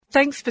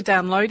Thanks for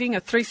downloading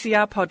a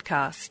 3CR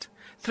podcast.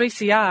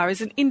 3CR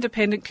is an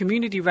independent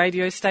community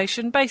radio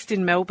station based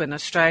in Melbourne,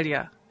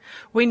 Australia.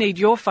 We need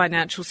your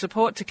financial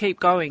support to keep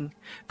going.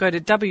 Go to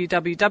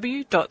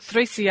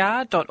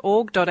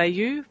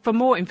www.3cr.org.au for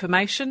more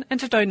information and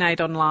to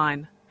donate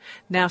online.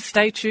 Now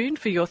stay tuned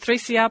for your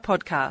 3CR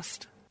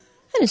podcast.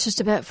 And it's just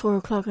about 4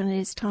 o'clock and it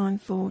is time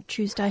for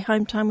Tuesday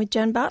Home Time with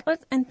Jan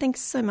Bartlett. And thanks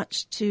so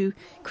much to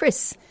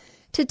Chris.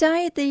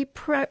 Today, the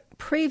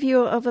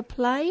preview of a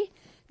play,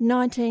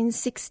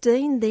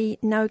 1916, The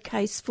No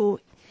Case for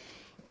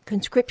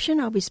Conscription.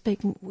 I'll be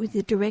speaking with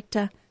the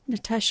director,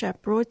 Natasha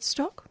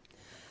Broadstock.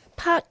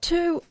 Part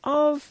 2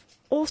 of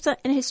author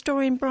and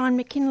historian Brian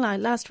McKinlay.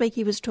 Last week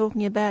he was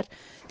talking about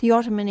the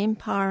Ottoman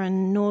Empire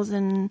and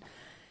Northern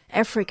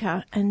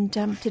Africa, and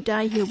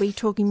today he'll be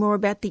talking more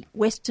about the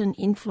Western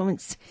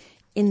influence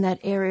in that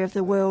area of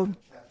the world.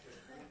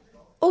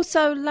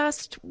 Also,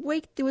 last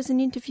week there was an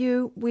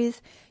interview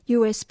with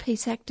US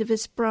peace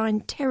activist Brian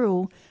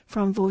Terrell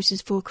from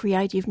Voices for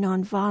Creative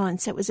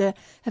Nonviolence. That was a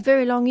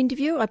very long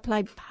interview. I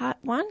played part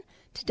 1.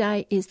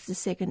 Today is the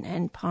second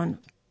and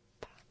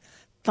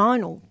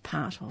final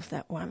part of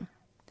that one.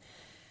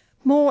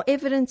 More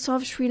evidence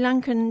of Sri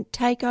Lankan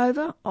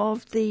takeover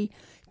of the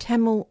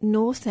Tamil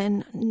North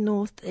and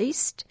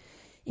Northeast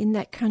in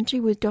that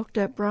country with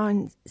Dr.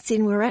 Brian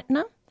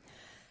Sinwaratna.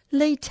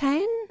 Lee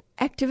Tan,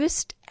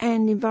 activist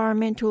and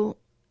environmental,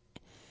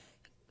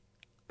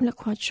 I'm not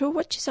quite sure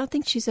what she's, I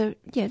think she's a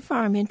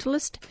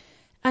environmentalist,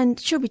 and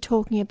she'll be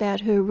talking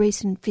about her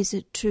recent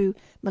visit to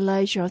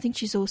Malaysia. I think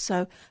she's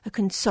also a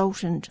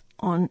consultant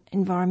on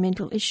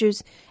environmental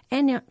issues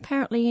and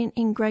apparently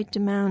in great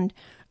demand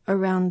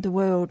around the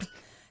world.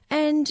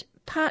 And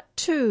part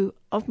 2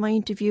 of my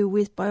interview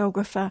with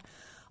biographer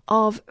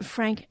of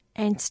Frank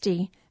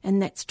Anstey,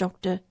 and that's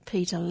Dr.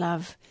 Peter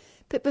Love.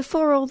 But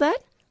before all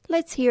that,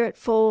 let's hear it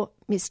for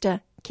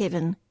Mr.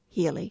 Kevin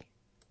Healy.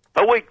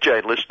 A week,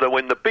 Jane listener,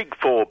 when the big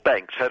four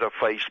banks had to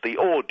face the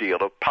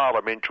ordeal of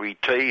parliamentary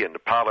tea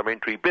and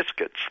parliamentary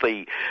biscuits,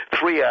 the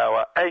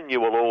 3-hour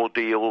annual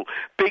ordeal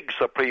Big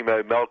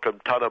Supremo Malcolm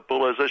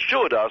Turnbull has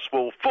assured us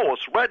will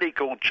force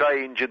radical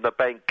change in the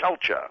bank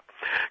culture.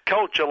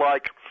 Culture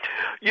like,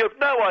 you've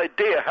no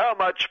idea how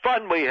much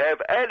fun we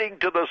have adding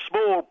to the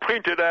small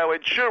print in our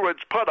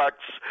insurance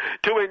products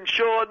to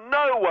ensure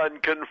no one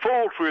can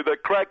fall through the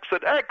cracks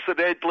and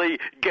accidentally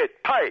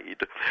get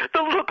paid.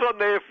 The look on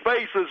their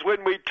faces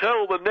when we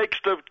tell the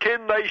next of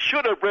kin they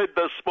should have read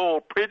the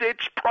small print,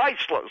 it's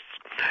priceless.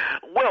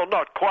 Well,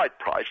 not quite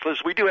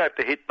priceless. We do have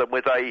to hit them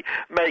with a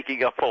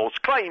making a false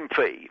claim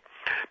fee.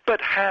 But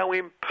how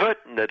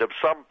impertinent of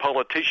some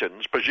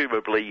politicians,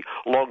 presumably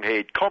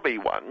long-haired commie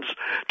ones,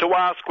 to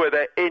ask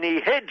whether any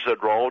heads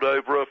had rolled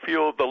over a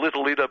few of the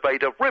little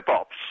innovative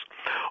rip-offs.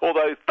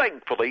 Although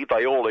thankfully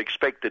they all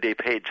expected if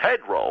heads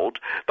had rolled,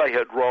 they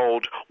had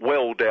rolled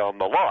well down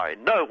the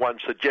line. No one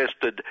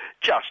suggested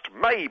just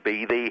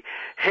maybe the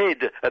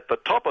head at the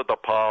top of the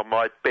pile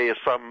might bear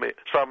some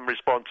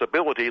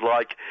responsibility,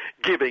 like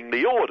giving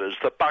the orders.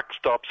 The buck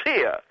stops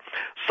here.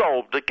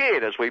 Solved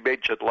again, as we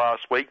mentioned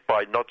last week,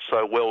 by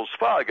not-so-Wells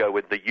Fargo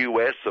in the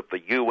US of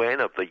the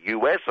UN of the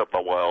US of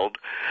the world,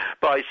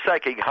 by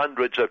sacking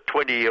hundreds of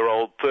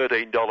 20-year-old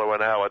 $13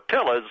 an hour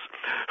tellers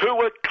who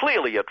were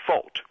clearly at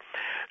fault.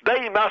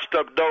 They must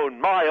have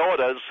known my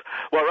orders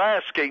were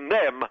asking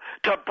them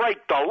to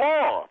break the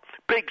law.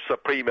 Big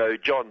Supremo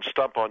John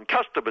Stump on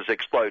Customers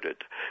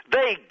exploded.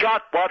 They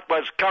got what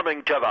was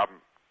coming to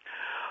them.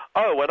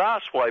 Oh, and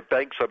ask why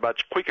banks are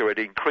much quicker at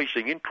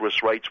increasing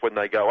interest rates when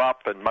they go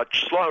up and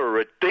much slower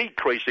at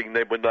decreasing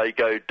them when they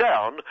go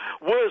down.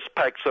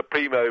 Wurstpac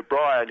Supremo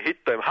Brian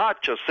hit them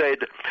hard just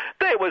said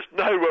there was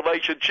no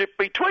relationship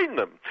between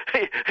them.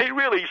 He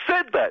really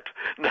said that.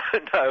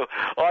 No,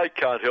 I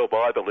can't help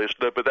either,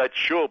 listener, but that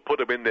sure put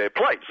them in their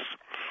place.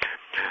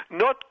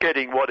 Not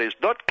getting what is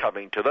not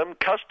coming to them,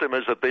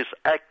 customers of this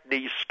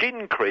acne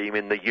skin cream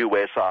in the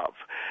US of.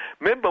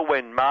 Remember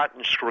when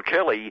Martin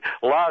Shkreli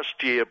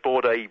last year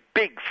bought a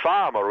big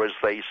pharma, as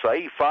they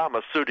say,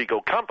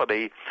 pharmaceutical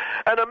company,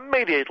 and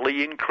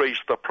immediately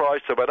increased the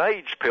price of an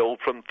AIDS pill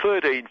from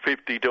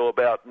 $13.50 to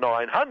about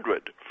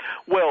 $900.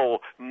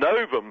 Well,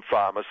 Novum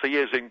Pharmacy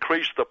has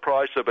increased the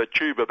price of a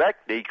tube of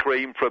acne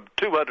cream from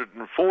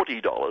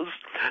 $240,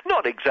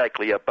 not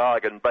exactly a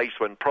bargain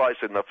basement price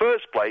in the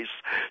first place,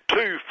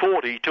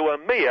 $240 to a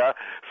mere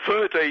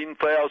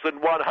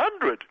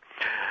 $13,100.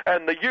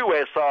 And the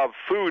US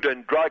Food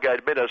and Drug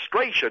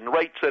Administration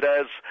rates it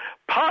as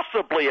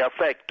possibly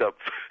effective.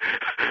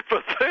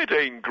 For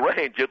 13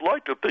 grand, you'd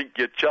like to think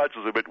your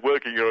chances of it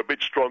working are a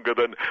bit stronger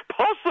than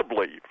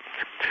possibly.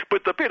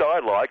 But the bit I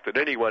like, that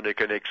anyone who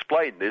can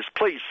explain this,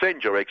 please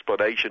send your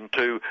explanation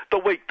to The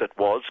Week That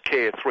Was,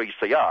 Care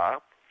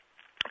 3CR.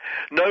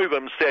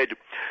 Novum said,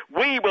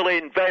 we will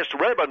invest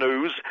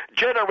revenues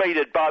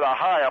generated by the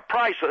higher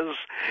prices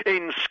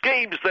in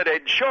schemes that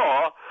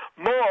ensure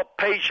more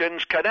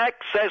patients can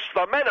access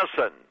the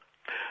medicine.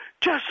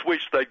 Just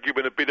wish they'd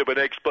given a bit of an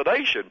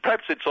explanation.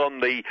 Perhaps it's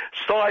on the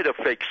side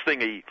effects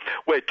thingy,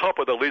 where top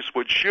of the list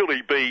would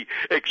surely be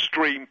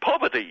extreme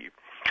poverty.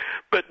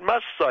 But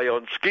must say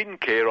on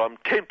skincare I'm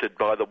tempted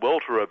by the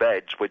welter of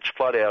ads which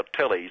flood our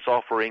tellies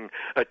offering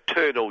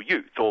eternal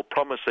youth or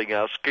promising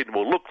our skin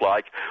will look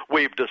like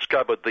we've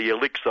discovered the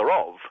elixir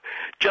of.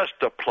 Just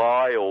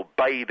apply or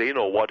bathe in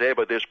or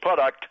whatever this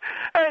product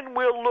and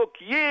we'll look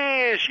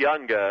years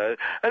younger.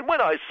 And when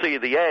I see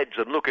the ads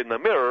and look in the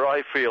mirror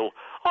I feel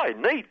I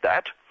need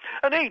that.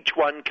 And each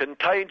one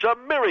contains a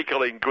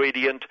miracle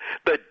ingredient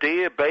that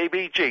dear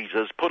baby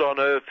Jesus put on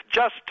earth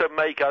just to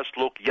make us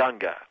look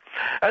younger.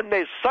 And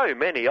there's so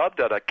many, I've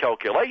done a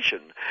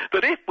calculation,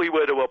 that if we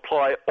were to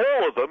apply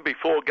all of them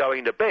before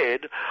going to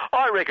bed,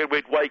 I reckon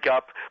we'd wake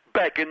up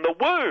back in the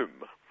womb.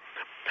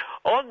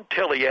 On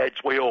telly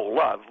ads we all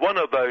love, one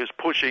of those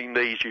pushing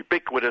these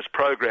ubiquitous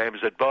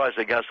programs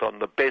advising us on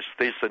the best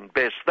this and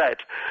best that,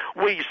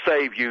 we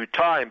save you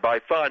time by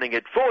finding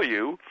it for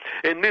you,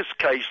 in this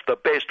case the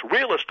best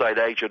real estate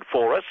agent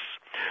for us,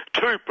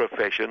 two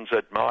professions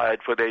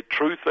admired for their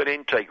truth and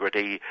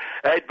integrity,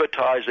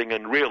 advertising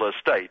and real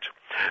estate.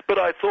 But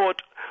I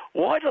thought,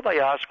 why do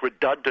they ask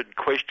redundant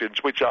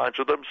questions which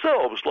answer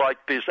themselves, like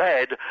this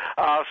ad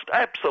asked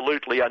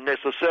absolutely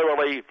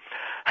unnecessarily,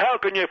 how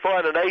can you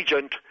find an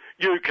agent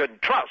you can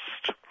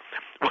trust?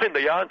 When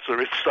the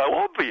answer is so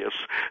obvious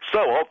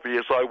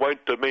I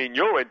won't demean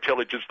your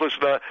intelligence,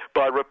 listener,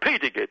 by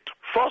repeating it.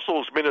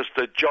 Fossils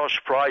Minister Josh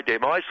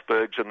Frydem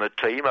Icebergs and the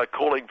team are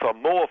calling for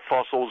more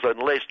fossils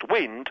and less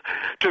wind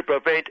to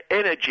prevent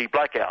energy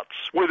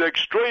blackouts. With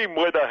extreme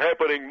weather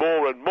happening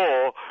more and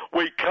more,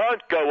 we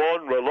can't go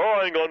on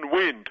relying on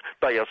wind,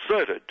 they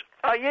asserted.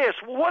 Yes,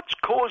 what's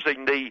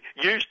causing the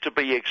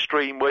used-to-be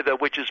extreme weather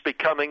which is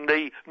becoming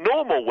the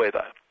normal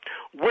weather?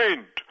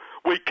 Wind.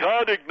 We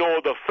can't ignore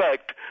the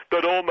fact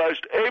that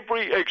almost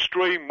every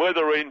extreme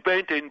weather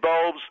event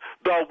involves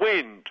the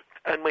wind.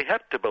 And we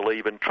have to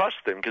believe and trust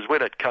them, because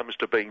when it comes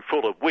to being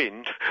full of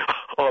wind,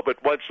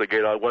 but once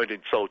again I won't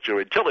insult your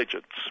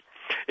intelligence.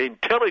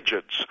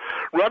 Intelligence.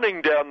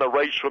 Running down the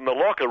race from the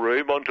locker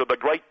room onto the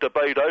Great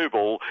Debate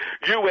Oval,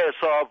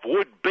 USARV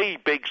would-be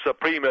Big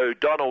Supremo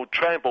Donald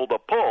Trample the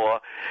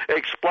Poor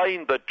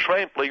explained that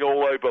trampling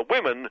all over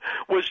women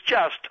was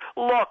just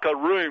locker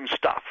room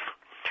stuff.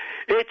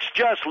 It's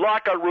just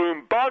locker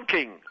room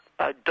bonking.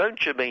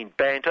 Don't you mean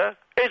banter?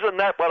 Isn't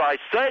that what I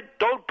said?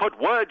 Don't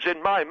put words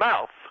in my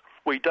mouth.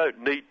 We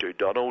don't need to,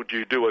 Donald.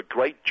 You do a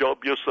great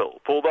job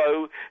yourself,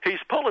 although his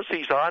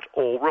policies aren't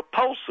all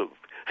repulsive.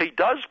 He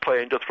does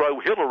plan to throw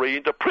Hillary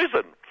into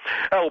prison,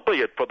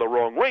 albeit for the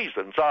wrong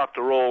reasons.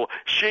 After all,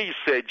 she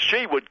said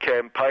she would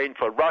campaign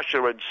for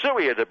Russia and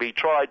Syria to be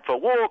tried for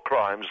war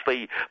crimes,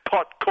 the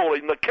pot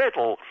calling the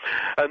kettle.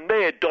 And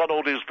there,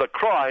 Donald, is the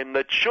crime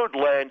that should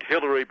land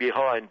Hillary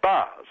behind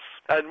bars.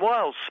 And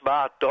while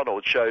smart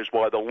Donald shows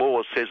why the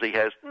law says he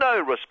has no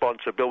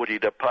responsibility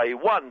to pay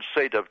 1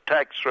 cent of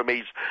tax from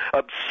his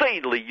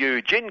obscenely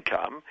huge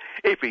income,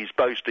 if his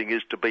boasting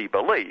is to be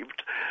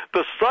believed,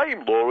 the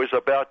same law is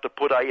about to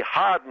put a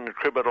hardened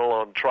criminal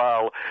on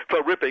trial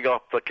for ripping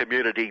off the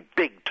community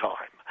big time.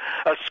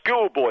 A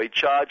schoolboy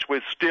charged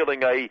with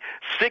stealing a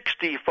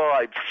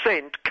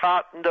 65-cent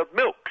carton of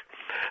milk.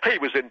 He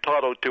was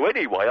entitled to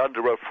anyway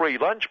under a free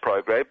lunch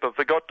program, but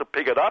forgot to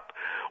pick it up,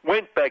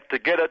 went back to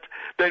get it,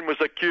 then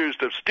was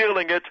accused of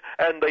stealing it,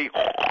 and the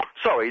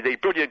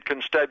brilliant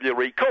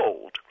constabulary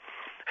called.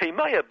 He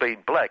may have been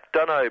black,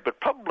 dunno, but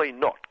probably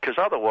not, because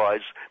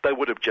otherwise they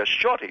would have just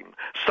shot him.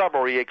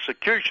 Summary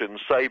execution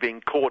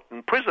saving court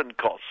and prison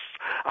costs.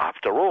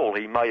 After all,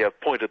 he may have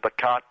pointed the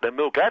carton of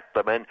milk at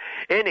them, and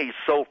any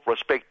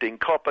self-respecting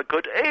copper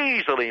could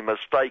easily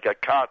mistake a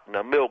carton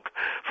of milk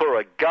for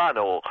a gun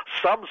or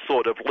some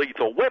sort of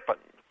lethal weapon.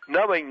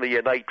 Knowing the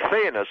innate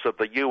fairness of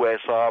the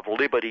USARV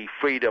liberty,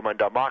 freedom and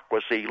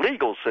democracy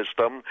legal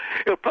system,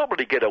 he'll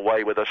probably get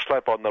away with a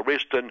slap on the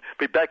wrist and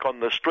be back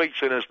on the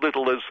streets in as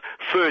little as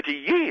 30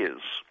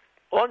 years.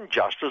 On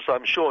justice,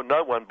 I'm sure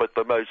no one but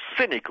the most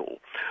cynical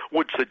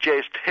would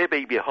suggest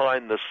heavy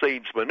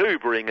behind-the-scenes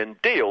manoeuvring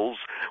and deals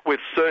with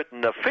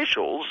certain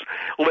officials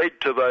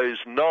led to those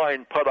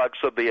 9 products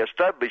of the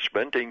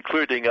establishment,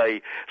 including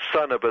a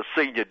son of a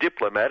senior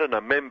diplomat and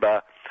a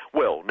member,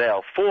 well,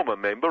 now former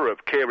member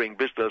of Caring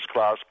Business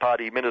Class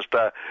Party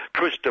Minister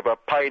Christopher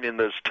Payne and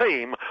his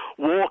team,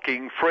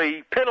 walking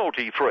free,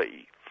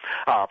 penalty-free.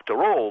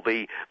 After all,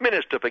 the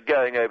Minister for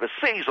going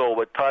overseas all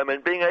the time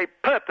and being a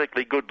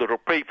perfectly good little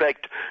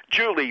prefect,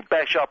 Julie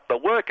Bash Up the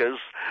Workers,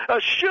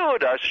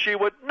 assured us she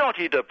would not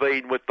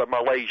intervene with the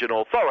Malaysian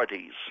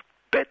authorities.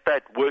 Bet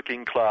that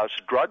working-class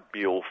drug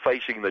mule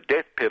facing the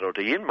death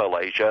penalty in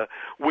Malaysia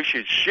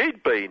wishes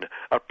she'd been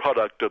a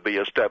product of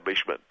the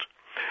establishment.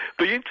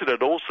 The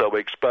incident also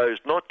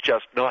exposed not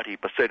just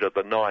 90% of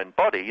the 9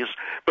 bodies,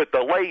 but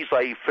the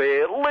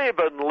laissez-faire, live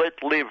and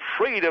let live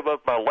freedom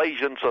of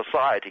Malaysian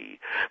society.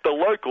 The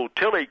local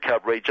telly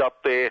coverage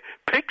up there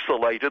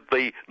pixelated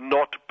the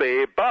not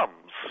bare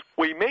bums.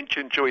 We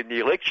mentioned during the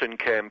election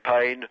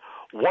campaign,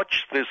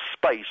 watch this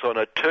space on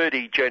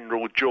Attorney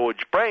General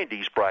George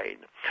Brandy's brain.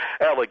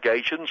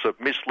 Allegations of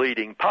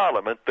misleading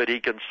Parliament that he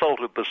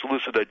consulted the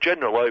Solicitor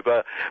General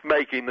over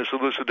making the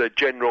Solicitor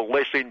General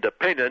less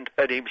independent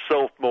and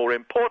himself more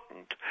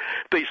important.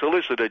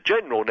 Solicitor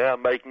General now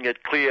making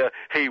it clear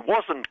he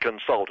wasn't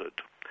consulted.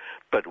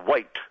 But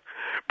wait,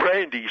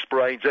 Brandy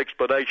Sprain's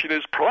explanation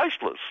is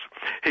priceless.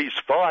 His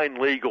fine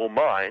legal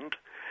mind.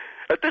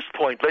 At this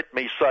point, let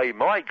me say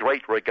my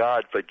great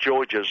regard for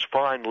George's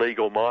fine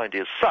legal mind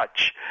is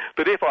such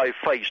that if I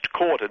faced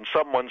court and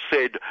someone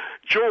said,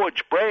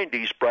 George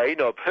Brandysbrain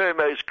of Her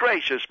Most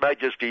Gracious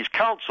Majesty's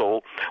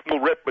Council will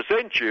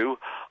represent you,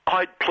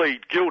 I'd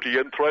plead guilty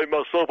and throw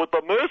myself at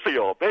the mercy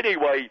of.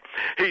 Anyway,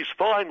 his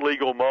fine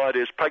legal mind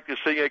is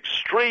practicing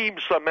extreme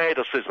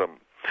semanticism.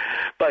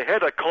 They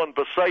had a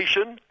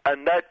conversation,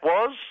 and that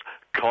was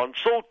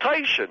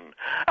consultation.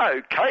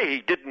 Okay,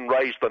 he didn't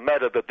raise the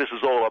matter that this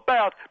is all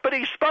about, but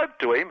he spoke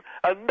to him,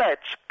 and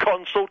that's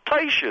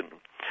consultation.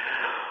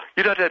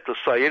 You don't have to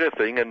say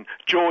anything, and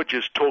George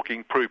is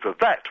talking proof of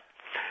that.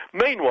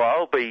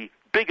 Meanwhile, the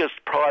biggest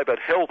private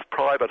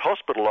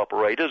hospital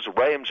operators,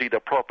 Ramsay the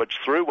Profits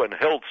Through and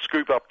Health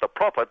Scoop Up the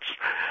Profits,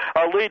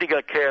 are leading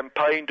a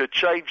campaign to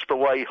change the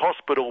way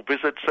hospital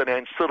visits and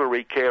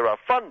ancillary care are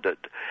funded,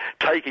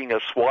 taking a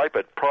swipe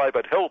at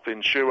private health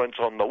insurance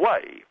on the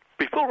way.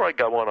 Before I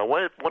go on, I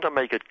want to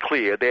make it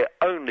clear their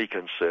only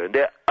concern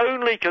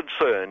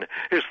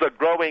is the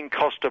growing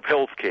cost of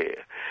health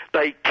care.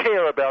 They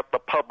care about the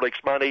public's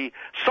money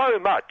so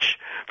much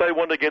they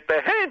want to get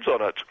their hands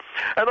on it.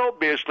 And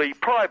obviously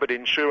private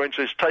insurance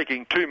is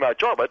taking too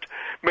much of it,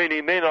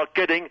 meaning they're not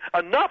getting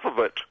enough of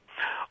it.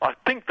 I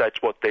think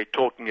that's what they're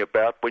talking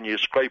about when you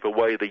scrape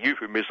away the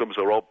euphemisms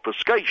or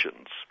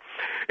obfuscations.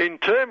 In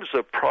terms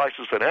of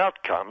prices and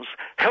outcomes,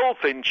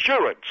 health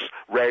insurance,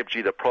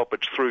 Ramsay the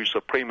Profits Through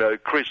Supremo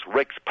Chris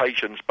Rex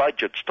Patients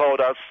Budgets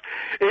told us,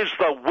 is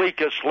the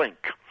weakest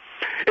link.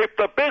 If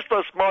the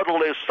business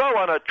model is so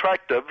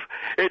unattractive,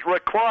 it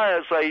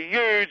requires a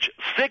huge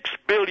 $6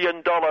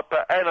 billion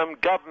per annum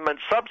government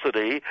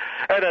subsidy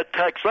and a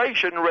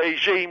taxation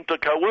regime to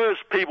coerce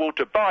people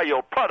to buy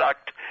your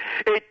product,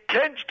 it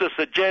tends to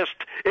suggest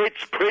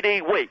it's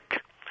pretty weak.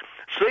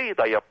 See,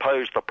 they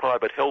oppose the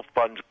private health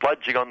funds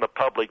bludging on the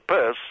public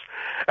purse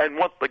and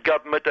want the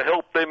government to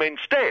help them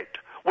instead.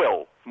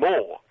 Well,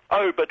 more.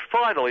 Oh, but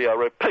finally, I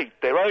repeat,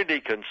 their only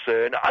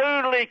concern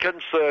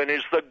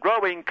is the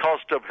growing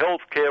cost of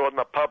health care on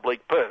the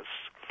public purse.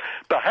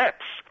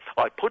 Perhaps,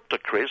 I put to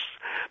Chris,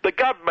 the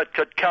government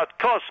could cut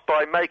costs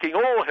by making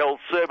all health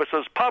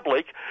services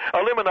public,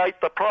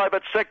 eliminate the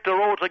private sector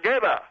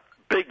altogether.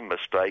 Big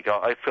mistake.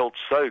 I felt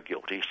so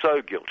guilty.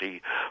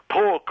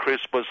 Poor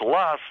Chris was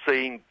last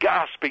seen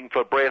gasping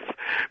for breath,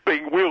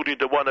 being wheeled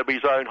into one of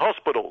his own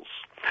hospitals.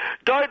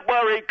 Don't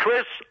worry,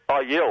 Chris, I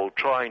yelled,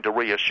 trying to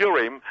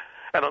reassure him,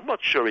 and I'm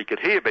not sure he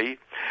could hear me.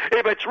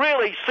 If it's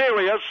really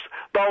serious,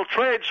 they'll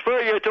transfer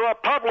you to a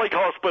public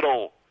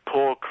hospital.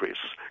 Poor Chris.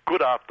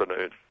 Good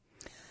afternoon.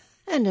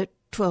 And at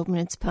 12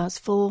 minutes past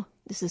 4,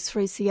 this is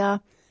 3CR,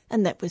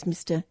 and that was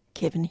Mr.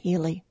 Kevin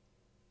Healy.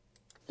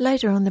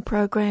 Later on the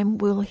program,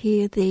 we'll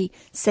hear the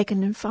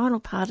second and final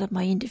part of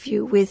my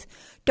interview with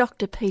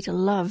Dr. Peter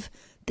Love,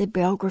 the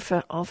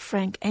biographer of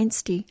Frank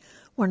Anstey,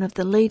 one of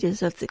the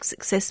leaders of the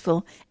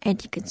successful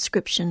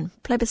anti-conscription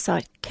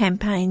plebiscite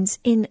campaigns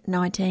in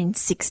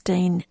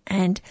 1916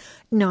 and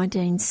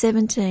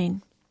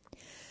 1917.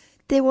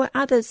 There were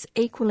others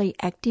equally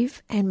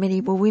active, and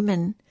many were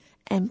women,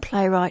 and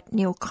playwright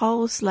Neil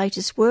Cole's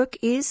latest work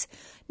is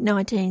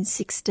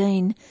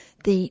 1916,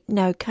 The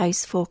No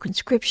Case for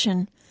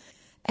Conscription,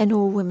 an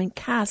all-women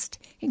cast,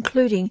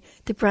 including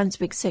the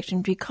Brunswick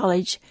Secondary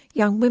College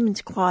Young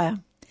Women's Choir,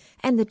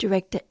 and the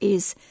director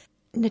is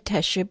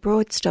Natasha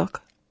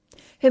Broadstock,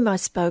 whom I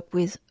spoke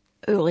with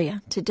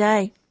earlier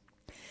today,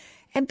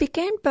 and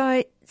began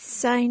by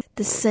saying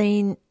the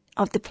scene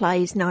of the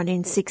play is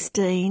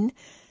 1916.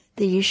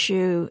 The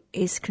issue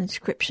is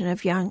conscription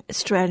of young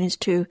Australians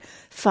to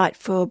fight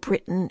for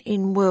Britain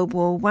in World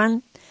War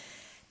I.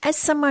 As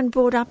someone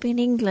brought up in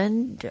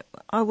England,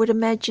 I would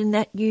imagine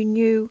that you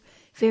knew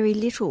very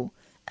little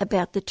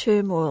about the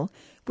turmoil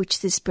which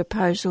this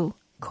proposal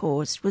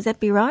caused. Would that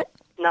be right?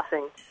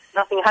 Nothing.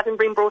 Having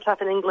been brought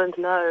up in England,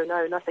 no,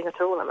 nothing at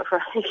all, I'm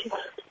afraid.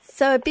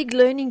 So a big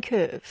learning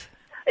curve.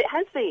 It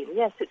has been,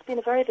 yes. It's been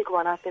a very big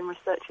one. I've been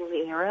researching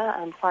the era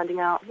and finding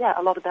out,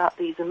 a lot about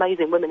these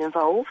amazing women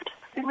involved.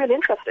 It's been really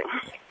interesting.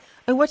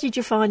 And what did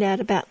you find out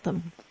about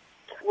them?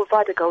 Well,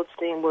 Vida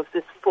Goldstein was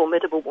this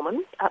formidable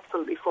woman,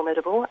 absolutely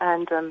formidable,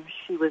 and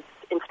she was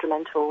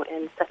instrumental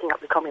in setting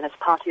up the Communist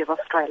Party of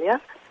Australia.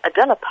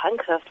 Adela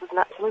Pankhurst was an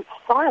absolute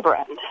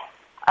firebrand.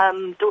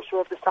 Daughter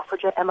of the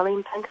suffragette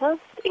Emmeline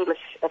Pankhurst,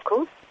 English, of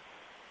course.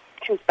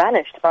 She was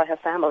banished by her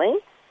family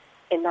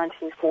in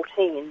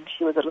 1914.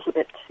 She was a little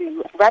bit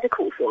too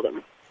radical for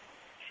them.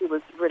 She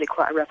was really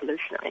quite a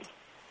revolutionary.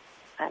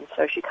 And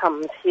so she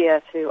comes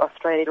here to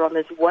Australia on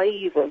this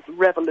wave of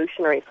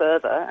revolutionary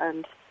fervour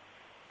and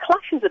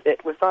clashes a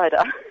bit with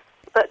Vida.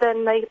 But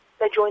then they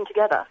join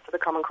together for the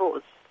common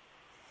cause.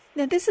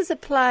 Now, this is a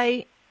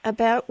play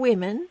about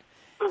women,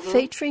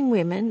 featuring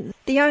women.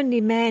 The only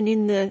man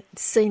in the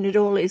scene at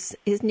all is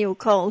Neil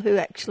Cole, who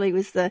actually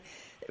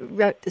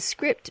wrote the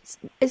script.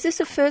 Is this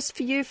a first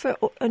for you for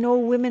an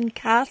all-women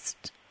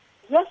cast?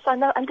 Yes, I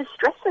know, and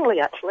distressingly,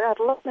 actually. I'd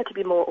love there to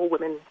be more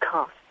all-women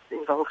casts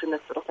involved in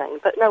this sort of thing.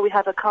 But no, we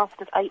have a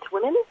cast of 8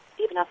 women.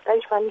 Even our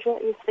stage manager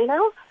is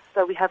female.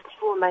 So we have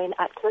 4 main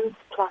actors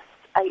plus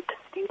 8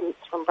 students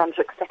from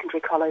Brunswick Secondary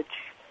College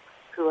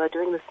who are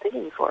doing the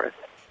singing for us.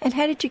 And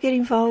how did you get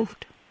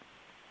involved?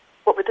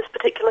 What, with this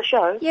particular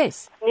show?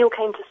 Yes. Neil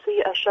came to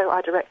see a show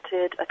I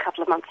directed a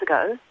couple of months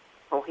ago.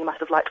 Well, he must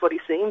have liked what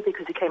he'd seen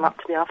because he came up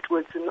to me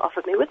afterwards and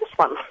offered me with this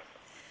one,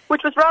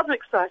 which was rather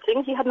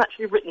exciting. He hadn't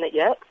actually written it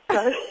yet.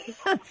 So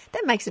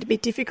that makes it a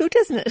bit difficult,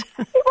 doesn't it?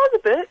 It was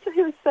a bit. So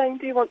he was saying,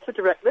 do you want to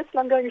direct this? And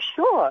I'm going,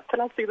 sure.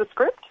 Can I see the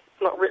script?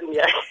 It's not written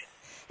yet.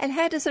 And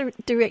how does a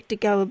director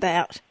go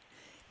about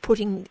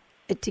putting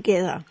it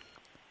together?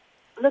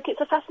 Look,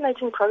 it's a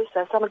fascinating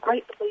process. I'm a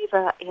great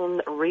believer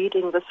in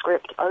reading the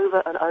script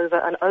over and over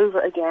and over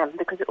again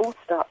because it all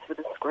starts with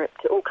a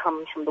script. It all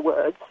comes from the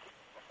words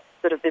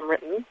that have been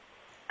written.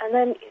 And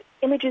then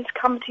images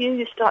come to you.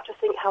 You start to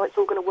think how it's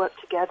all going to work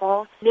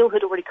together. Neil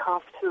had already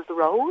cast 2 of the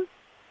roles.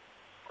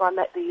 So I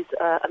met these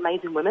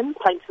amazing women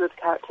playing 2 of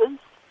the characters.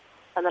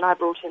 And then I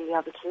brought in the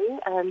other 2.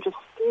 And just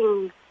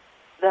seeing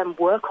them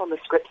work on the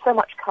script, so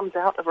much comes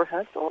out of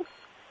rehearsals.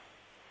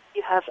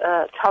 You have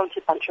a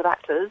talented bunch of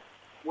actors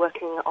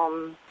working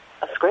on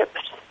a script,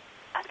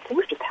 and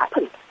things just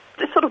happen.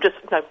 It's sort of just,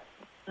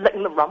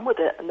 letting them run with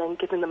it and then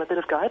giving them a bit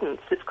of guidance.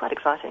 It's quite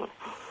exciting.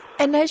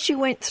 And as you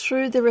went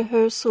through the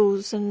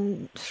rehearsals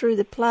and through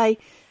the play,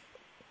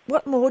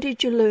 what more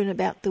did you learn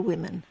about the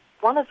women?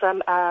 One of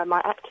them,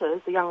 my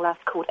actors, a young lass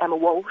called Emma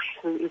Walsh,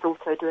 who is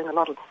also doing a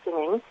lot of the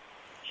singing,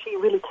 she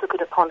really took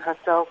it upon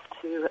herself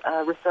to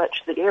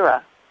research the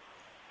era.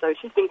 So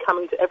she's been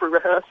coming to every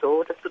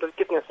rehearsal, just sort of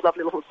giving us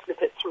lovely little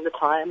snippets from the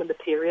time and the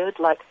period.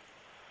 Like,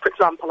 for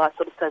example, I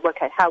sort of said,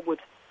 okay, how would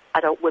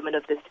adult women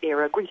of this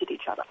era greeted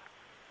each other?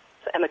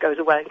 So Emma goes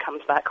away and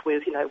comes back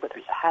with, whether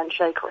it's a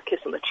handshake or a kiss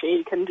on the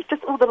cheek, and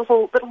just all the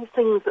little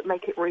things that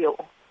make it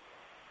real.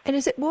 And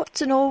is it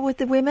warts and all with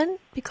the women?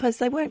 Because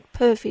they weren't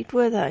perfect,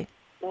 were they?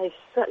 They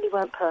certainly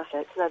weren't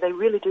perfect. No, they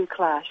really do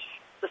clash.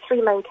 The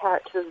 3 main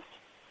characters,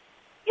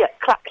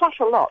 clash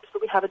a lot. So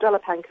we have Adela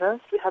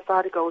Pankhurst, we have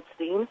Vida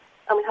Goldstein,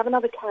 and we have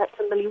another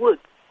character, Millie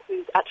Woods,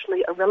 who's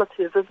actually a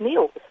relative of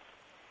Neil's.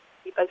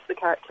 He based the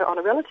character on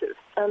a relative.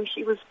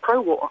 She was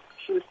pro-war.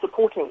 She was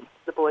supporting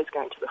the boys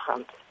going to the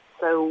front.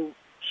 So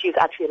she's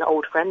actually an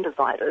old friend of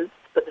Vida's,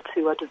 but the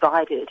 2 are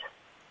divided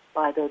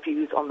by their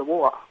views on the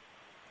war.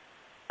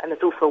 And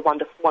there's also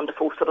a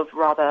wonderful sort of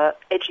rather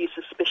edgy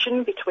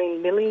suspicion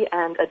between Millie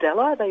and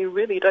Adela. They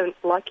really don't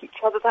like each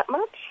other that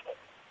much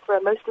for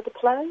most of the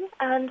play.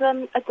 And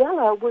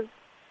Adela was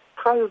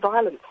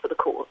pro-violence for the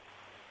cause.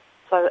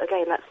 So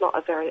again, that's not a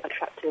very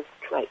attractive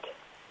trait.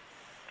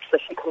 So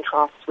she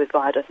contrasts with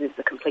Vida, who's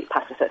the complete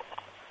pacifist.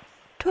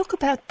 Talk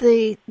about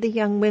the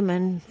young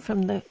women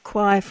from the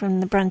choir from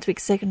the Brunswick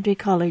Secondary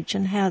College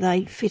and how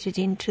they fitted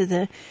into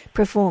the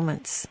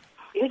performance.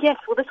 Yes,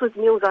 well, this was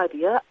Neil's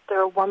idea. There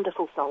are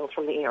wonderful songs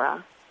from the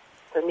era.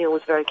 So Neil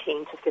was very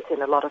keen to fit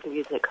in a lot of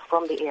music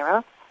from the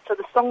era. So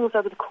the songs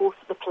over the course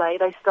of the play,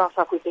 they start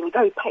off with being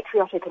very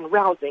patriotic and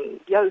rousing.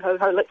 Yo, ho,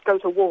 ho, let's go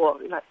to war.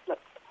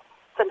 Let's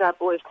send our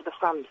boys to the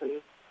front and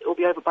it'll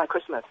be over by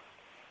Christmas.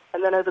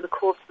 And then over the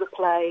course of the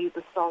play,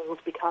 the songs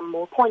become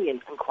more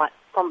poignant and quite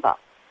sombre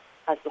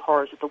as the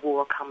horrors of the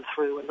war come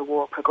through and the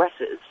war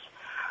progresses.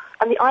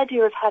 And the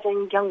idea of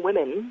having young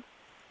women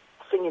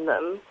singing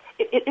them,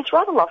 it's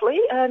rather lovely.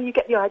 You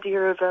get the idea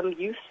of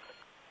youth,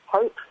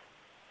 hope,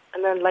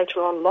 and then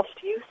later on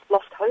lost youth,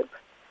 lost hope.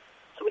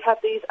 So we have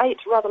these 8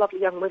 rather lovely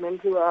young women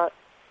who are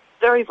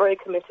very, very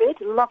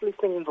committed, lovely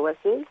singing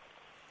voices.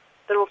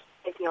 They're also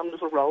taking on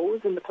little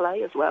roles in the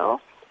play as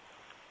well.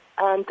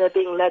 And they're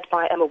being led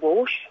by Emma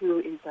Walsh, who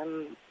is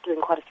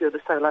doing quite a few of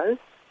the solos.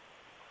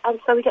 And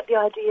so we get the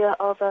idea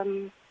of,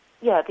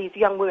 these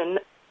young women,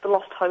 the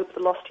lost hope,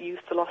 the lost youth,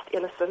 the lost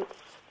innocence,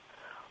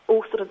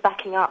 all sort of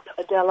backing up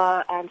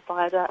Adela and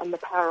Vida and the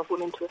power of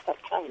women to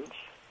effect change.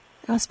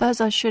 I suppose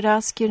I should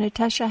ask you,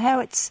 Natasha, how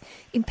it's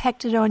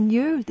impacted on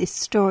you, this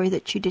story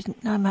that you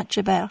didn't know much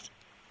about.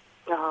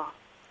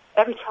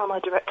 Every time I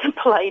direct a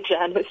play,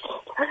 Jan,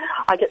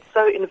 I get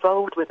so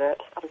involved with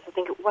it. I just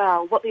think,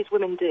 wow, what these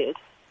women did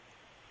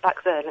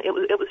back then, it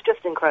was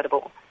just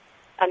incredible.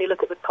 And you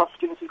look at the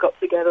costumes we got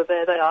together,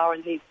 there they are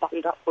in these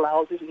buttoned-up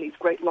blouses and these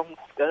great long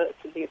skirts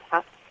and these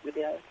hats with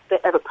their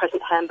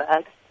ever-present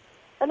handbags.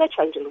 And they're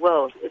changing the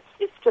world.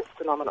 It's just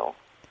phenomenal.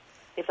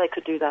 If they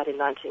could do that in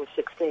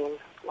 1916,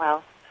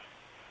 wow,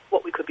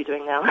 what we could be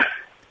doing now.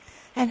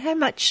 And how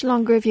much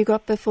longer have you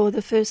got before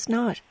the first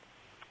night?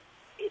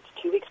 It's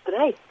 2 weeks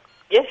today.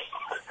 Yes,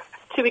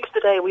 2 weeks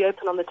today. We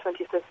open on the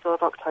 25th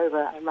of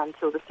October and run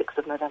till the 6th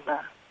of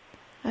November.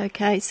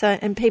 Okay, so,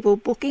 and people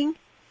booking?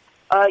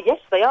 Yes,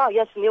 they are.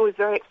 Yes, Neil is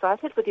very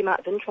excited with the amount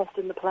of interest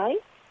in the play.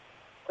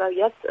 So,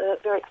 yes,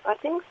 very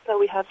exciting. So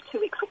we have 2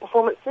 weeks of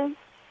performances,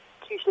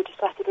 Tuesday to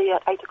Saturday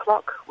at 8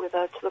 o'clock with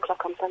 2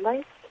 o'clock on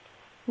Sundays.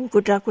 Well,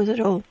 good luck with it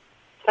all.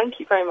 Thank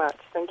you very much.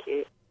 Thank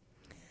you.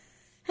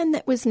 And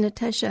that was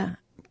Natasha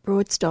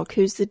Broadstock,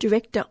 who's the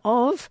director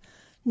of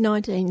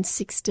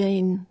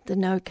 1916, The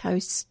No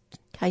Case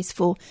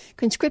for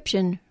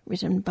Conscription,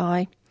 written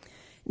by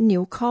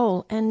Neil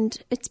Cole. And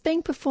it's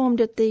being performed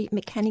at the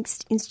Mechanics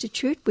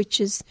Institute, which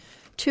is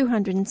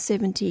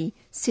 270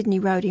 Sydney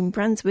Road in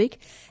Brunswick.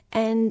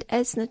 And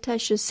as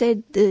Natasha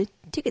said, the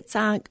tickets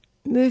are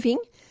moving.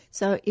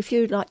 So if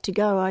you'd like to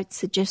go, I'd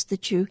suggest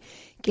that you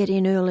get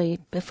in early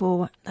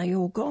before they're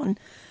all gone.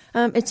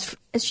 It's,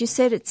 as you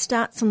said, it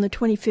starts on the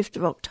 25th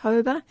of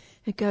October.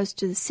 It goes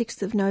to the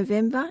 6th of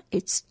November.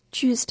 It's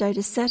Tuesday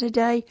to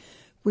Saturday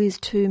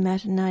with 2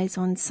 matinees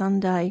on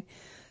Sunday.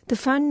 The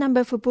phone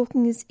number for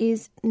bookings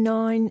is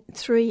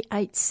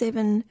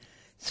 9387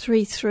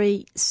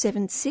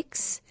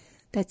 3376.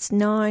 That's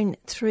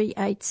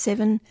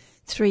 9387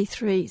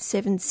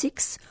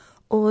 3376.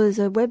 Or there's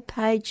a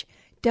webpage,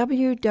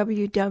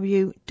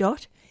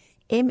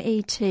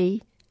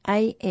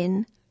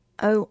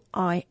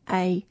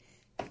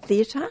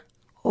 www.metanoia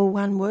or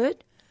one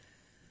word,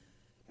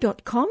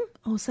 .com.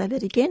 I'll say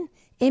that again,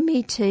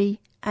 metanoia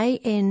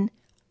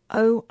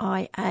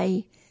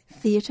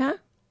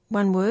theatre,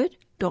 one word,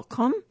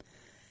 .com,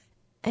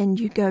 and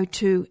you go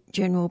to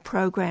general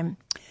program.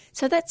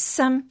 So that's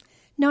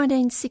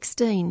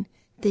 1916,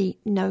 the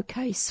No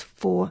Case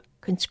for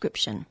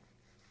Conscription.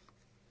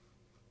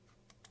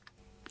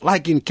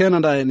 Like in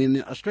Canada and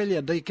in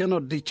Australia, they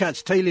cannot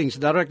discharge tailings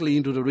directly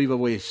into the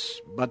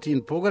riverways. But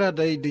in Porgera,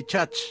 they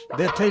discharge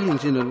their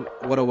tailings in the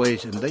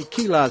waterways and they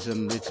kill us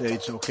and they say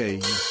it's okay.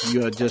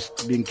 You are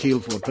just being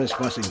killed for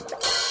trespassing.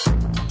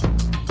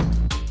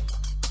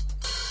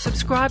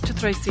 Subscribe to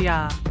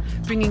 3CR,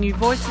 bringing you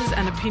voices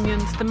and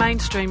opinions the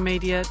mainstream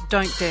media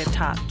don't dare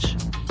touch.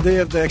 They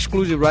have the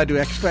exclusive right to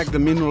extract the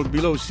mineral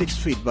below 6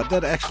 feet, but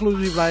that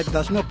exclusive right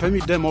does not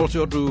permit them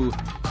also to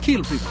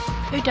kill people.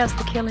 Who does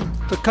the killing?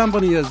 The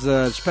company has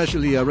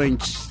specially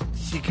arranged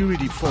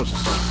security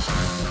forces.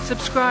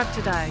 Subscribe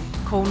today.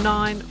 Call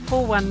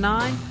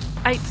 9419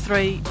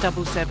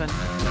 8377.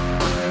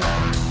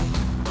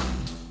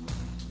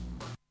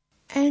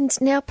 And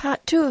now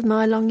part 2 of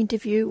my long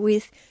interview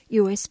with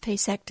US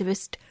peace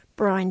activist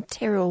Brian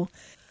Terrell,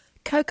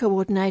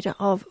 co-coordinator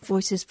of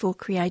Voices for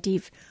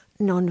Creative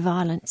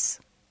Nonviolence.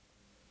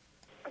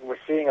 We're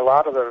seeing a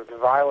lot of the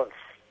violence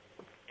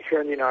here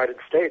in the United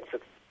States.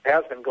 It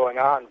has been going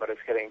on, but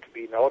it's getting to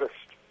be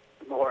noticed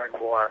more and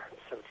more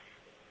since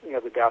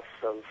the deaths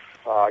of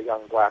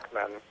young black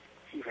men,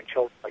 even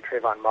children like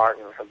Trayvon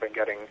Martin, have been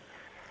getting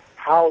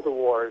how the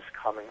war is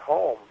coming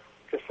home.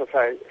 Just as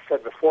I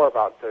said before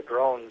about the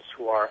drones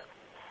who are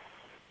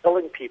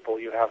killing people,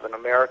 you have an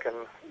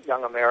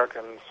young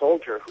American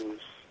soldier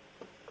who's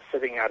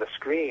sitting at a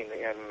screen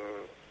in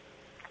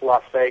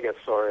Las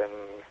Vegas or in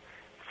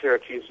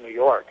Syracuse, New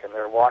York, and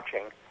they're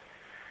watching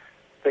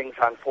things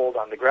unfold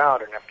on the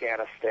ground in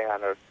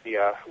Afghanistan or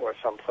India or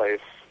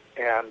someplace,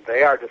 and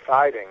they are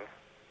deciding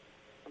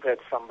that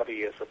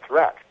somebody is a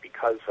threat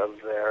because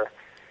of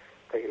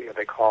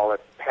they call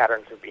it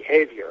patterns of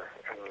behavior,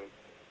 and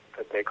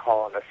that they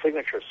call it a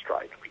signature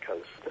strike,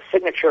 because the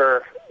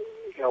signature,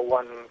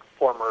 one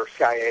former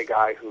CIA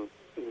guy who's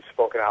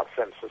spoken out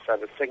since has said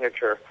the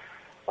signature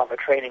of a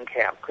training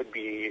camp could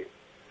be,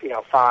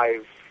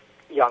 5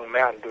 young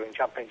men doing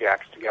jumping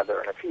jacks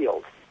together in a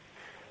field,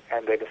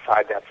 and they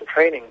decide that's a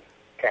training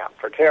camp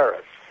for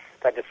terrorists.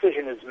 That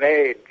decision is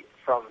made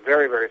from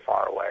very, very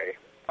far away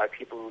by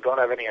people who don't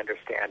have any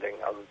understanding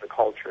of the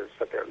cultures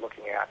that they're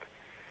looking at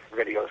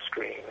video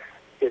screen.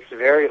 It's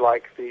very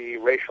like the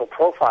racial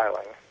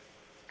profiling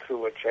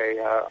through which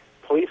a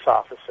police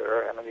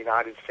officer, and in the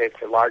United States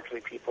they're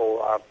largely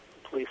people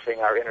policing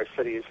our inner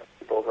cities,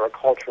 people who are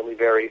culturally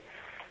very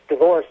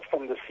divorced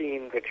from the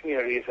scene, the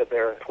communities that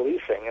they're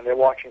policing, and they're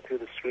watching through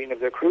the screen of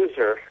their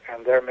cruiser,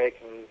 and they're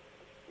making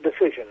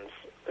decisions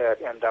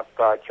that end up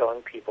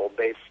killing people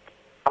based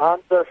on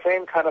the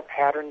same kind of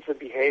patterns of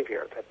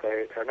behavior, that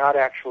they're not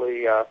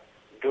actually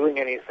doing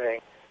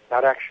anything,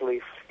 not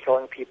actually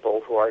killing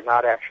people who are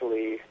not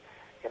actually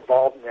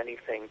involved in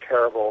anything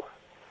terrible,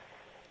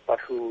 but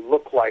who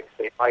look like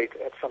they might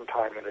at some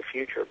time in the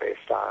future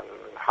based on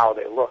how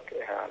they look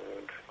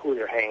and who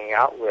they're hanging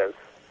out with.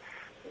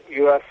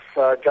 U.S.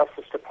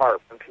 Justice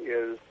Department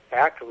is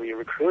actively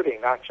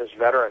recruiting not just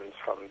veterans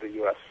from the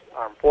U.S.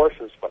 Armed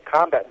Forces, but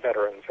combat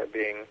veterans are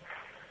being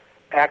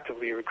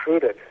actively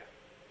recruited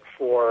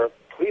for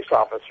police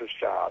officers'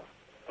 jobs,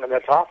 and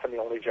that's often the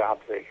only job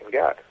they can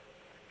get.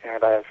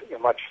 And I have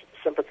much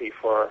sympathy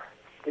for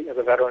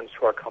the veterans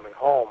who are coming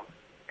home,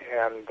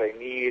 and they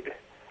need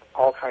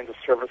all kinds of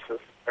services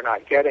they're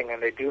not getting,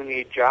 and they do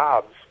need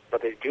jobs,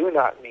 but they do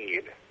not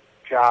need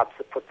jobs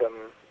that put them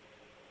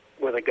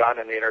with a gun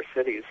in the inner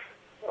cities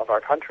of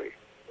our country.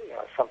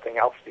 Something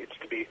else needs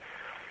to be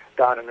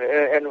done.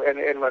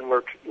 And when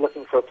we're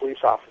looking for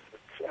police officers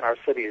in our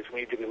cities,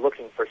 we need to be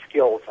looking for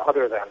skills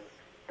other than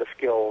the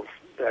skills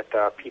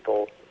that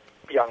people,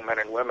 young men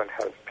and women,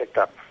 have picked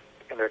up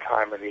in their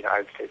time in the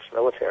United States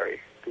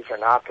military. These are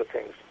not the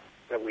things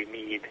that we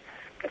need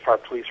if our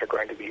police are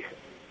going to be,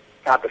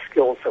 not the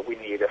skills that we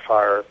need if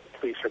our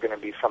police are going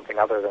to be something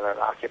other than an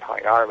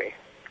occupying army.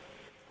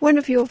 One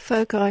of your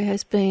foci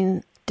has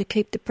been to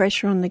keep the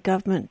pressure on the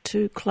government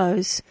to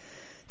close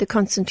the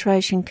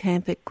concentration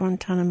camp at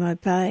Guantanamo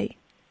Bay.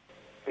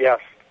 Yes.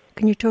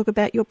 Can you talk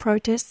about your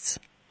protests?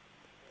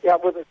 Yeah,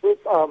 well, the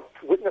group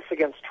Witness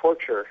Against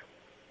Torture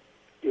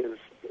is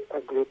a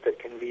group that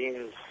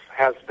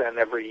has been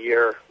every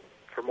year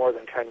for more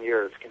than 10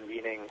 years,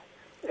 convening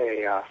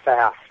a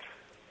fast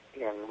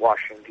in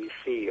Washington,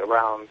 D.C.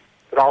 around,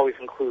 it always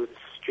includes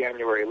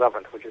January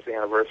 11th, which is the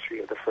anniversary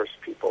of the first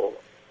people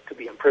to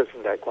be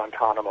imprisoned at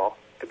Guantanamo,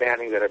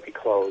 demanding that it be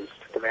closed,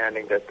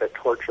 demanding that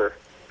torture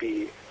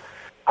be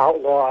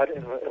outlawed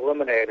and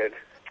eliminated.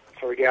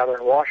 So we gather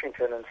in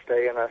Washington and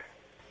stay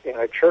in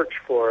a church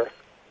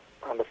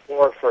on the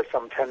floor for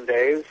some 10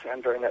 days,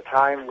 and during that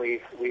time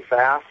we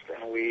fast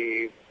and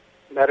we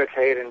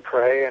meditate and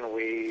pray and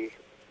we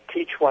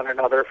teach one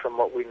another from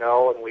what we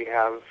know, and we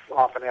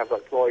often have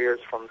lawyers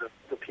from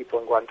the people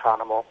in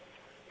Guantanamo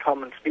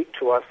come and speak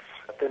to us.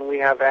 Then we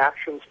have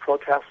actions,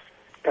 protests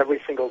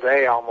every single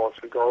day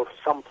almost. We go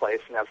someplace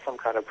and have some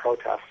kind of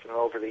protest. And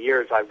over the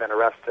years I've been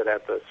arrested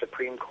at the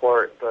Supreme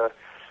Court, the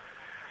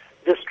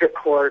District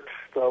Court,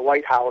 the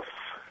White House,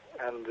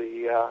 and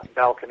the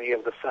balcony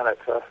of the Senate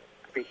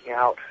speaking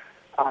out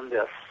on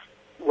this.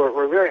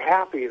 We're very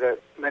happy that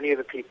many of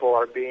the people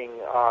are being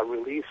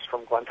released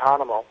from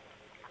Guantanamo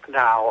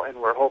now, and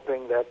we're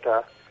hoping that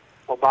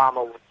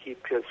Obama will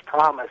keep his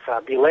promise,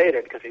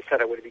 belated, because he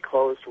said it would be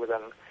closed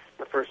within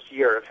the first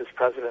year of his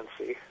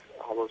presidency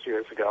all those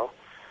years ago.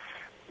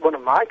 One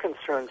of my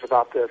concerns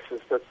about this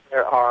is that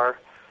there are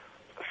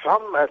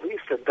at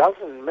least a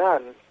dozen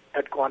men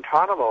at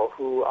Guantanamo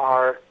who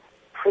are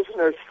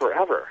prisoners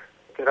forever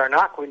that are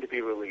not going to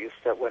be released,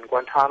 that when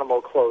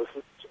Guantanamo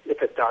closes,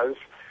 if it does,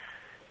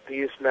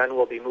 these men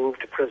will be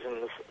moved to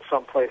prisons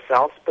someplace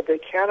else, but they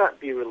cannot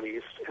be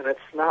released,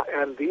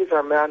 and these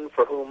are men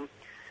for whom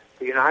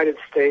the United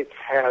States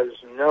has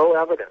no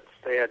evidence.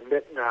 They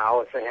admit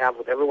now, as they have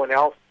with everyone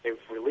else they've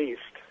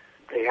released,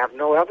 they have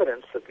no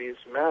evidence that these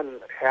men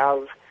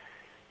have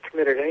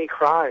committed any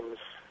crimes,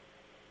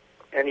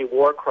 any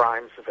war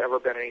crimes, have ever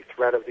been any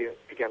threat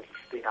against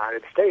the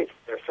United States.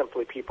 They're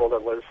simply people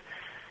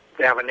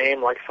they have a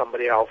name like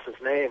somebody else's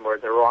name, or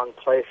the wrong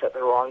place at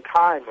the wrong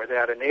time, or they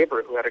had a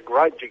neighbor who had a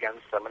grudge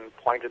against them and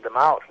pointed them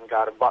out and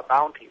got a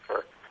bounty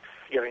for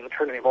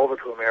turning them over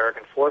to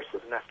American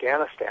forces in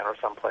Afghanistan or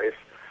someplace.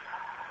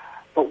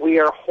 But we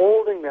are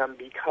holding them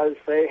because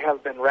they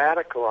have been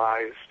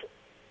radicalized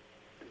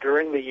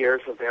during the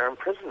years of their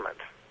imprisonment.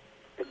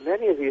 And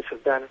many of these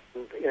have been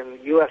in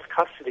U.S.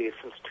 custody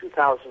since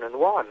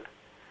 2001,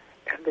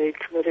 and they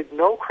committed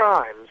no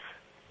crimes,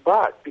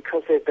 but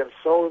because they've been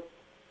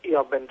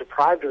been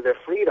deprived of their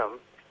freedom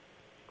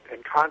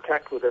and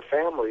contact with their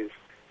families,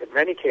 in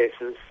many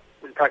cases,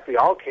 in practically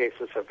all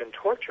cases, have been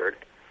tortured.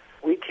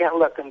 We can't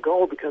let them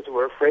go because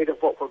we're afraid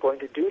of what we're going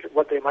to do,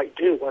 what they might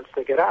do once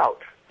they get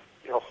out.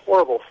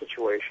 Horrible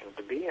situation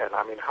to be in.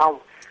 I mean,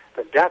 how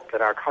the debt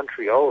that our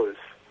country owes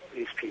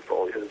these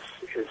people is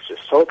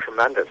just so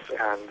tremendous,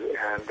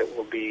 and it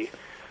will be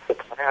the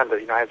plan that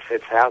the United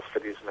States has for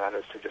these men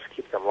is to just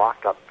keep them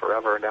locked up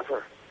forever and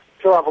ever.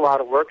 Still have a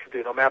lot of work to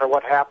do, no matter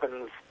what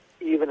happens.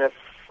 Even if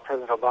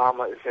President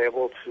Obama is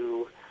able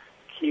to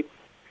keep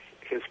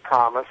his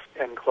promise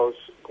and close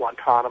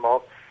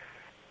Guantanamo,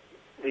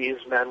 these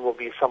men will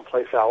be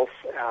someplace else,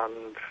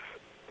 and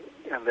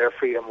their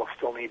freedom will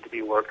still need to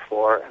be worked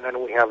for. And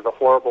then we have the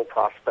horrible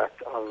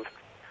prospect of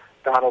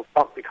Donald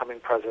Trump becoming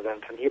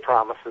president, and he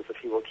promises that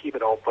he will keep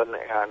it open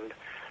and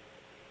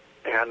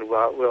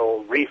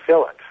will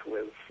refill it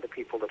with the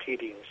people that he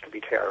deems to be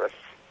terrorists.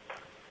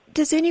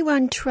 Does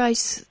anyone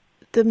trace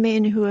the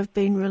men who have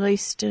been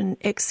released and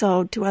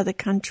exiled to other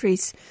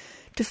countries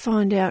to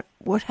find out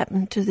what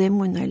happened to them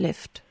when they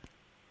left?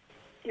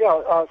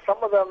 Yeah, some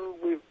of them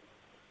we've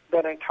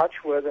been in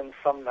touch with and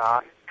some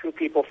not. Two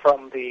people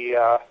from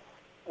the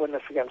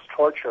Witness Against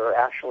Torture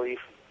actually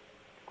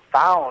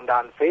found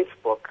on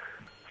Facebook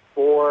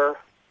 4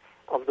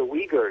 of the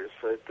Uyghurs,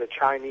 the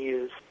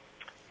Chinese,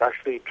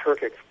 actually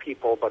Turkic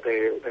people, but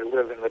they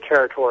live in the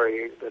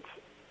territory that's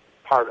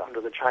part under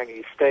the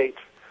Chinese state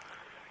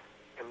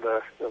in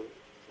the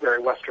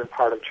very western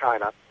part of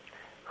China,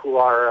 who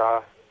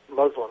are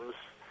Muslims.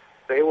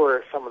 They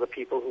were some of the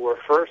people who were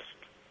first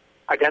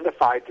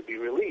identified to be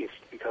released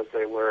because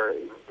they were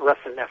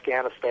arrested in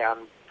Afghanistan.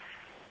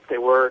 They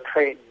were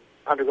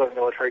undergoing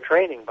military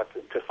training, but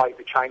to fight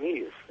the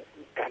Chinese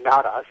and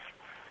not us.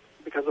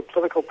 Because of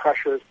political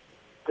pressures,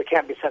 they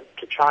can't be sent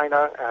to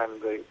China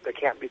and they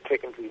can't be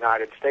taken to the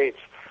United States.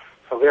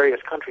 So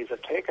various countries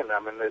have taken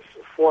them, and these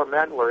 4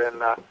 men were in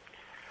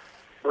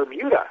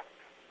Bermuda.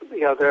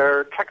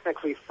 They're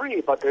technically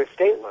free, but they're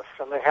stateless,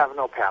 and they have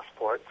no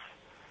passports.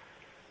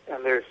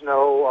 And there's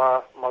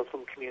no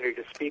Muslim community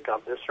to speak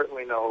of. There's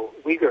certainly no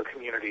Uyghur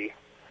community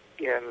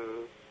in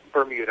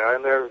Bermuda,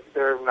 and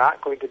they're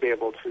not going to be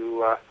able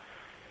to,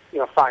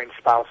 find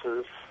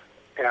spouses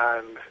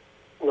and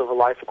live a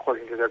life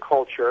according to their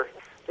culture.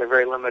 They're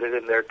very limited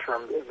in their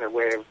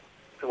way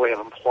of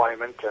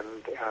employment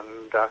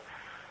and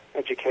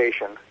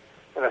education.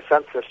 In a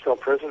sense, they're still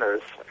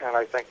prisoners, and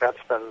I think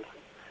that's been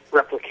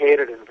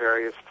replicated in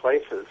various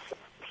places.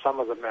 Some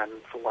of the men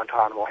from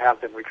Guantanamo have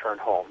been returned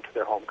home to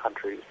their home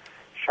countries.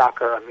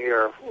 Shakar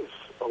Amir was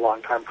a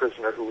longtime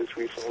prisoner who was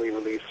recently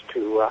released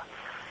to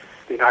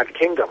the United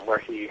Kingdom, where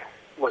he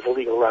was a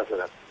legal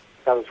resident.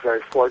 That was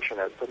very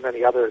fortunate, but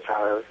many others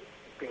are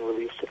being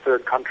released to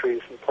third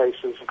countries and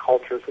places and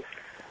cultures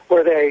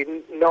where they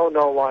know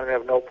no one and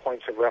have no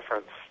points of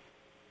reference.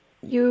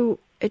 You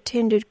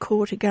attended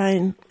court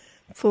again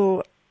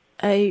for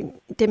a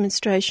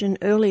demonstration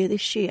earlier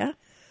this year.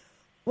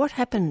 What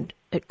happened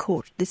at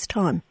court this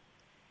time?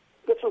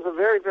 This was a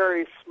very,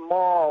 very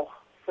small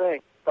thing,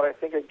 but I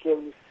think it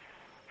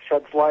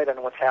sheds light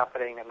on what's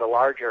happening in the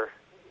larger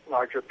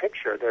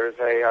picture. There's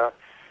a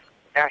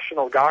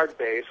National Guard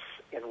base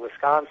in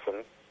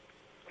Wisconsin,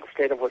 the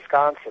state of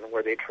Wisconsin,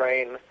 where they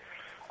train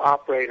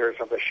operators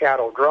of the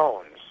Shadow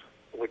drones,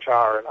 which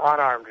are an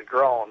unarmed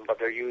drone, but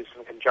they're used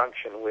in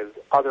conjunction with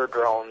other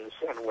drones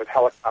and with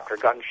helicopter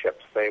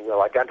gunships. They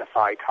will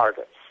identify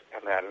targets,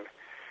 and then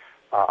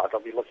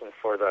they'll be looking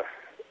for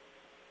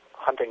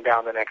hunting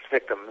down the next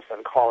victims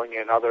and calling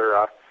in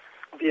other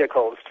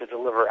vehicles to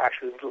deliver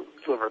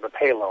the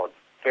payload.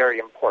 Very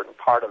important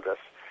part of this.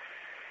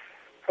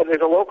 And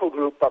there's a local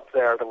group up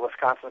there, the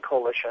Wisconsin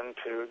Coalition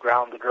to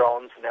Ground the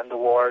Drones and End the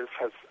Wars,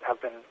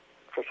 have been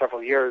for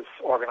several years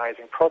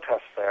organizing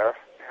protests there.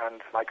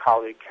 And my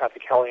colleague Kathy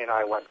Kelly and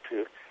I went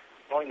to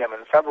join them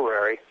in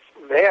February.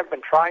 They have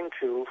been trying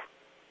to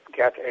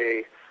get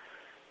a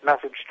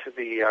message to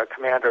the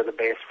commander of the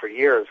base for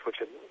years, which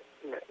had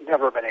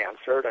never been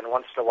answered. And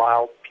once in a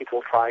while,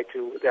 people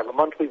they have a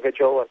monthly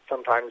vigil, and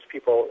sometimes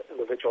people in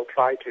the vigil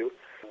try to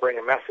bring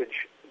a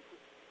message,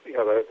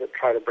 they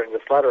try to bring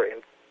this letter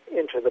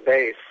into the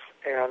base.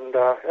 And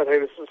as I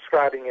was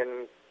describing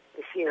in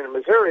the scene in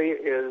Missouri,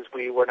 is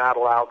we were not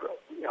allowed,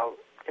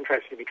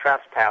 interested to be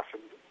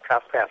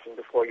trespassing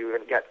before you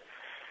even get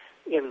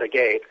in the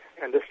gate.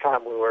 And this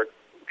time we were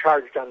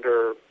charged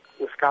under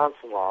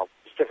Wisconsin law.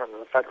 It's different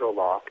than the federal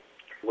law,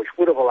 which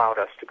would have allowed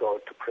us to go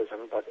to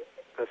prison. But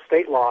the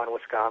state law in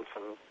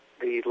Wisconsin,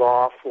 the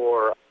law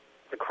for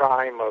the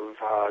crime of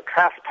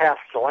trespass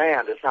to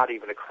land is not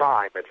even a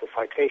crime. It's a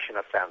citation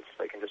offense.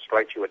 They can just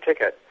write you a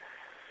ticket.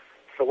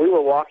 So we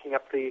were walking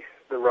up the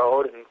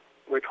road, and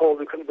we were told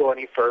we couldn't go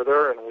any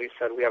further, and we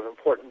said we have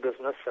important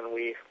business, and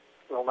we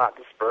will not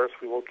disperse.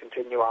 We will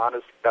continue on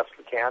as best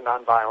we can,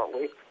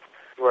 nonviolently.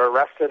 We were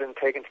arrested and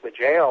taken to the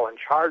jail and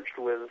charged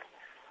with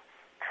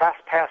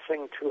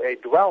trespassing to a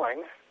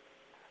dwelling,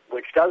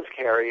 which does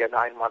carry a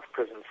 9-month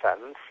prison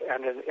sentence,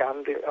 and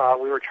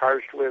we were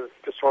charged with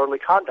disorderly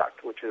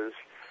conduct, which is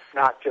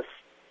not just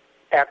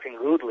acting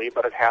rudely,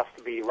 but it has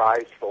to be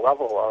rise to the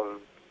level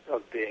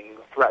of being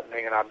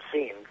threatening and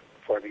obscene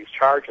for these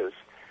charges.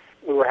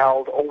 We were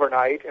held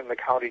overnight in the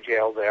county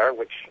jail there,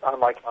 which,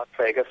 unlike Las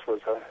Vegas,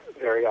 was a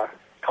very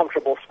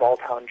comfortable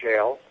small-town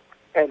jail,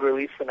 and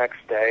released the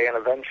next day, and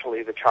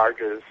eventually these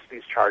charges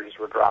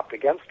were dropped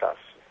against us.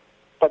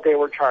 But they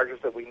were charges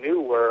that we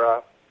knew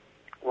were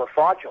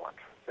fraudulent,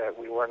 that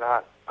we were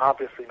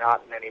obviously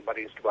not in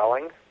anybody's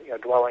dwelling.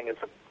 Dwelling in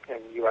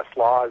U.S.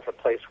 law is a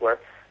place where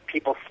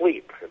people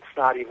sleep. It's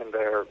not even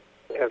there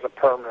as a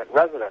permanent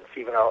residence.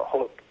 Even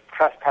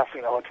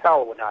trespassing a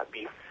hotel would not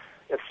be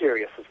as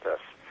serious as this.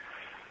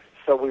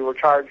 So we were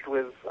charged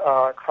with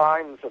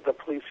crimes that the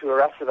police who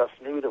arrested us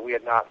knew that we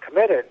had not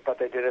committed, but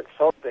they did it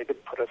so they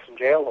did put us in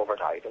jail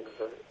overnight. It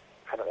was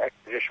a kind of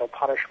extrajudicial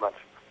punishment.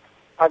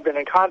 I've been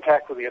in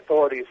contact with the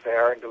authorities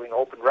there and doing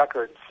open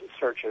records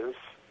searches.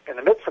 In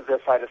the midst of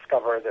this, I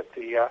discovered that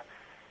the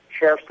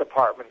Sheriff's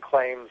Department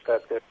claims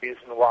that the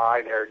reason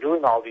why they're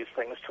doing all these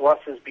things to us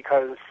is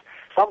because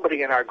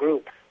somebody in our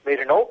group made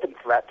an open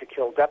threat to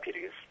kill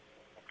deputies,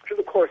 which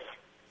of course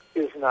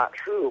is not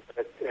true,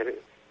 but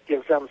it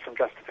gives them some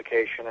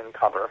justification and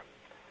cover.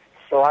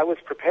 So I was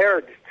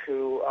prepared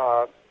to,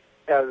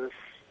 as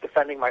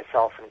defending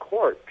myself in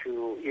court,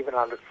 to even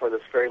for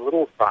this very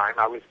little crime,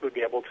 I would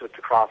be able to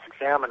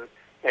cross-examine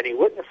any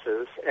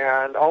witnesses,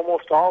 and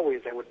almost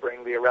always they would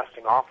bring the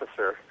arresting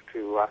officer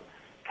to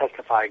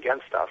testify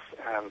against us.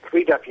 And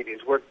 3 deputies,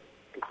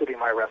 including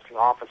my arresting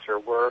officer,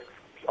 were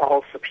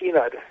all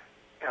subpoenaed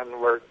and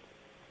were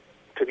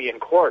to be in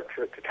court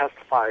to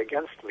testify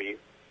against me,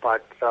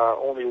 but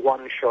only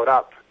one showed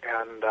up,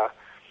 and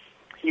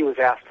he was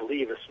asked to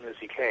leave as soon as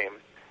he came.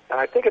 And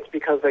I think it's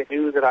because they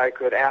knew that I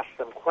could ask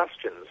them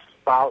questions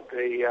about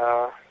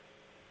because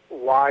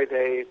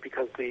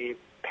the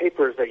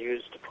papers they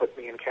used to put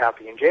me and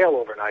Kathy in jail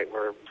overnight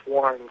were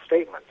sworn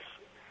statements.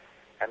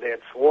 And they had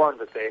sworn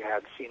that they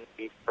had seen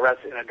me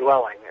arrested in a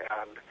dwelling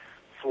and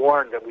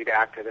sworn that we'd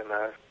acted in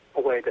a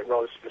way that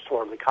rose to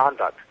disorderly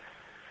conduct.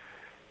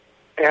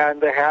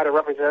 And they had a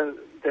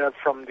representative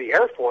from the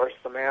Air Force,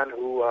 the man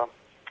a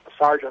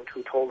sergeant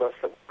who told us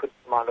that we could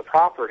come on the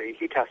property.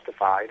 He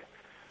testified.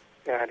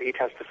 And he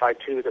testified,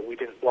 too, that we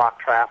didn't block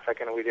traffic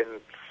and we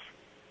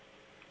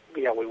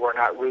were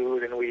not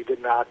rude and we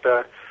did not,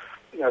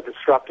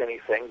 disrupt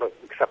anything, but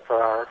except for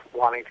our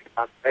wanting to get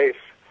on base.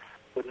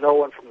 With no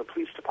one from the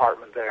police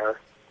department there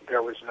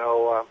was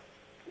no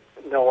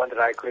one that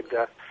I could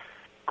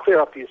clear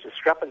up these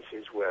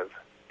discrepancies with.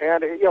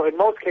 And, in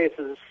most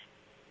cases,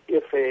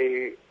 if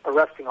a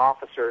arresting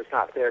officer is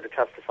not there to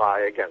testify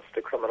against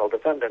a criminal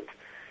defendant,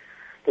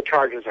 the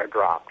charges are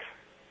dropped.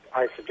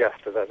 I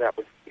suggested that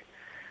would be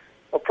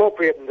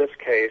appropriate in this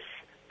case.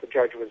 The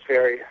judge was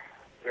very,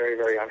 very,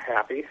 very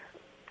unhappy.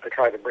 I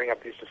tried to bring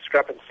up these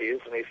discrepancies,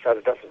 and he said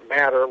it doesn't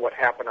matter what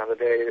happened on the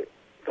day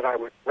that I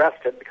was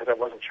arrested because I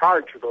wasn't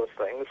charged with those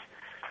things.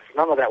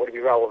 None of that would be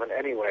relevant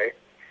anyway.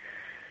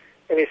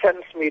 And he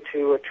sentenced me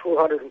to a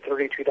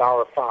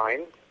 $232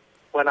 fine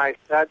when I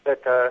said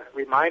that,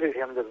 reminded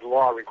him that the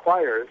law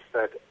requires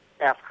that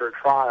after a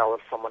trial,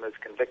 if someone is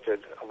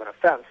convicted of an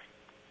offense,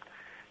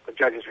 the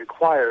judge is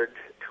required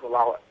to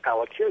allow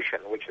allocution,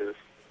 which is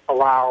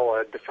allow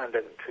a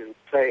defendant to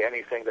say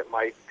anything that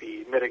might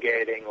be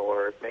mitigating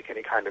or make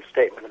any kind of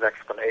statement of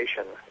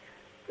explanation.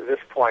 At this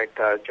point,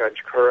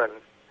 Judge Curran,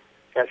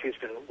 as he's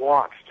been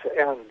wont to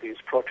end these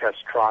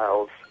protest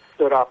trials,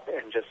 stood up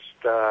and just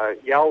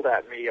yelled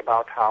at me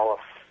about how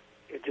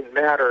it didn't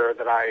matter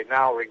that I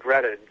now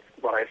regretted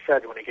what I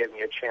said when he gave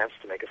me a chance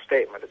to make a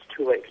statement. It's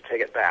too late to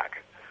take it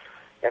back.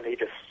 And he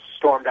just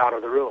stormed out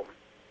of the room.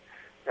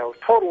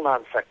 Total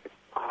non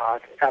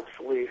sequitur,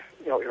 absolutely,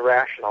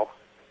 irrational.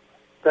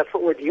 That's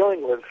what we're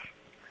dealing with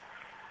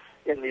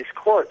in these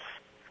courts.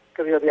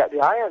 Because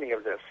the irony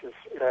of this is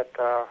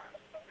that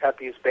at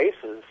these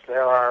bases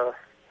there are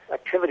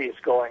activities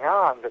going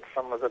on that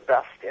some of the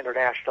best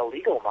international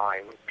legal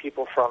minds,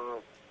 people from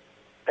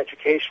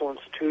educational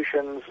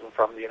institutions and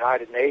from the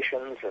United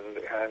Nations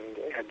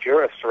and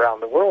jurists around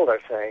the world are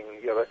saying,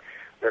 that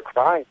there are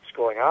crimes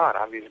going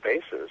on these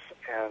bases,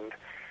 and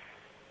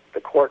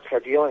the courts are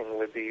dealing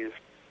with these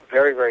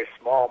very, very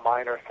small,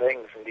 minor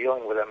things and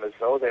dealing with them as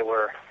though they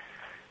were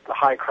the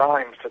high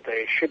crimes that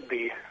they should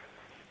be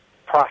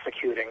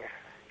prosecuting,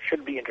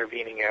 should be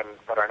intervening in,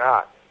 but are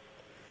not.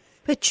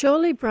 But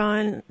surely,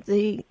 Brian,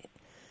 the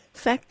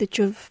fact that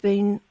you've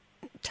been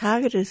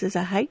targeted as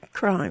a hate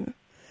crime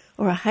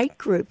or a hate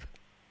group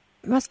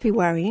must be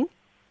worrying.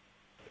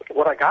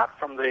 What I got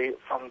from the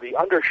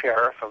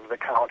undersheriff of the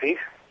county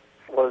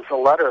was a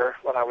letter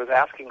when I was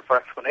asking for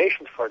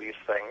explanations for these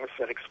things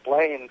that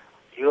explained,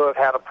 you have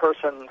had a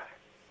person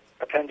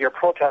attend your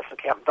protest in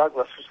Camp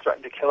Douglas who's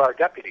threatened to kill our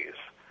deputies.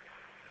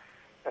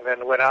 And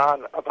then went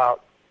on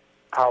about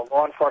how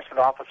law enforcement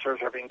officers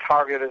are being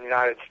targeted in the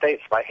United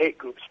States by hate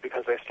groups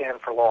because they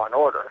stand for law and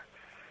order.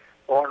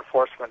 Law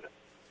enforcement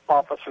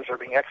officers are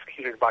being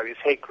executed by these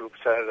hate groups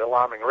at an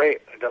alarming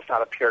rate, and it does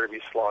not appear to be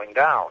slowing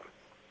down.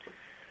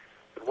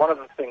 But one of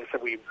the things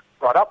that we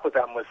brought up with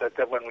them was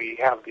that when we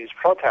have these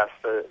protests,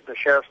 the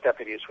sheriff's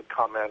deputies would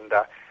come and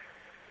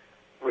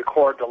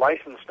record the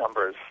license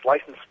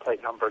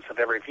plate numbers of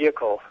every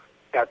vehicle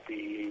at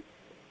the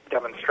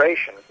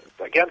demonstration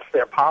against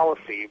their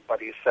policy, but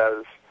he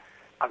says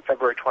on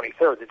February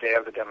 23rd, the day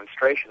of the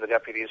demonstration, the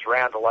deputies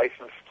ran the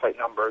license plate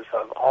numbers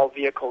of all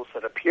vehicles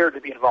that appeared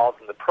to be involved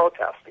in the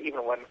protest,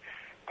 even when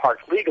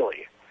parked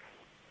legally.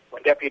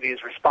 When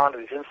deputies respond to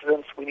these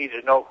incidents, we need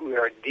to know who we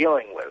are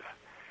dealing with.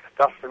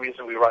 That's the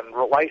reason we run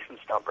license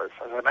numbers.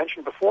 As I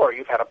mentioned before,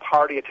 you've had a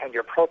party attend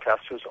your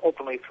protest who's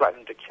openly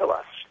threatened to kill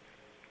us.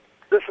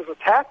 This is a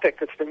tactic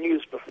that's been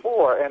used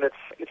before, and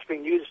it's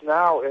being used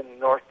now in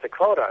North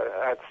Dakota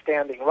at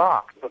Standing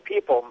Rock. The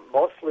people,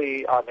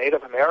 mostly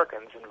Native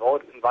Americans,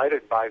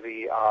 invited by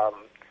the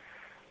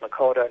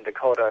Lakota and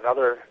Dakota and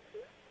other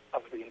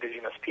of the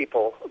indigenous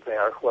people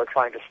there who are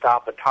trying to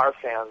stop a tar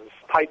sands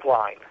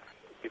pipeline.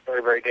 It's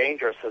very, very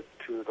dangerous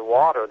to the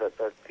water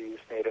that these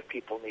Native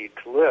people need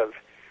to live.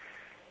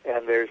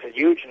 And there's a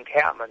huge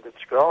encampment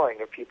that's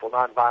growing of people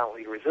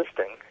nonviolently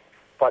resisting.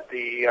 But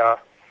the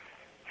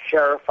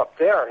sheriff up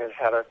there has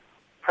had a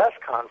press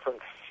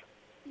conference.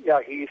 Yeah,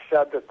 he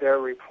said that there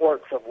are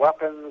reports of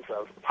weapons,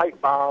 of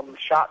pipe bombs,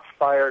 shots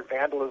fired,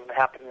 vandalism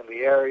happening in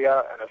the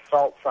area, and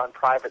assaults on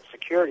private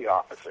security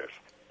officers.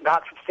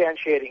 Not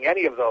substantiating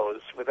any of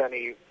those with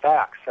any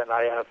facts. And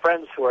I have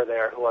friends who are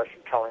there who are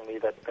telling me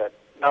that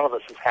none of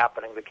this is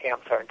happening. The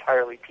camps are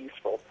entirely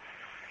peaceful.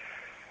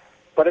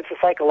 But it's a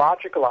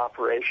psychological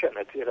operation.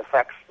 It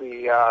affects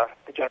the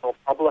general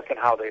public and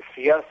how they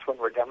see us when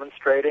we're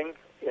demonstrating.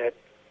 It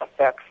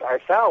affects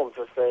ourselves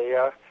as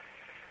they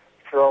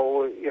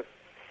throw, if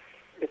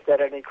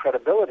that had any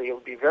credibility, it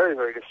would be very,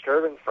 very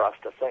disturbing for us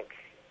to think,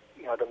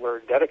 that we're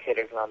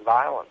dedicated to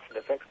nonviolence and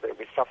to think that there would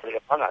be somebody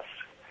among us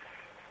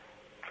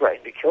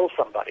threatening to kill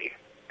somebody,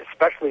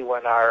 especially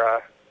when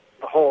the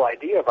whole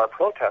idea of our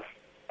protest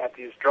at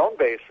these drone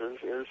bases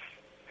is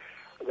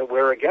that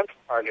we're against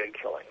targeted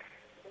killing.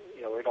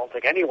 We don't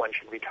think anyone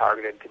should be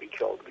targeted to be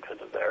killed because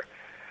of their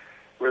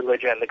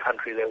religion, the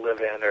country they live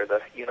in, or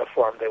the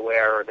uniform they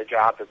wear, or the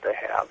job that they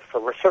have.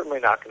 So we're certainly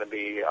not going to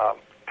be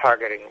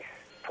targeting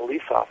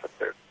police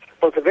officers.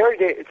 So it's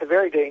a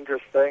very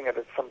dangerous thing, and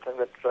it's something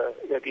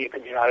that's deep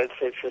in United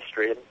States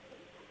history, and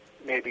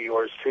maybe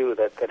yours too.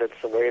 That it's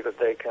the way that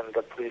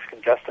the police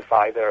can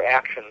justify their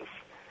actions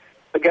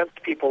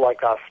against people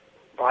like us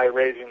by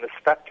raising the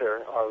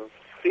specter of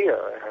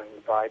fear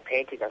and by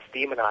painting us,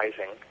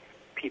 demonizing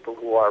people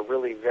who are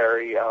really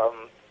very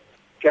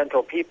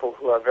gentle people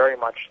who are very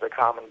much the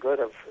common good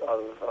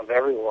of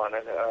everyone,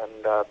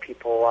 and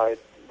people, I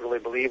really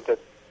believe that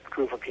a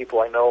group of people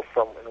I know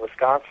from in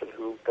Wisconsin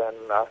who've been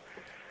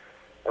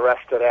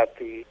arrested at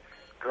the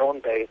drone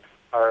base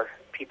are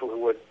people who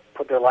would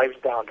put their lives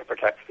down to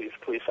protect these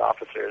police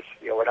officers.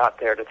 We're not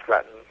there to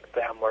threaten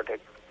them or to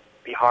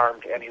be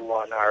harm to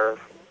anyone. Our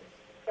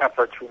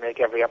efforts, we make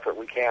every effort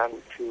we can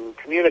to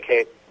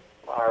communicate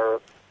our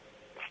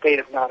state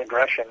of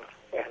non-aggression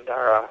and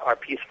our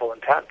peaceful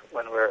intent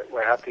when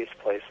we're at these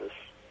places.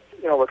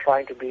 We're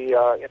trying to be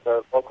in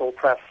the local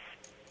press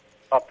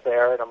up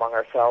there and among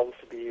ourselves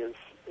to be and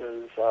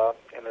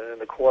in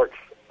the courts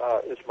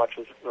as much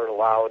as we're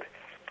allowed,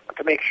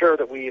 to make sure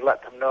that we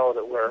let them know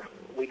that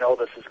we know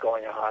this is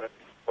going on and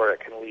where it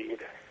can lead.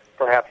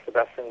 Perhaps the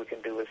best thing we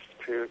can do is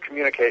to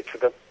communicate to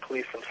the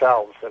police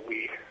themselves that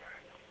we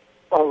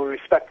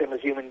respect them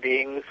as human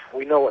beings.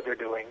 We know what they're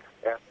doing,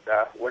 and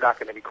we're not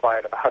going to be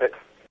quiet about it.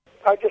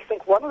 I just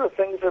think one of the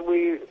things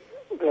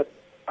that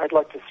I'd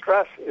like to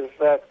stress is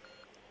that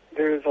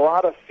there's a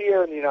lot of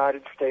fear in the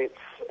United States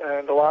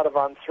and a lot of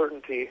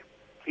uncertainty,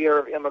 fear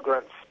of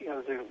immigrants,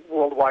 the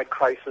worldwide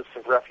crisis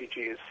of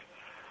refugees.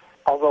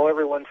 Although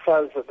everyone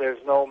says that there's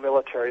no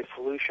military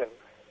solution,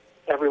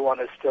 everyone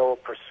is still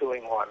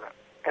pursuing one.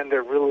 And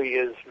there really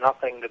is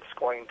nothing that's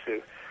going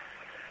to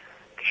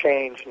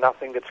change,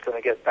 nothing that's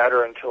going to get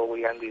better until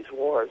we end these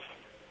wars.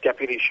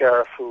 Deputy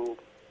Sheriff who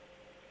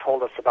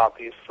told us about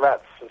these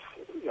threats is,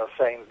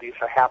 saying these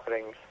are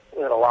happening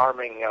in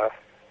alarming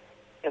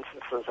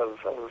instances of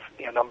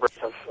numbers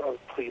of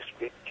police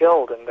being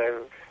killed. And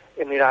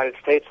in the United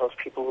States, those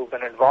people who've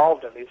been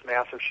involved in these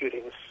massive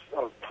shootings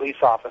of police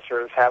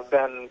officers have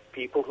been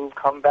people who've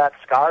come back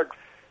scarred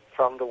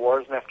from the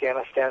wars in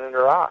Afghanistan and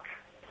Iraq.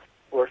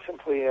 We're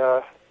simply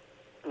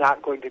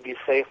not going to be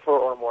safer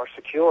or more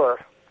secure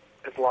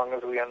as long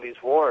as we end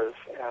these wars,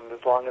 and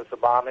as long as the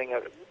bombing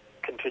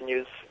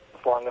continues,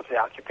 as long as the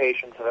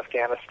occupations of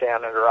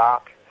Afghanistan and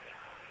Iraq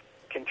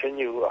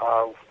continue,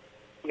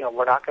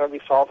 we're not going to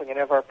be solving any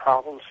of our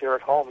problems here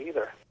at home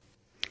either.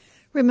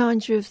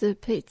 Reminds you of the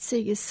Pete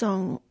Seeger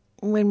song,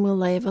 When Will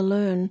They Ever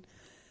Learn?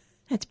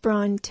 That's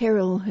Brian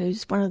Terrell,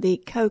 who's one of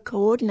the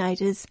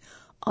co-coordinators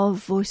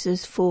of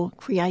Voices for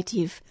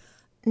Creative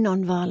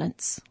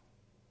Nonviolence.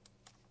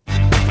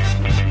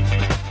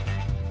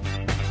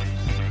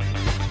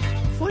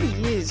 40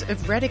 years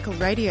of Radical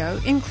Radio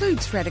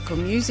includes Radical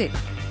music.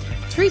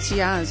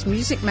 3CR's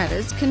Music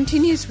Matters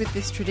continues with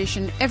this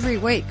tradition every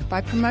week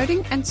by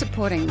promoting and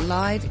supporting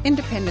live,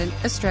 independent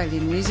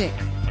Australian music.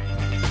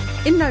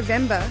 In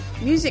November,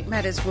 Music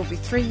Matters will be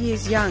 3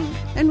 years young,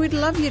 and we'd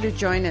love you to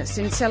join us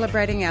in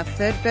celebrating our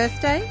 3rd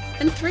birthday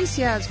and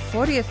 3CR's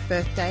 40th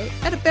birthday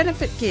at a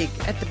benefit gig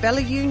at the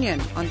Bella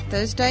Union on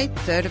Thursday,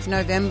 3rd of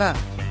November.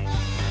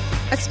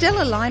 A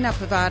stellar lineup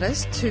of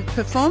artists who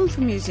perform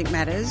for Music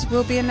Matters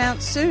will be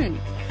announced soon,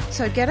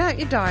 so get out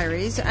your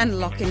diaries and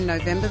lock in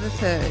November the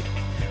 3rd,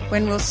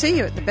 when we'll see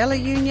you at the Bella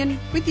Union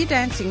with your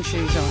dancing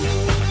shoes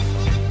on.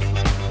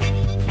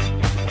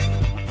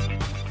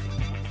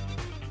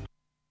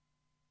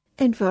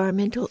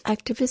 Environmental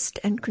activist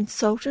and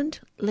consultant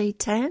Lee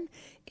Tan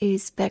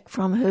is back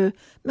from her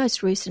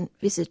most recent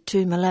visit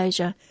to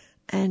Malaysia,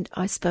 and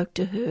I spoke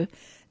to her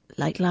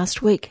late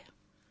last week.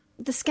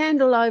 The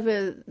scandal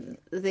over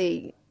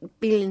the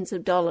billions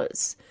of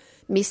dollars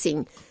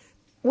missing,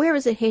 where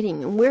is it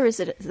heading and where is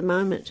it at the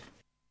moment?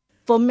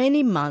 For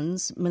many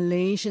months,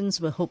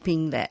 Malaysians were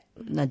hoping that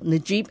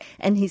Najib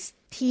and his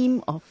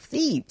team of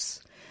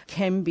thieves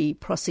can be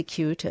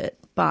prosecuted.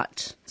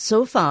 But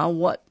so far,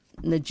 what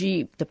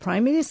Najib, the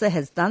Prime Minister,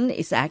 has done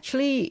is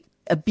actually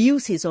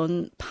abuse his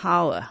own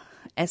power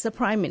as a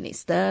Prime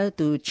Minister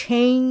to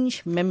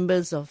change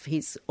members of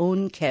his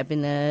own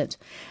cabinet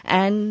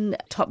and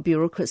top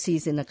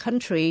bureaucracies in the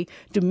country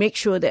to make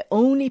sure that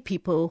only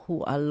people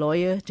who are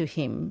loyal to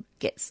him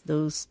gets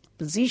those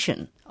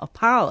positions of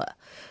power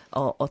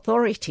or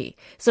authority.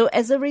 So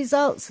as a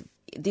result,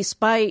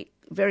 despite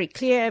very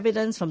clear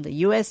evidence from the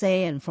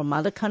USA and from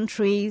other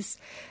countries,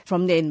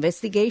 from the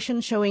investigation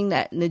showing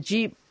that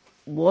Najib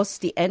was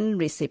the end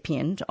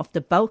recipient of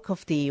the bulk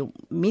of the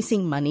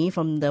missing money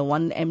from the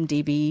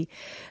 1MDB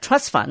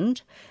trust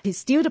fund. He's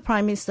still the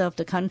Prime Minister of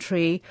the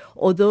country,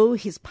 although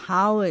his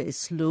power is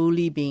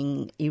slowly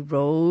being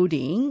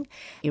eroded.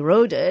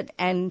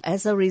 And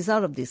as a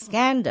result of this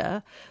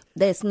scandal,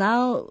 there's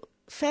now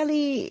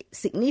fairly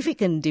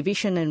significant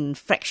division and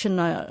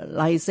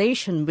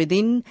fractionalization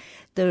within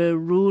the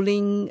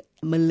ruling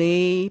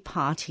Malay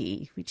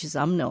party, which is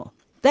UMNO.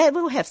 That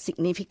will have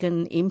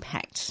significant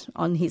impact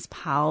on his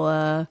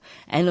power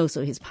and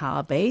also his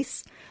power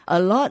base. A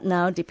lot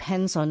now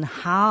depends on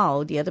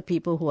how the other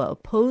people who are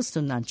opposed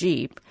to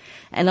Najib,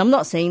 and I'm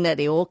not saying that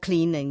they're all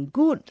clean and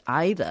good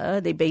either.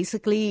 They're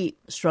basically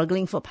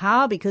struggling for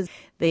power because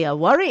they are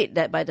worried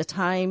that by the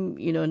time,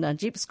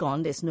 Najib's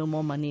gone, there's no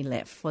more money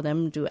left for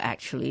them to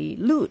actually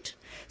loot.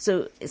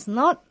 So it's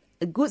not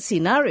a good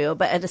scenario,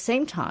 but at the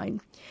same time,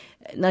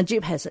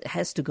 Najib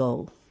has to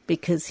go,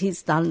 because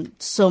he's done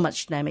so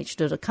much damage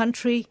to the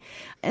country.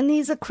 And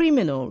he's a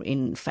criminal,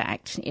 in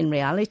fact, in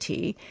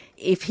reality.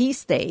 If he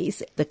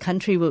stays, the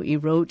country will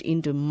erode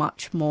into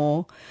much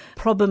more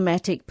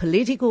problematic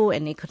political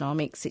and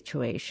economic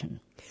situation.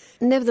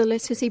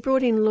 Nevertheless, has he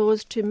brought in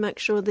laws to make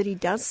sure that he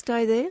does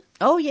stay there?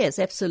 Oh, yes,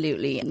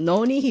 absolutely. Not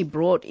only he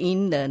brought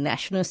in the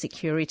National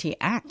Security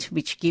Act,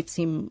 which gives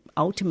him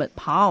ultimate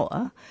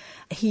power,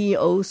 he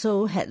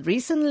also had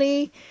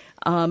recently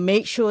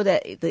made sure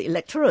that the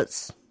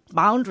electorates,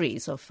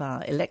 boundaries of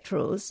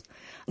electorates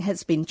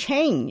has been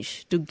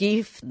changed to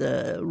give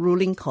the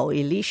ruling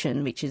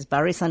coalition, which is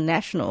Barisan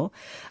Nasional,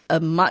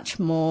 a much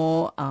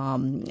more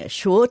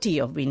surety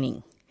of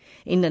winning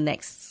in the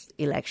next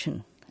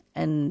election.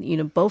 And,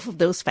 both of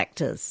those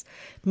factors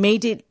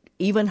made it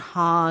even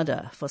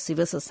harder for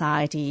civil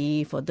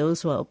society, for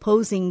those who are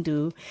opposing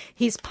to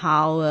his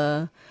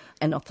power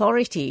and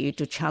authority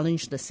to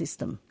challenge the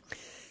system.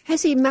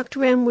 Has he mucked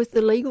around with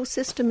the legal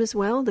system as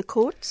well, the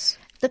courts?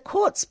 The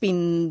court's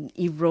been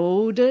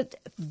eroded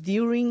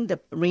during the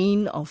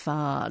reign of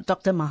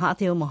Dr.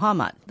 Mahathir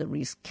Mohamad, the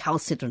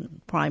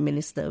recalcitrant prime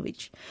minister,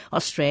 which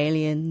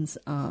Australians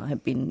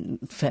have been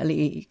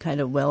fairly kind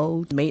of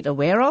well made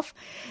aware of.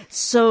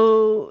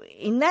 So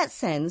in that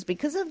sense,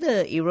 because of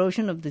the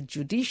erosion of the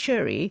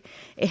judiciary,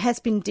 it has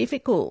been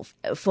difficult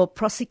for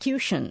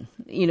prosecution,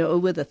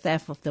 over the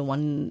theft of the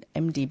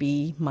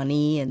 1MDB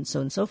money and so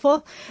on and so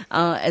forth.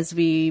 As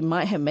we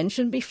might have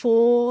mentioned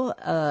before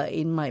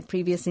in my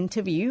previous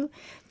interview,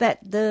 that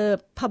the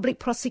public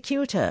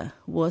prosecutor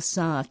was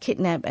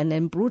kidnapped and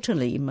then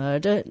brutally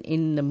murdered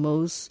in the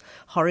most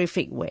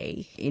horrific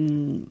way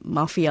in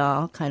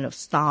mafia kind of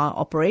style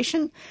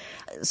operation.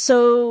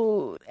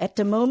 So at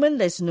the moment,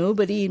 there's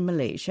nobody in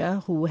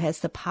Malaysia who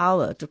has the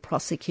power to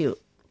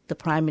prosecute the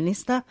Prime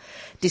Minister,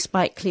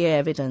 despite clear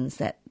evidence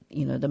that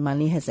the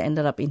money has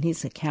ended up in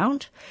his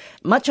account.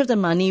 Much of the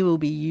money will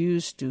be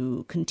used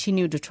to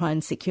continue to try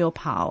and secure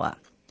power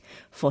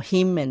for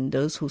him and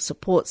those who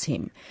supports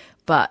him.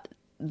 But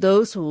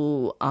those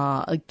who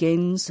are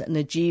against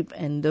Najib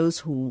and those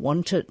who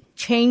wanted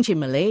change in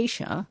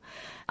Malaysia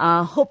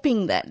are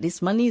hoping that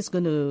this money is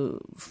going to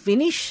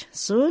finish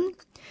soon.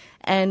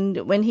 And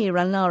when he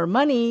runs out of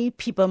money,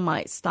 people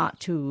might start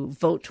to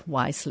vote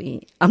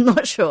wisely. I'm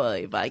not sure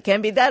if I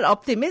can be that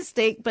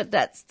optimistic, but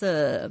that's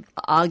the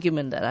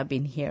argument that I've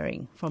been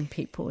hearing from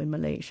people in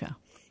Malaysia.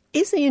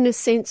 Is he, in a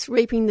sense,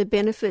 reaping the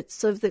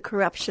benefits of the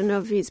corruption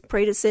of his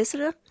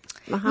predecessor,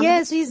 Mohamad?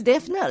 Yes, he's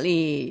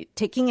definitely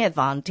taking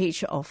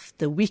advantage of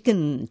the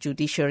weakened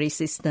judiciary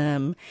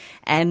system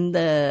and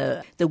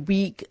the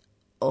weak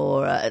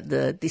or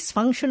the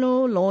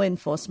dysfunctional law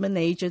enforcement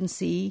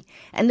agency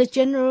and the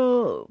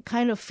general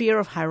kind of fear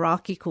of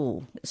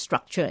hierarchical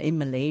structure in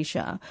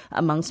Malaysia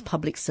amongst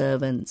public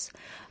servants.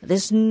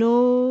 There's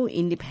no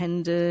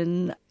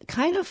independent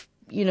kind of,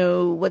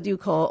 what do you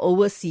call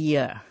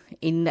overseer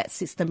in that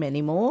system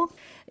anymore.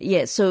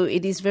 Yeah, so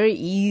it is very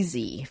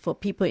easy for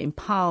people in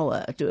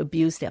power to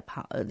abuse their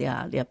power,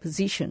 their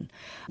position.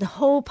 The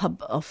whole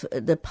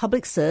the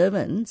public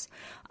servants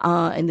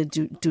and the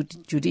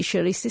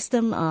judiciary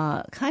system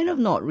are kind of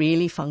not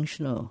really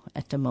functional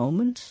at the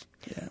moment.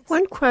 Yes.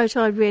 One quote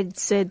I read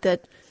said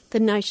that the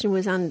nation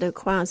was under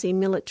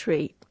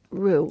quasi-military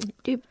rule.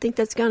 Do you think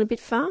that's gone a bit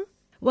far?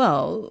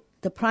 Well,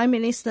 the Prime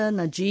Minister,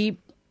 Najib,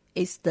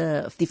 is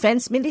the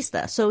defense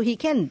minister, so he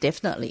can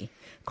definitely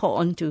call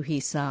on to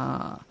his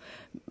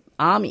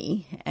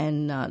army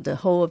and the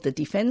whole of the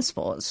defense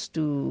force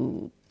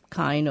to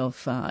kind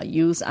of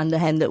use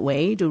underhanded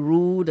way to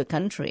rule the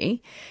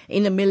country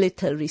in a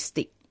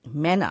militaristic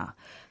manner.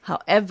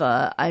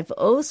 However, I've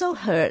also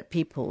heard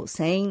people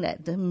saying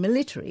that the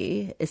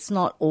military is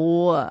not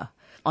all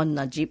on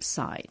Najib's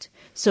side.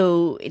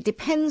 So it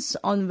depends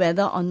on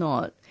whether or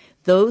not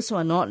those who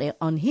are not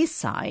on his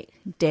side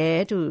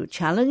dare to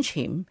challenge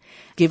him,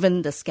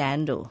 given the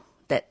scandal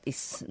that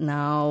is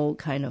now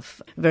kind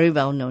of very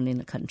well known in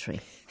the country.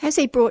 Has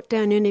he brought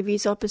down any of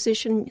his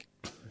opposition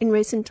in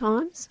recent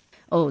times?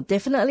 Oh,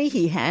 definitely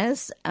he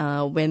has.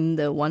 When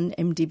the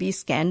 1MDB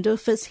scandal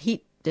first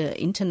hit the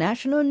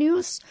international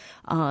news,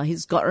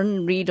 he's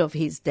gotten rid of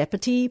his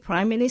deputy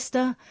prime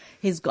minister.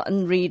 He's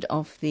gotten rid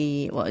of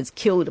he's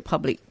killed the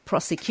public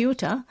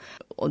prosecutor,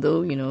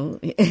 although,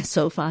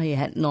 so far he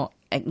had not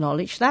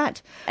acknowledged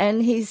that.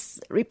 And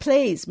he's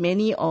replaced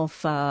many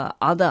of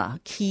other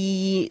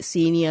key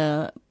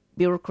senior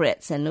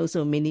bureaucrats and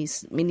also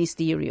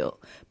ministerial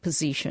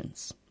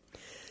positions.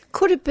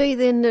 Could it be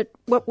then that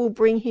what will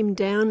bring him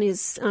down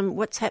is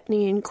what's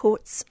happening in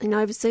courts in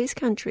overseas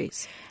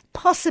countries?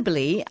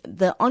 Possibly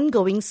the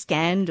ongoing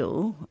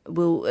scandal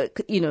will,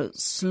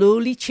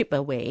 slowly chip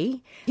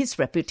away his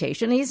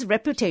reputation. His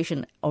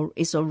reputation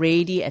is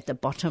already at the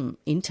bottom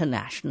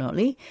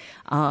internationally,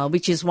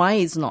 which is why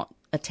he's not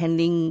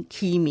attending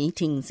key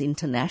meetings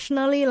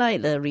internationally,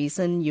 like the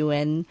recent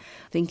UN,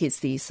 I think it's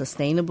the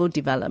Sustainable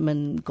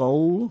Development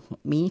Goal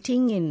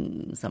meeting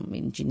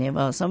in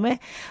Geneva or somewhere,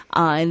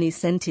 and he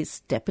sent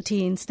his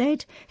deputy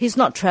instead. He's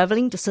not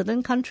traveling to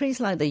certain countries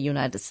like the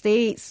United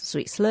States,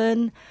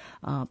 Switzerland,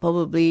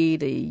 probably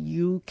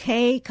the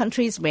UK,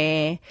 countries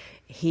where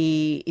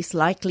he is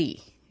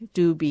likely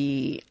to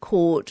be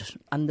caught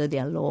under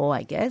their law,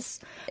 I guess.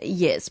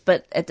 Yes,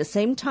 but at the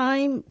same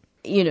time,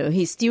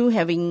 he's still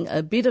having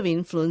a bit of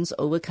influence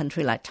over a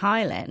country like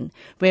Thailand,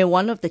 where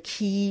one of the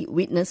key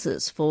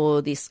witnesses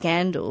for this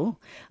scandal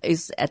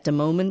is at the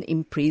moment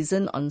in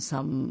prison on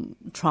some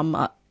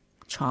trauma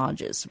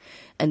charges.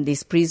 And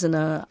this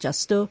prisoner,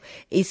 Justo,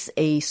 is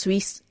a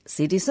Swiss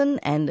citizen,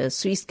 and the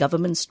Swiss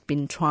government's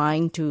been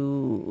trying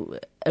to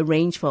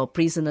arrange for a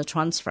prisoner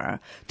transfer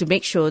to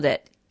make sure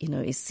that,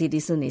 his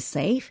citizen is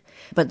safe.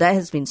 But that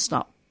has been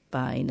stopped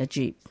by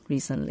Najib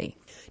recently.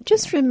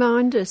 Just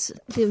remind us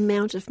the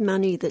amount of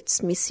money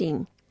that's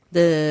missing.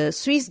 The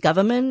Swiss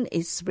government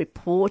is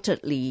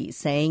reportedly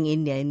saying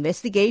in their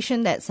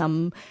investigation that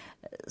some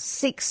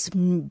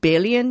 $6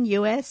 billion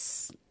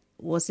US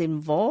was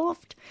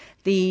involved.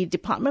 The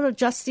Department of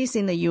Justice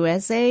in the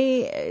USA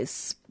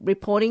is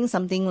reporting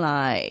something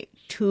like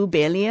 $2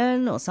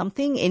 billion or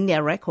something in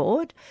their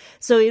record.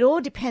 So it all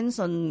depends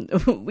on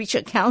which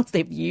accounts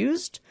they've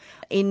used.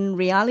 In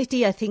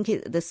reality, I think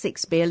the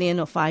 $6 billion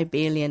or $5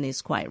 billion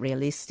is quite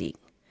realistic.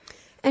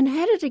 And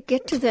how did it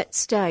get to that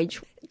stage?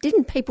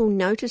 Didn't people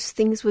notice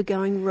things were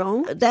going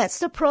wrong? That's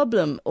the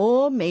problem.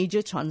 All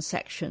major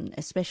transactions,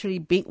 especially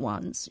big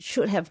ones,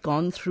 should have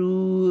gone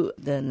through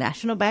the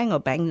National Bank or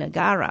Bank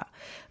Negara.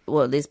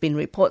 Well, there's been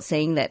reports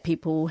saying that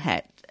people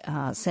had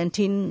sent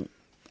in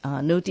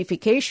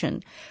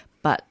notification,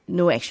 but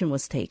no action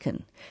was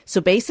taken.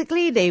 So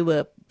basically, they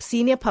were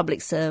senior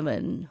public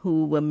servants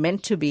who were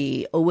meant to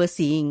be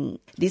overseeing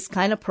these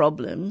kind of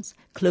problems,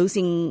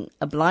 closing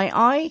a blind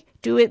eye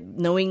to it,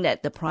 knowing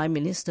that the Prime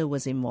Minister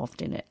was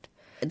involved in it.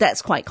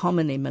 That's quite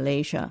common in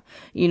Malaysia.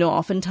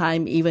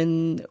 Oftentimes,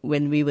 even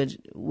when we were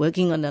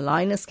working on the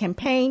Linus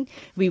campaign,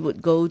 we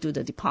would go to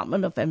the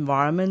Department of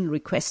Environment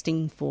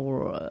requesting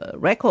for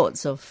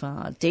records of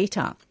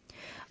data,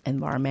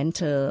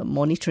 environmental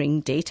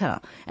monitoring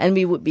data. And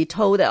we would be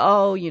told that,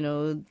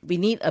 we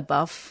need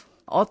above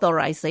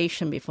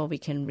authorization before we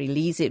can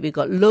release it. We've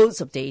got loads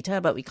of data,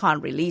 but we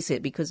can't release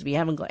it because we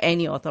haven't got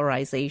any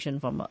authorization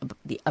from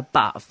the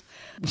above.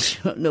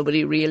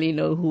 Nobody really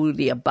know who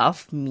the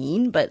above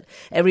mean, but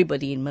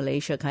everybody in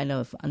Malaysia kind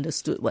of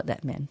understood what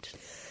that meant.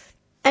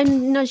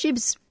 And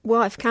Najib's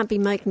wife can't be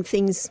making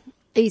things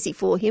easy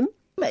for him.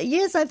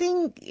 Yes, I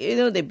think,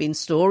 there've been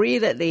story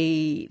that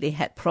they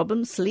had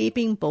problems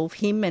sleeping, both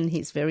him and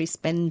his very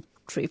spendthrift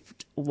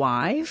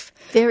wife.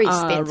 Very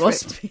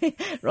spendthrift.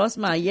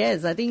 Rosma,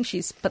 yes. I think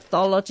she's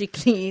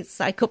pathologically,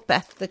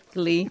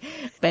 psychopathically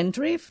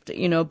spendthrift,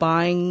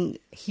 buying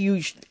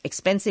huge,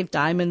 expensive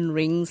diamond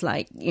rings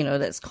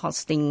that's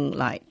costing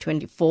like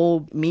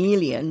 24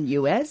 million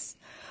US,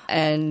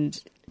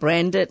 and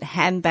branded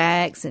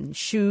handbags and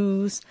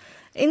shoes.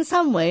 In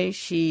some ways,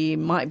 she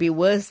might be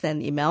worse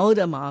than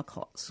Imelda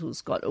Marcos,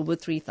 who's got over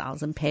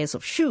 3,000 pairs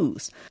of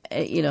shoes.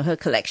 Her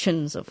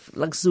collections of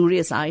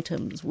luxurious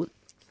items would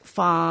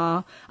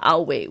far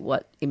outweigh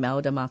what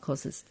Imelda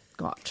Marcos has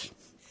got.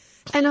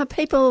 And are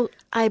people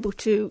able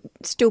to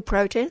still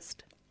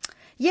protest?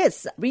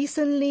 Yes,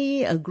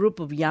 recently a group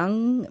of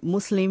young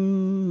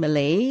Muslim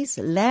Malays,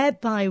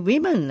 led by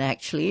women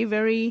actually,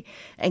 very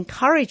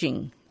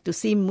encouraging to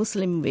see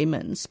Muslim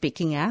women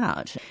speaking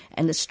out.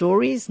 And the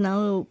story is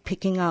now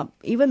picking up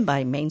even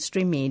by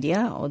mainstream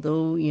media,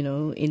 although,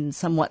 in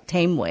somewhat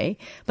tame way,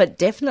 but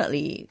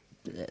definitely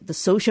the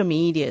social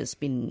media has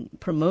been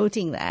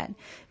promoting that.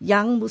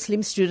 Young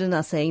Muslim students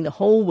are saying the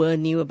whole world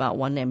knew about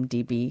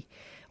 1MDB.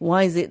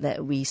 Why is it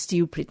that we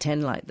still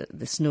pretend like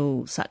there's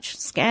no such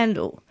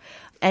scandal?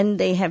 And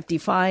they have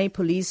defied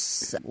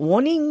police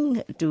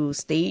warning to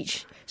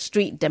stage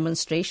street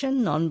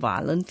demonstration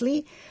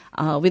non-violently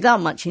without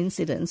much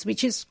incidents,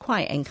 which is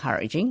quite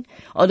encouraging,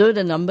 although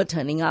the number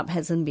turning up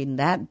hasn't been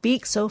that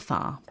big so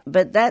far.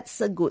 But that's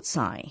a good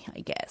sign, I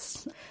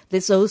guess.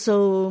 There's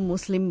also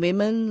Muslim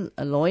women,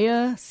 a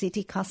lawyer,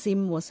 Siti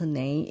Kasim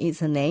is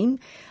her name.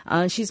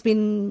 She's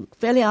been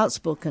fairly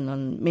outspoken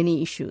on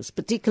many issues,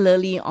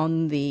 particularly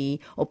on the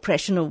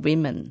oppression of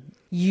women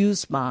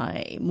used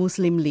by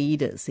Muslim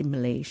leaders in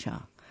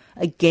Malaysia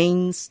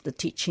against the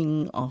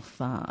teaching of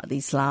the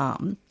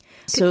Islam.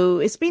 So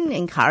it's been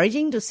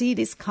encouraging to see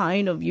this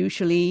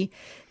usually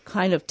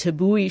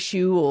taboo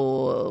issue,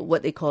 or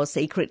what they call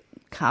sacred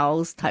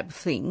cows type of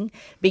thing,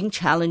 being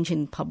challenged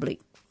in public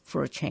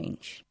for a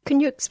change. Can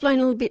you explain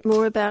a little bit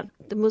more about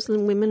the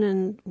Muslim women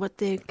and what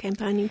they're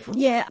campaigning for?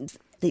 Yeah.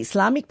 The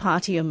Islamic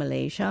Party of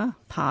Malaysia,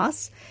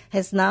 PAS,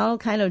 has now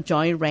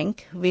joined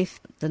rank with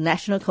the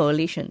National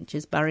Coalition, which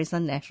is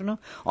Barisan Nasional,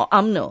 or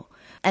UMNO.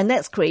 And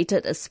that's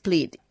created a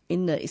split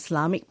in the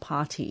Islamic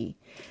Party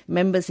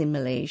members in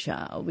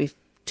Malaysia, with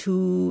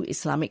two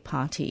Islamic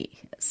party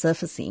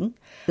surfacing.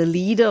 The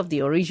leader of the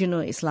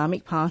original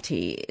Islamic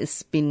party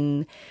has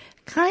been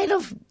kind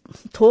of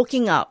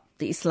talking up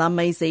the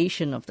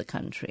Islamization of the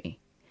country,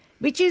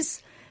 which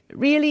is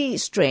really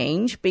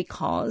strange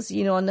because,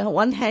 on the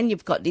one hand,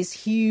 you've got this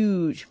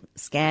huge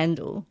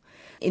scandal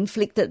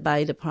inflicted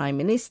by the Prime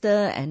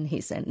Minister and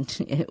his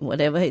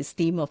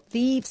team of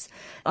thieves.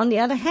 On the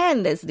other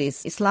hand, there's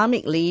this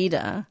Islamic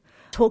leader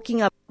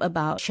talking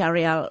about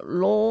Sharia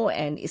law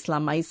and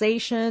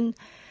Islamization.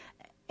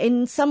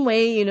 In some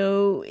way,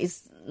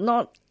 it's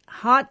not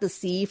hard to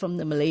see from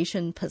the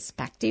Malaysian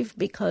perspective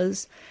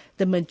because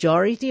the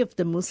majority of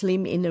the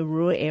Muslim in the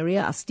rural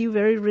area are still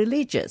very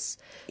religious.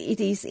 It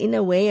is, in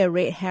a way, a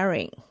red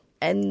herring.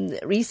 And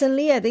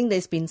recently, I think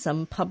there's been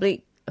some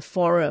public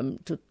forum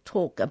to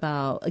talk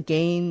about,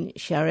 again,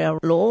 Sharia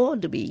law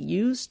to be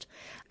used.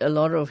 A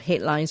lot of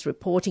headlines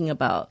reporting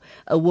about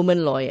a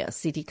woman lawyer,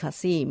 Siti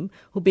Kasim,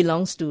 who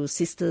belongs to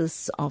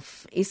Sisters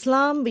of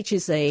Islam, which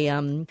is a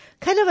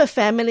kind of a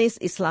feminist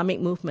Islamic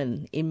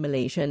movement in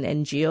Malaysia, an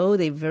NGO.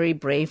 They're very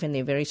brave and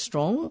they're very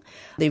strong.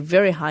 They're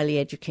very highly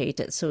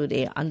educated, so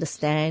they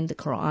understand the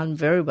Quran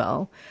very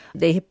well.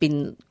 They have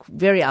been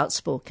very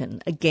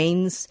outspoken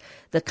against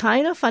the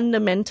kind of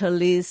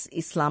fundamentalist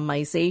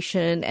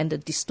Islamization and the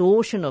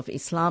distortion of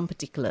Islam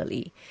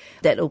particularly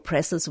that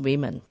oppresses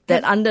women,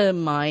 that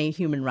undermine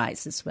human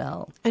rights as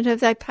well. And have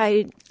they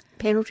paid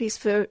penalties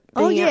for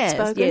being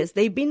outspoken? Yes,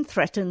 they've been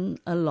threatened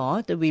a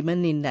lot, the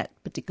women in that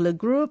particular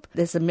group.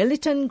 There's a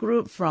militant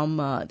group from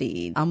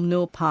the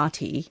UMNO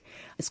party.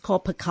 It's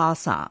called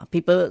Perkasa.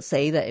 People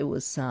say that it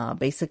was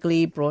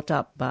basically brought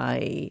up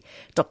by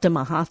Dr.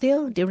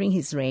 Mahathir during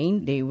his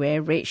reign. They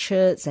wear red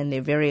shirts and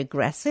they're very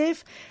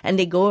aggressive, and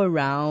they go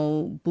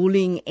around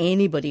bullying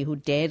anybody who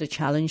dare to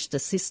challenge the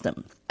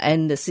system.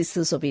 And the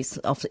Sisters of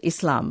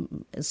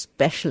Islam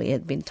especially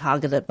had been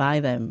targeted by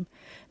them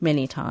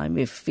many times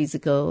with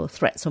physical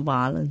threats of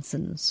violence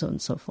and so on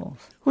and so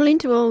forth. Well,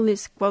 into all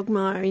this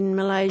quagmire in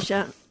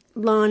Malaysia,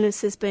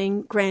 Lynas has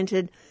been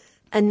granted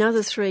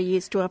another 3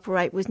 years to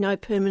operate with no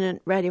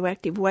permanent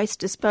radioactive waste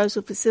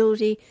disposal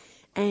facility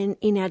and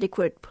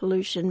inadequate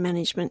pollution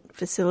management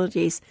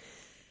facilities.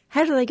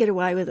 How do they get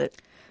away with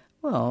it?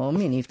 Well, I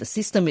mean, if the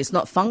system is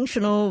not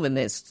functional, when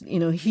there's,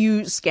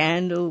 huge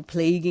scandal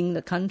plaguing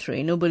the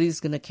country, nobody's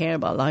going to care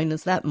about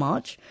Lynas that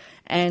much.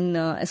 And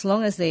as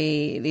long as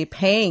they're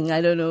paying, I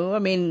don't know. I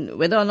mean,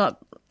 whether or not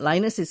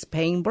Lynas is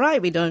paying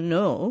bribe, we don't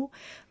know.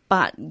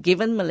 But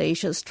given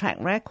Malaysia's track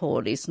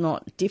record, it's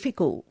not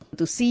difficult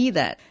to see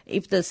that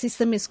if the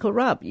system is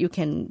corrupt, you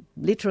can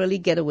literally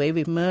get away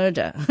with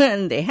murder.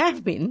 And they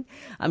have been.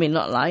 I mean,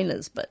 not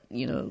Lynas, but,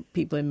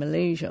 people in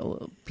Malaysia,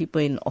 or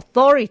people in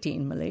authority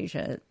in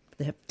Malaysia,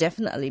 they have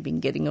definitely been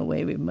getting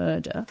away with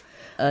murder.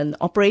 An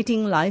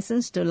operating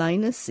license to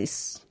Lynas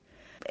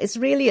is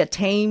really a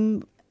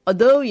tame,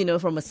 although,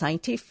 from a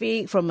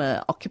scientific, from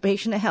an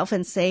occupational health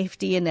and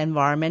safety and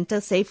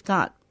environmental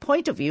safeguard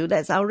point of view,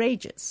 that's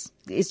outrageous.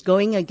 It's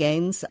going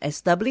against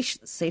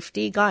established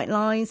safety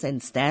guidelines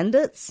and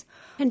standards.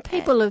 And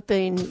people have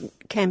been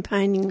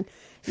campaigning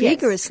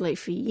vigorously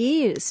for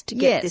years to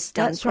get this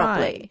done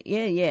properly.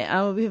 Right.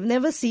 Yeah. We've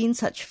never seen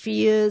such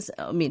fears.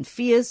 I mean,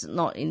 fears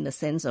not in the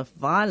sense of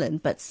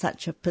violence, but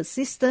such a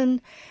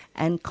persistent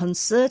and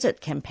concerted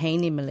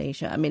campaign in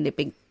Malaysia. I mean, they've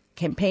been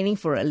campaigning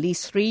for at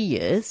least 3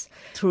 years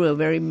through a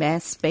very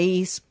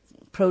mass-based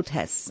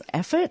protest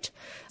effort.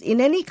 In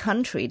any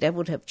country, that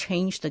would have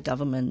changed the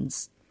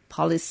government's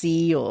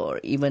policy or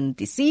even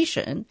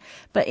decision.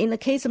 But in the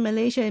case of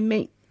Malaysia, it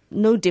made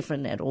no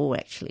difference at all,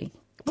 actually.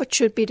 What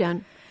should be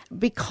done?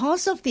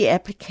 Because of the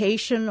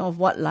application of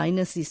what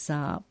Lynas is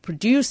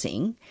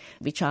producing,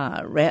 which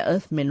are rare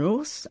earth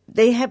minerals,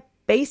 they have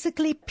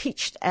basically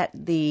pitched at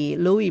the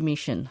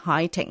low-emission,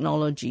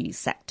 high-technology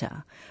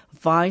sector,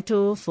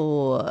 vital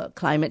for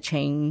climate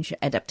change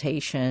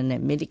adaptation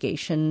and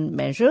mitigation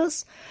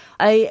measures.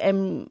 I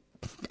am,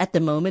 at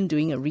the moment,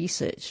 doing a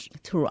research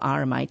through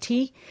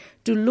RMIT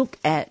to look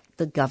at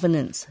the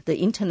governance, the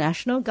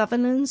international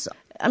governance.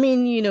 I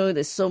mean,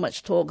 there's so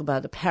much talk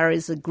about the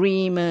Paris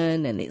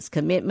Agreement and its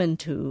commitment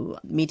to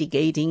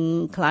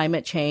mitigating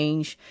climate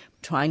change,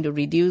 trying to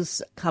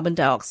reduce carbon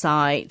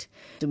dioxide,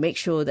 to make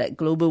sure that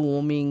global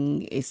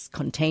warming is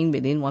contained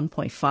within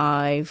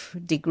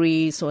 1.5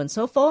 degrees, so on and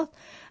so forth,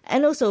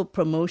 and also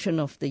promotion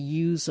of the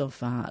use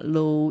of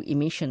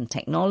low-emission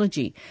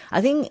technology.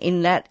 I think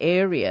in that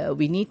area,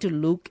 we need to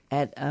look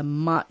at a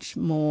much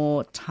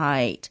more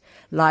tight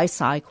life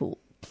cycle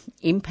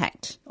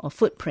impact or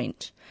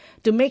footprint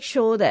to make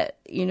sure that,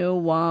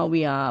 while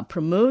we are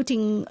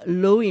promoting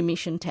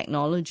low-emission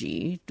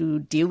technology to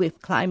deal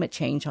with climate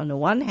change on the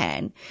one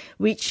hand,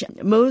 which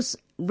most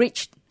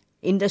rich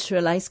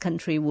industrialized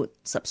country would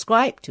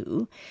subscribe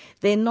to,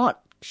 they're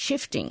not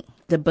shifting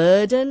the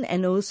burden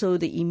and also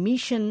the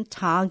emission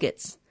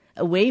targets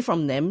away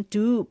from them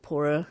to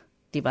poorer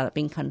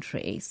developing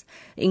countries,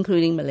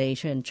 including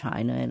Malaysia and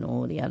China and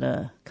all the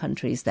other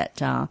countries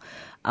that are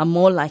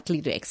more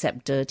likely to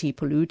accept dirty,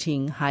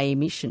 polluting,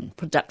 high-emission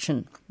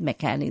production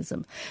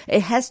mechanism.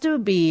 It has to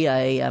be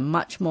a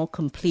much more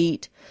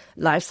complete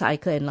life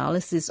cycle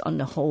analysis on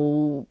the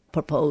whole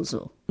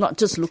proposal, not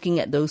just looking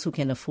at those who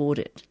can afford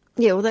it.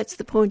 Yeah, well, that's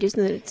the point,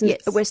 isn't it? It's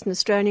Yes. a Western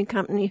Australian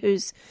company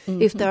whose,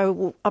 if they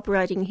were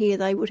operating here,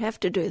 they would have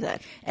to do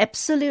that.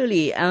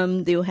 Absolutely.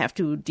 They will have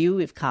to deal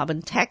with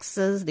carbon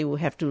taxes. They will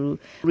have to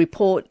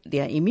report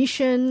their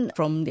emission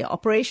from their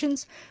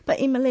operations. But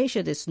in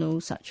Malaysia, there's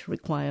no such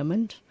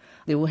requirement.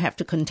 They will have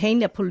to contain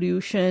their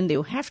pollution. They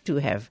will have to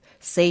have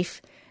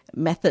safe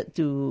method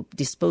to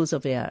dispose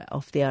of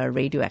their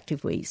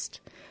radioactive waste.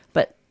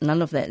 But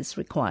none of that is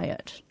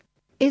required.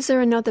 Is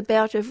there another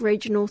bout of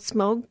regional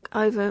smog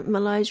over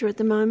Malaysia at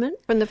the moment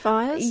from the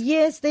fires?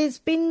 Yes, there's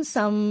been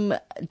some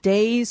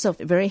days of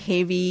very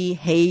heavy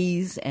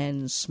haze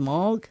and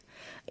smog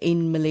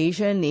in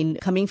Malaysia,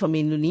 coming from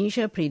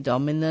Indonesia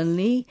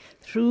predominantly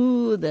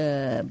through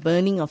the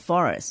burning of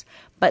forests.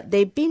 But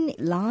they've been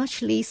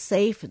largely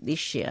saved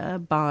this year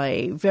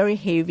by very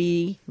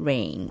heavy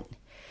rain.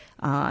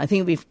 I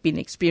think we've been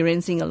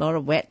experiencing a lot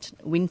of wet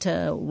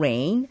winter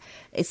rain.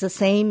 It's the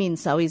same in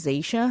Southeast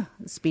Asia.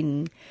 It's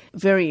been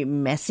very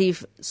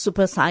massive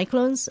super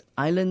cyclones.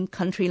 Island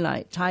country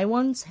like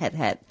Taiwan's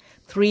had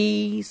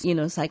 3,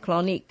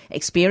 cyclonic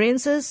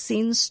experiences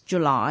since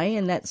July,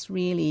 and that's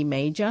really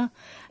major.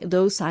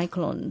 Those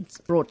cyclones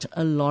brought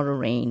a lot of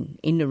rain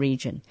in the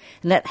region,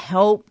 and that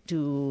helped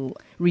to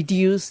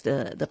reduce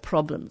the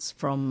problems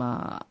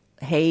from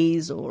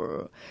haze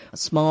or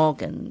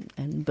smog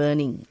and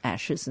burning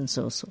ashes and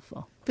so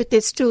forth. But they're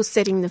still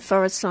setting the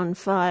forests on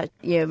fire.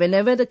 Yeah,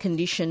 whenever the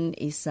condition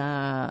is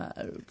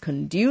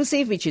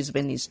conducive, which is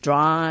when it's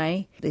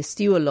dry, there's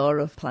still a lot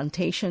of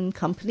plantation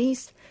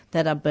companies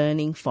that are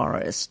burning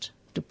forest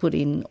to put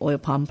in oil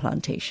palm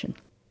plantation.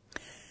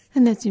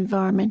 And that's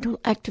environmental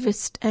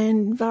activist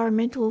and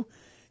environmental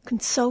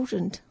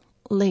consultant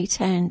Lee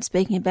Tan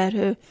speaking about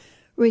her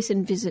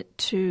recent visit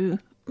to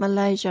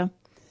Malaysia.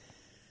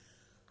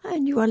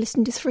 And you are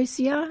listening to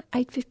 3CR,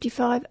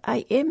 8:55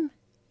 AM,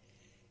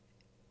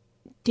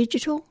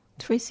 digital,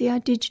 3CR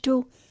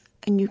digital,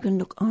 and you can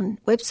look on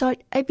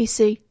website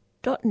abc.net.au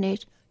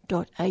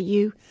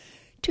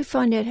to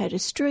find out how to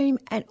stream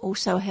and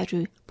also how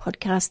to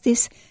podcast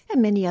this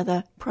and many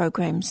other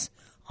programs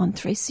on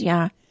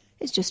 3CR.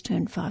 It's just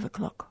turned 5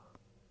 o'clock.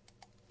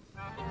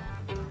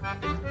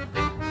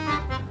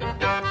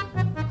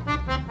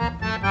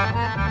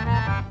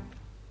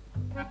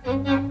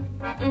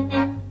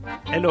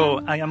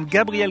 Hello, I am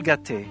Gabriel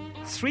Gatte.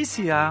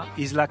 3CR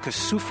is like a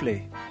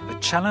souffle, a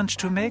challenge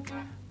to make,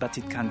 but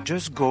it can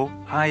just go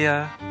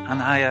higher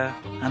and higher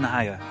and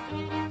higher.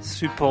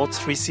 Support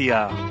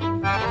 3CR.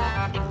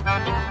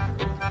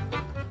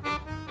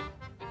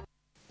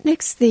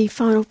 Next, the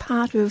final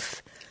part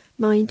of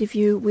my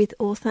interview with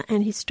author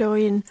and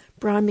historian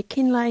Brian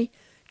McKinlay,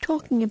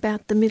 talking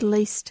about the Middle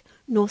East,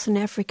 Northern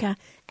Africa,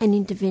 and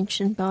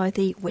intervention by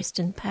the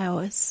Western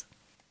powers.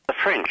 The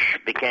French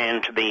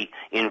began to be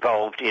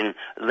involved in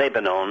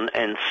Lebanon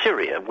and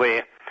Syria,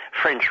 where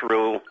French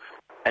rule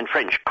and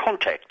French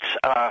contacts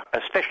are,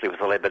 especially with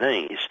the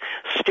Lebanese,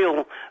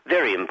 still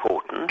very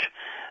important.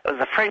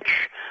 The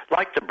French,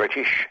 like the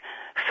British,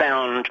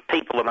 found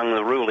people among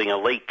the ruling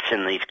elites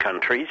in these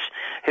countries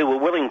who were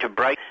willing to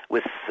break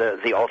with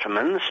the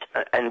Ottomans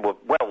and were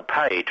well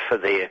paid for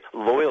their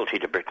loyalty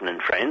to Britain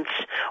and France,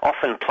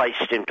 often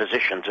placed in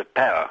positions of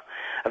power.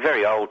 A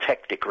very old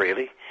tactic,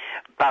 really.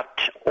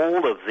 But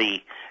all of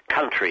the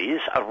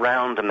countries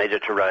around the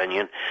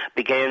Mediterranean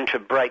began to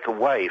break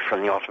away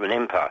from the Ottoman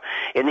Empire.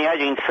 In the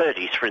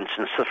 1830s, for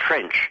instance, the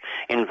French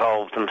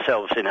involved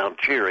themselves in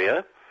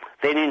Algeria,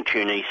 then in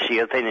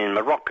Tunisia, then in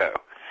Morocco.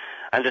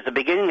 And at the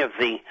beginning of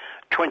the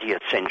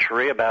 20th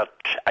century, about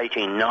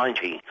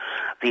 1890,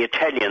 the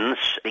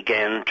Italians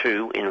began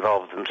to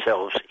involve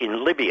themselves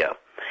in Libya.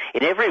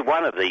 In every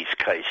one of these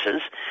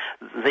cases,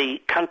 the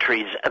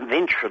countries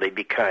eventually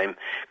became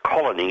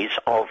colonies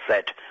of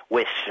that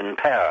Western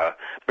power,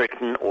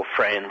 Britain or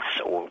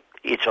France or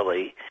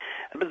Italy.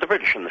 But the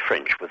British and the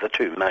French were the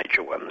two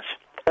major ones.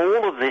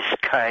 All of this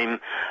came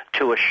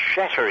to a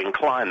shattering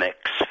climax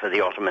for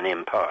the Ottoman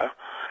Empire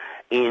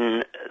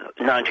in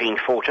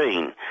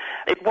 1914.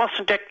 It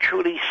wasn't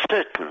actually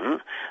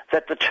certain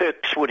that the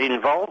Turks would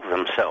involve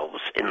themselves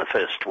in the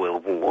First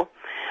World War,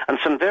 and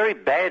some very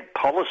bad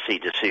policy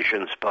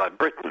decisions by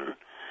Britain,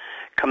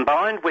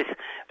 combined with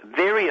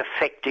very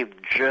effective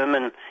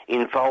German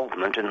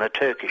involvement in the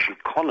Turkish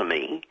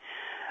economy.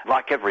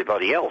 Like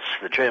everybody else,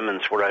 the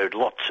Germans were owed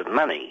lots of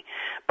money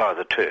by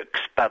the Turks,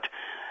 but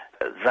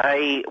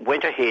they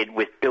went ahead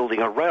with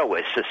building a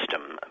railway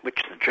system,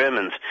 which the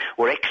Germans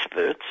were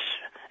experts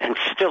and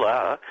still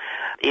are,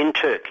 in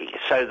Turkey,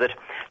 so that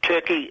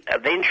Turkey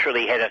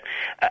eventually had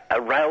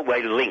a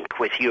railway link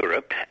with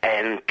Europe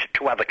and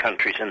to other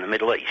countries in the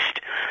Middle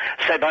East.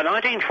 So by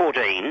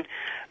 1914,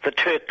 the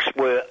Turks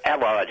were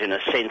allied in a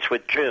sense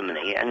with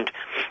Germany, and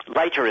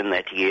later in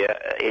that year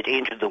it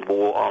entered the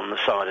war on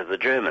the side of the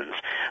Germans.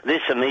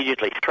 This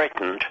immediately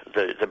threatened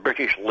the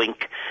British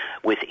link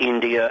with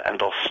India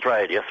and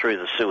Australia through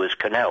the Suez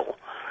Canal.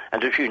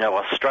 And as you know,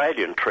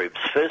 Australian troops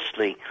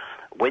firstly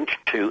went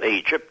to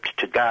Egypt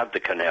to guard the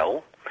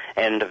canal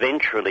and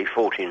eventually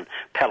fought in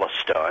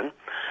Palestine.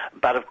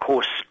 But of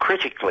course,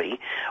 critically,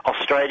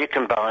 Australia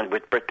combined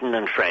with Britain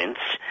and France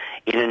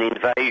in an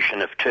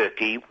invasion of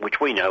Turkey,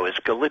 which we know as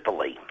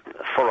Gallipoli.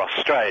 For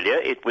Australia,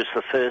 it was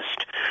the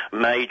first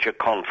major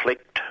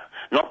conflict,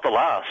 not the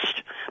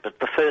last, but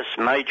the first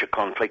major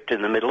conflict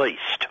in the Middle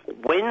East.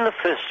 When the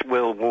First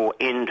World War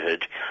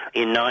ended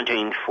in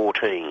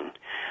 1914,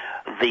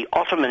 the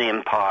Ottoman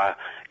Empire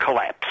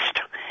collapsed.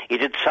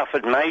 It had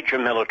suffered major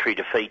military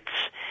defeats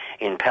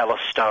in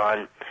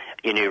Palestine,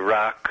 in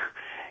Iraq,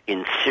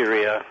 in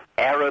Syria.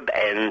 Arab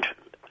and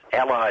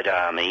Allied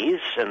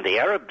armies and the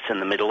Arabs in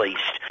the Middle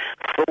East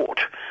thought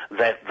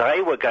that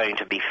they were going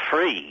to be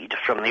freed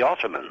from the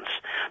Ottomans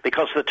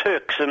because the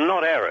Turks are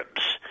not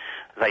Arabs.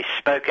 They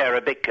spoke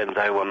Arabic and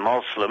they were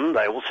Muslim.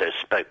 They also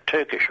spoke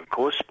Turkish, of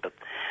course, but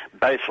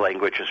both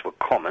languages were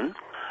common.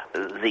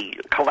 The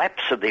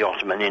collapse of the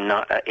Ottoman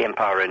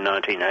Empire in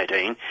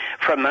 1918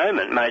 for a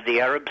moment made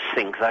the Arabs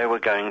think they were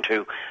going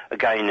to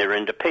gain their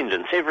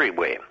independence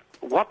everywhere.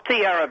 What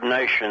the Arab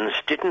nations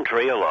didn't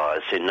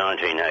realise in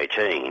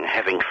 1918,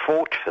 having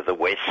fought for the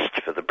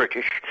West, for the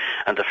British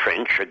and the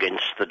French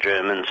against the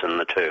Germans and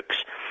the Turks,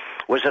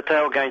 was that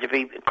they were going to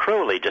be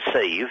cruelly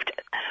deceived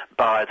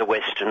by the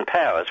Western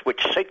powers,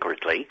 which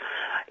secretly,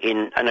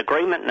 in an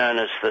agreement known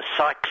as the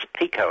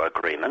Sykes-Picot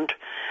Agreement,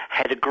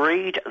 had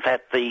agreed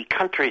that the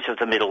countries of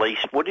the Middle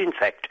East would in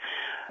fact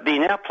be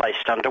now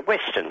placed under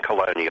Western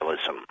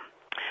colonialism.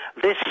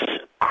 This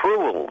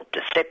cruel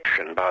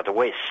deception by the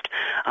West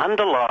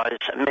underlies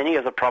many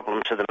of the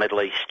problems of the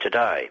Middle East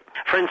today.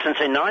 For instance,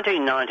 in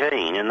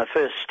 1919, in the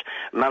first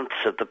months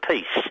of the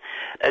peace,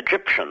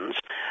 Egyptians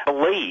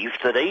believed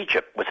that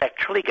Egypt was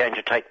actually going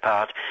to take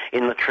part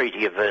in the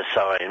Treaty of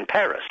Versailles in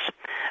Paris,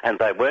 and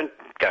they weren't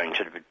going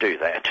to do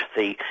that.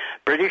 The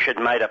British had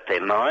made up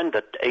their mind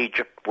that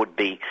Egypt would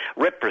be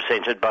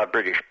represented by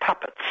British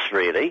puppets,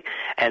 really,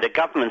 and a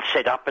government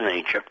set up in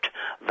Egypt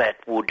that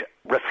would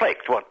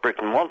reflect what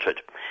Britain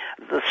wanted.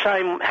 The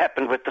same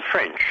happened with the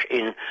French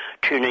in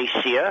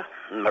Tunisia,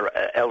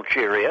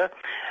 Algeria,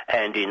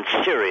 and in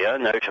Syria,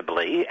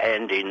 notably,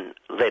 and in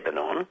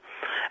Lebanon.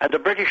 And the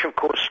British, of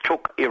course,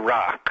 took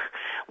Iraq,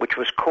 which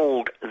was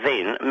called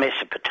then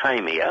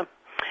Mesopotamia.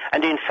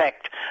 And in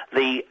fact,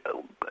 the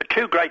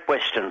two great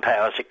Western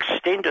powers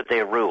extended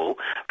their rule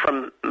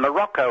from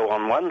Morocco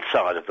on one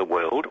side of the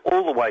world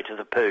all the way to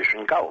the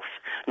Persian Gulf,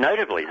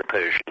 notably the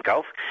Persian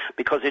Gulf,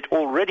 because it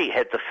already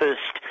had the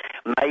first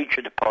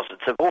major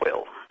deposits of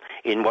oil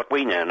in what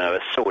we now know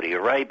as Saudi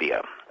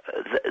Arabia.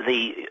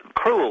 The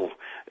cruel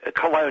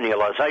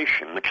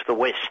colonialisation which the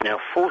West now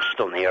forced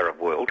on the Arab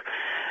world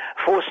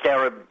forced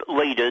Arab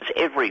leaders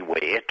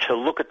everywhere to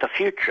look at the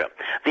future.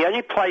 The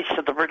only place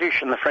that the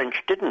British and the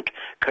French didn't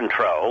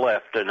control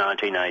after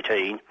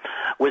 1918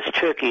 was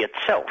Turkey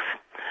itself,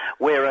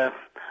 where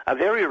a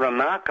very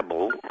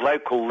remarkable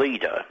local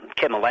leader,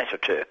 Kemal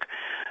Ataturk,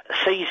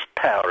 seized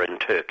power in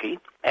Turkey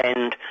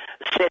and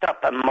set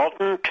up a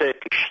modern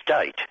Turkish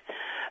state.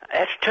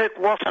 Ataturk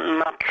wasn't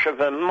much of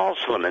a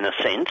Muslim in a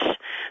sense,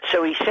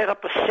 so he set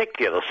up a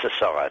secular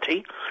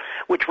society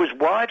which was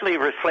widely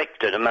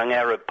reflected among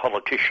Arab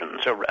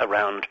politicians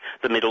around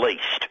the Middle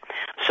East.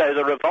 So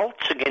the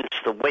revolts against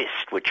the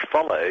West, which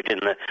followed in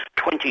the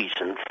 20s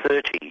and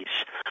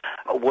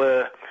 30s,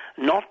 were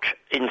not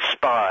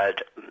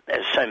inspired,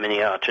 as so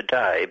many are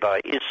today,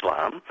 by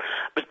Islam,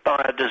 but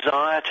by a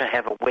desire to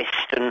have a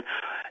Western,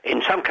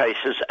 in some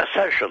cases, a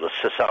socialist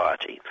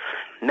society.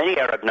 Many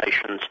Arab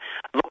nations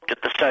looked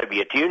at the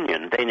Soviet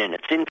Union, then in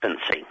its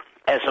infancy,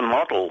 as a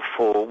model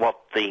for what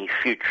the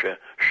future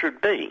should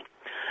be.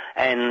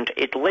 And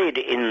it led,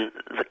 in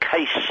the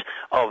case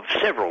of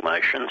several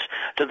nations,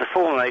 to the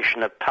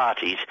formation of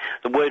parties.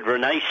 The word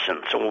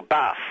Renaissance, or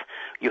Ba'ath,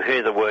 you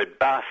hear the word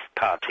Ba'ath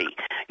Party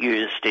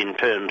used in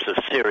terms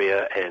of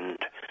Syria and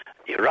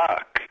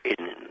Iraq in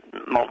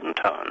modern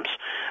times,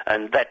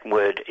 and that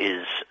word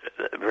is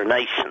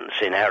Renaissance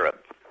in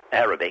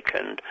Arabic,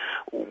 and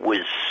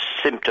was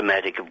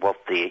symptomatic of what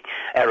the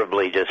Arab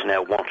leaders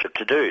now wanted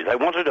to do. They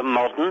wanted a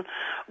modern,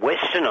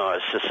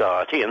 westernised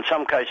society, in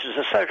some cases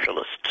a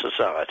socialist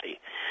society.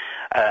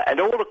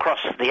 And all across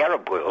the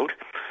Arab world,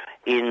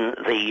 in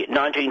the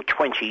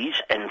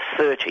 1920s and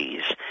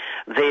 30s,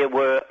 there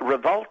were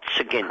revolts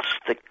against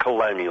the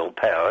colonial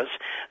powers,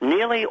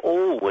 nearly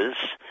always,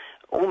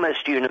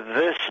 almost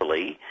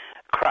universally,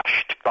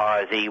 crushed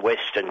by the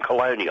Western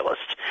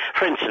colonialists.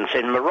 For instance,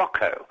 in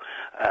Morocco,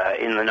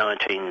 in the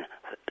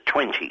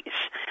 1920s,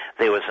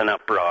 there was an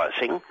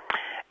uprising.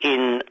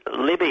 In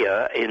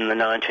Libya, in the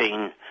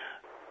 1920s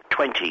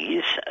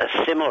 1920s,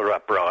 a similar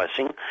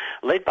uprising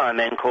led by a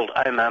man called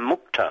Omar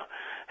Mukhtar,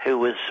 who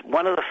was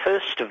one of the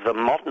first of the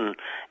modern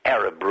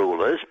Arab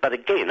rulers, but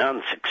again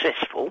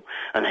unsuccessful,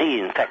 and he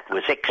in fact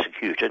was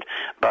executed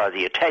by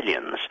the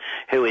Italians,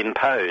 who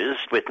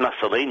imposed, with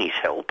Mussolini's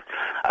help,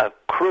 a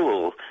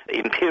cruel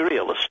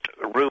imperialist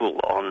rule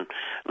on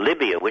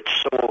Libya, which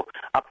saw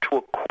up to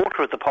a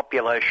quarter of the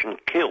population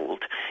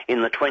killed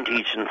in the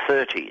 20s and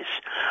 30s.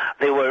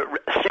 There were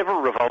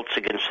several revolts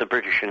against the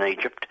British in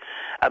Egypt,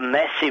 a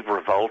massive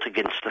revolt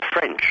against the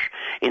French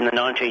in the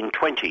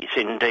 1920s.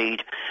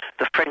 Indeed,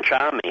 the French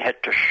army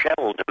had to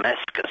shell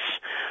Damascus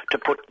to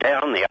put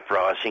down the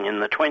uprising in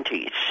the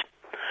 20s.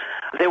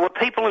 There were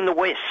people in the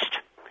West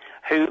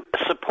who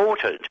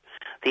supported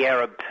the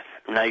Arab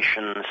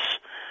nations'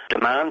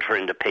 demand for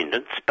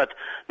independence, but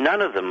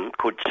none of them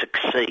could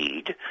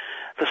succeed.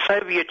 The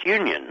Soviet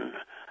Union,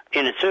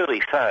 in its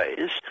early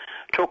phase,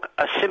 took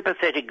a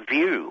sympathetic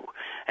view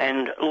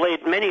and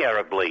led many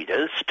Arab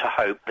leaders to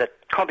hope that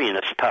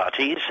communist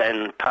parties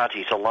and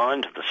parties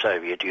aligned to the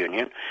Soviet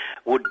Union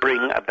would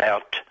bring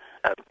about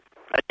an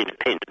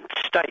independent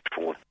state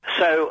for them.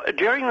 So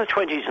during the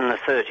 20s and the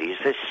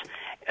 30s, this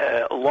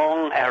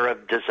long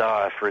Arab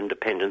desire for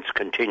independence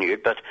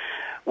continued, but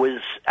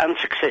was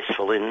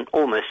unsuccessful in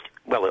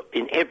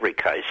in every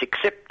case,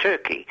 except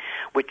Turkey,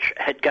 which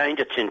had gained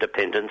its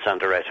independence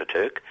under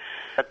Ataturk.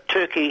 But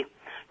Turkey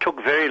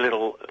took very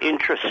little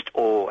interest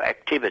or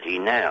activity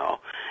now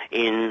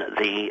in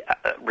the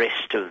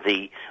rest of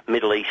the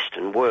Middle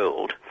Eastern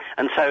world.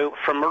 And so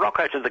from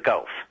Morocco to the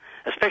Gulf,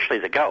 especially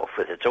the Gulf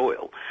with its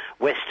oil,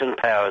 Western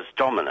powers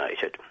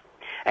dominated.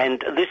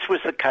 And this was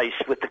the case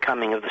with the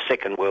coming of the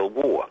Second World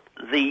War.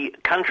 The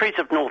countries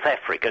of North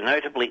Africa,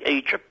 notably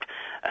Egypt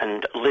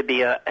and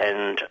Libya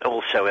and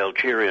also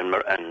Algeria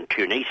and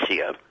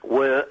Tunisia,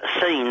 were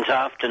scenes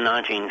after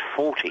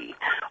 1940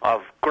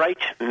 of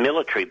great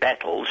military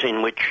battles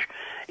in which,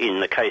 in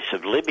the case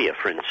of Libya,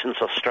 for instance,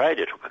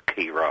 Australia took a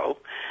key role,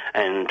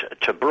 and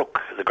Tobruk,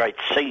 the great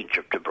siege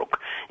of Tobruk,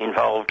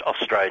 involved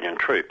Australian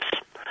troops.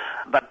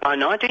 But by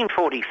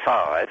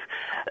 1945,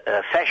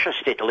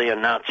 fascist Italy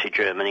and Nazi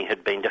Germany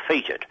had been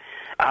defeated.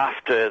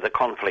 After the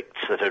conflicts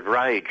that had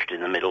raged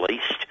in the Middle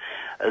East,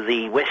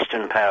 the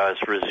Western powers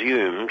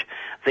resumed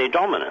their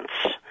dominance.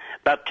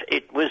 But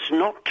it was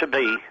not to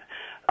be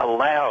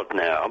allowed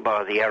now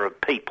by the Arab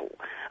people.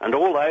 And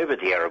all over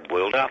the Arab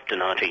world after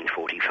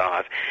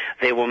 1945,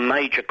 there were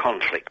major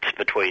conflicts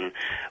between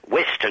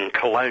Western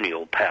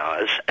colonial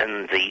powers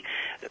and the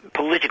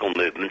political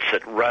movements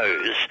that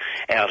rose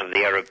out of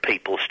the Arab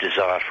people's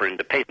desire for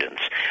independence.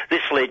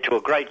 This led to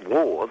a great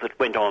war that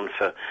went on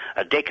for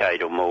a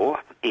decade or more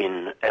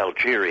in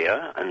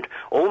Algeria and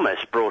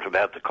almost brought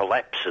about the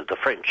collapse of the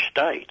French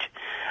state.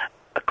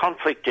 A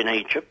conflict in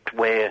Egypt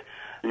where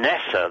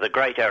Nasser, the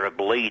great Arab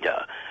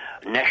leader,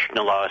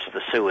 nationalised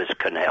the Suez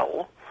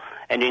Canal.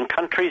 And in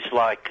countries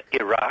like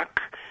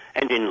Iraq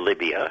and in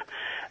Libya,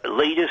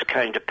 leaders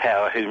came to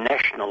power who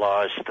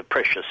nationalised the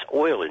precious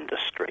oil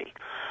industry.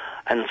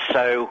 And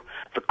so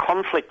the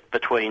conflict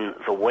between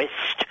the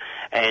West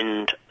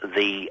and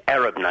the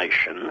Arab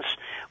nations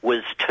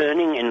was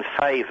turning in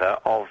favour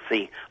of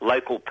the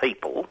local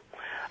people.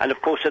 And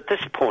of course, at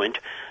this point,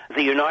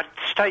 the United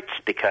States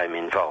became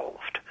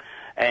involved.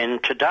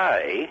 And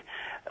today,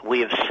 we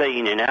have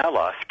seen in our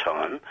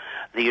lifetime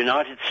the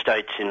United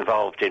States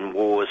involved in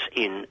wars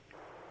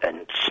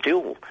and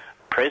still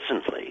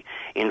presently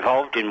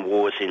involved in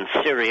wars in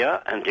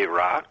Syria and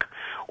Iraq,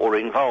 or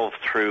involved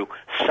through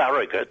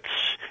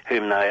surrogates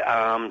whom they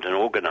armed and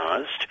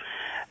organised.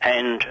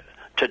 And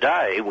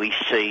today we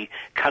see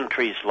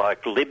countries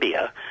like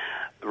Libya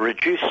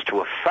reduced to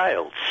a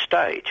failed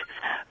state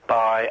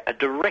by a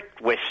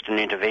direct Western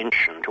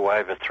intervention to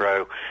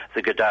overthrow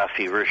the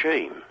Gaddafi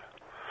regime.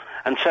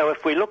 And so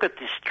if we look at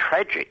this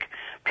tragic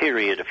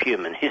period of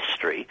human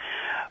history,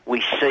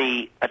 we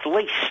see, at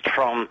least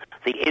from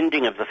the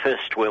ending of the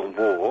First World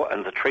War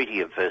and the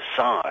Treaty of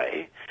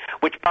Versailles,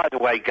 which, by the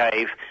way,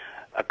 gave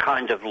a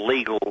kind of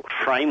legal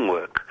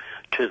framework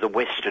to the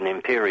Western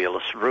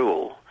imperialist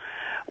rule,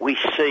 we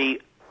see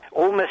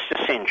almost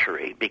a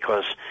century,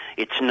 because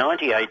it's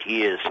 98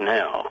 years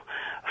now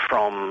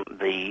from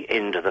the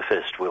end of the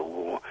First World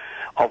War,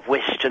 of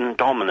Western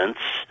dominance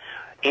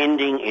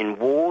ending in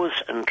wars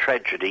and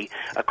tragedy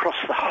across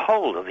the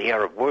whole of the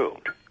Arab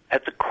world.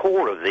 At the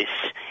core of this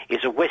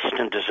is a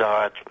Western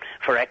desire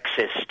for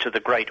access to the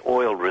great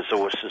oil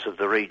resources of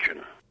the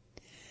region.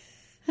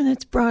 And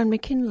it's Brian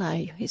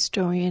McKinlay,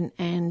 historian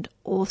and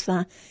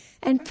author.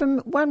 And from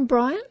one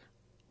Brian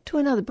to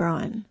another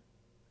Brian.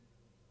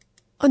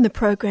 On the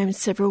program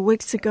several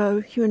weeks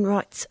ago, human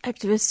rights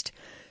activist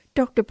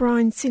Dr.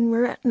 Brian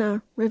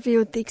Sinwaratna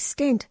revealed the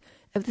extent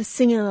of the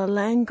singular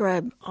land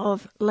grab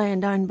of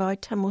land owned by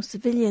Tamil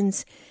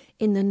civilians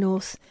in the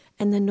north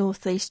and the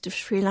northeast of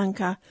Sri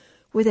Lanka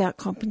without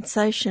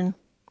compensation.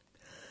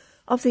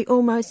 Of the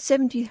almost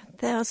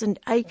 70,000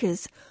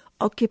 acres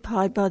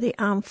occupied by the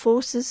armed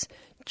forces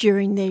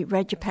during the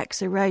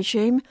Rajapaksa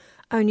regime,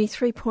 only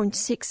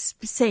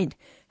 3.6%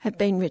 have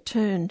been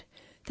returned.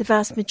 the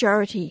vast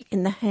majority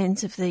in the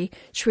hands of the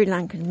Sri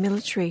Lankan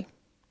military.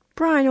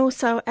 Brian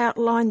also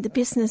outlined the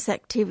business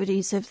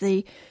activities of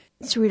the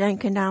Sri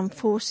Lankan Armed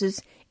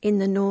Forces in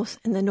the north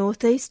and the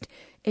northeast,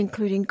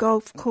 including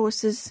golf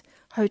courses,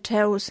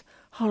 hotels,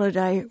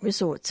 holiday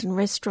resorts and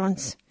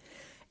restaurants.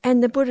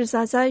 And the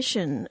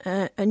Buddhisation,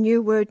 a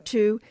new word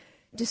to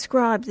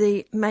describe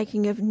the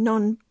making of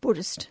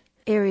non-Buddhist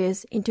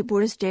areas into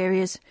Buddhist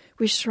areas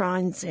with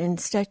shrines and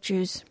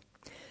statues.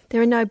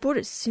 There are no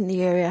Buddhists in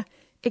the area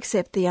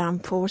except the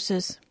armed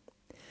forces.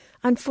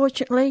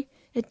 Unfortunately,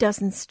 it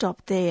doesn't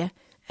stop there,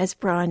 as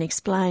Brian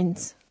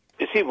explains.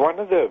 You see, one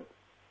of the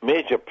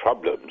major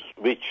problems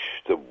which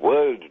the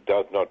world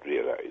does not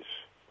realize,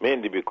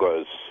 mainly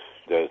because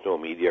there is no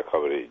media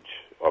coverage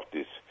of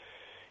this,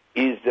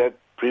 is that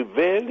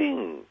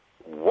prevailing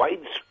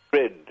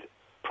widespread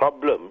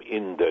problem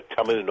in the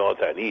Tamil North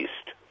and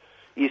East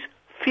is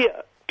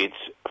fear. It's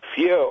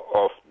fear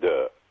of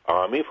the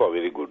army for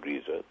very good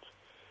reasons,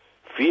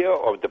 fear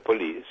of the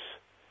police.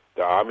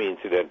 The army,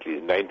 incidentally,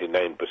 is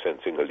 99%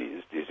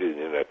 Sinhalese. This is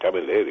in a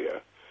Tamil area.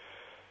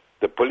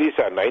 The police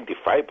are 95%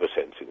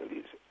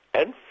 Sinhalese.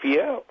 And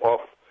fear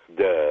of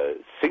the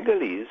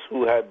Sinhalese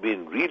who have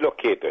been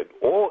relocated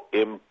or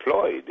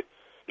employed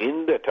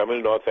in the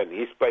Tamil North and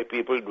East by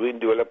people doing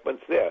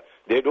developments there.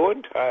 They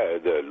don't hire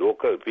the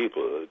local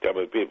people,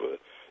 Tamil people.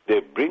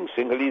 They bring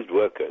Sinhalese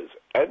workers,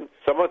 and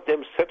some of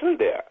them settle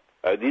there.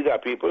 These are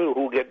people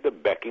who get the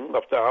backing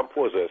of the armed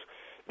forces.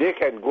 They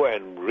can go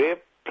and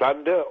rape,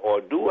 plunder,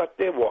 or do what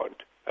they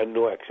want, and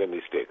no action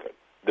is taken.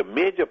 The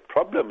major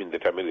problem in the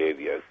Tamil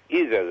areas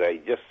is, as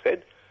I just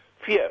said,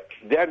 fear.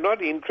 They are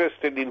not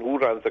interested in who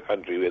runs the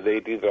country, whether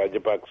it is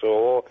Rajapaksa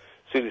or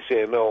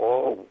Sirisena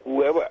or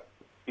whoever.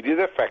 It is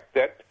a fact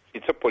that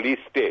it's a police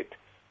state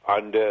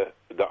under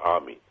the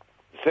army.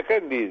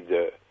 Second is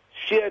the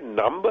sheer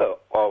number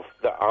of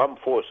the armed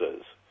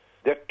forces.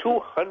 There are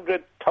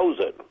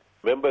 200,000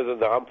 members of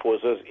the armed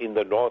forces in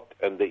the north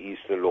and the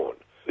east alone.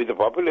 With a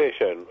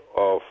population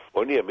of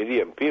only 1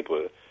 million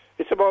people,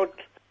 it's about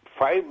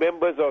 5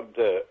 members of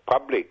the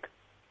public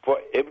for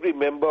every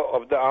member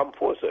of the armed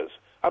forces.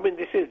 I mean,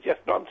 this is just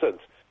nonsense.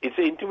 It's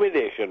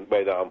intimidation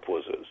by the armed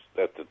forces.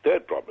 That's the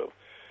third problem,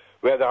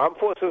 where the armed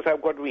forces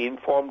have got to be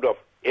informed of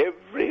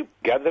every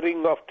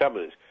gathering of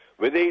Tamils,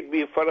 whether it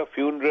be for a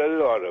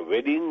funeral or a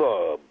wedding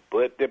or a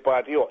birthday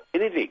party or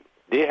anything.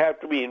 They have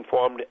to be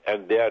informed,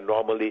 and they are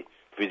normally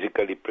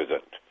physically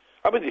present.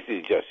 I mean, this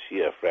is just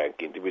sheer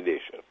frank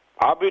intimidation.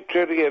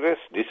 Arbitrary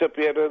arrests,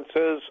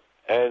 disappearances,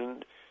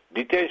 and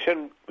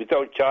detention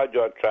without charge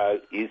or trial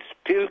is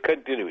still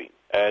continuing.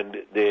 And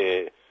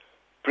they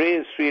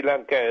praise Sri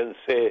Lanka and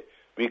say,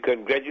 we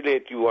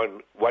congratulate you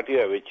on what you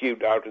have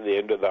achieved out of the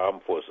end of the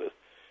armed forces.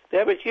 They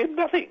have achieved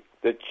nothing.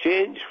 The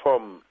change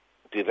from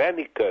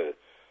tyrannical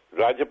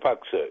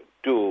Rajapaksa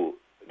to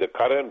the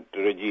current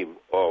regime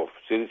of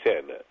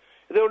Sirisena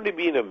has only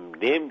been a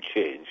name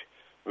change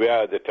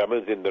where the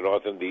Tamils in the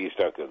north and the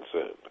east are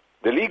concerned.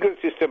 The legal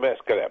system has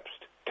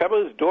collapsed.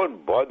 Tamils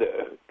don't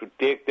bother to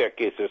take their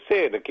cases,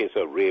 say in a case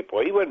of rape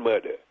or even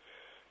murder,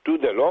 to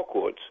the law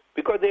courts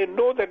because they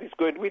know that it's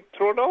going to be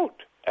thrown out.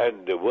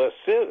 And worse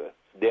still,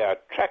 they are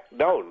tracked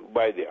down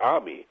by the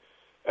army,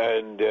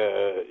 and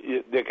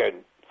they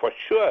can for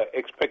sure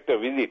expect a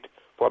visit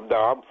from the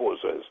armed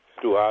forces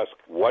to ask,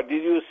 what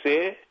did you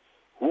say,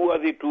 who was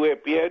it who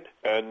appeared,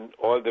 and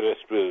all the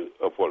rest will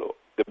follow.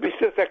 The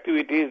business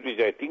activities, which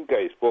I think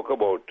I spoke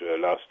about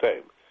last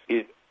time,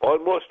 is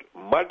almost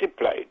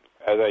multiplied.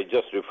 As I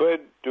just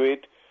referred to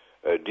it,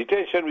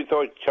 detention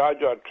without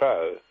charge or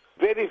trial,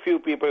 very few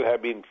people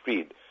have been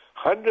freed.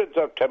 Hundreds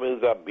of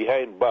Tamils are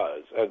behind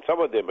bars, and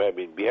some of them have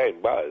been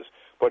behind bars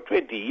for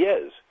 20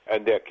 years,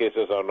 and their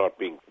cases are not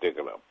being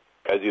taken up.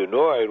 As you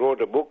know, I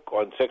wrote a book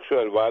on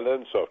sexual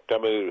violence of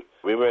Tamil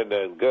women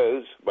and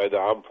girls by the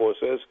armed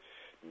forces.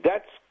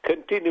 That's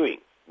continuing.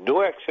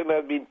 No action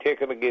has been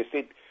taken against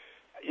it.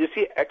 You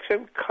see,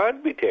 action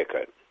can't be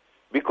taken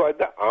because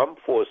the armed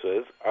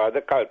forces are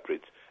the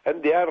culprits,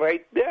 and they are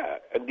right there,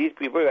 and these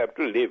people have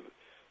to live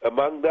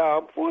among the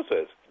armed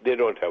forces. They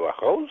don't have a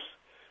house,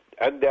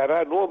 and there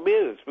are no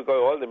males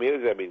because all the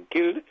males have been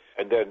killed,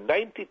 and there are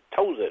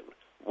 90,000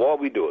 war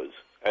widows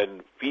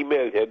and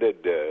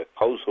female-headed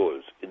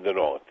households in the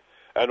north.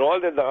 And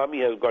all that the army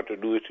has got to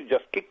do is to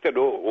just kick the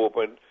door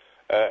open,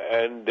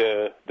 and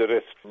the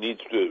rest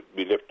needs to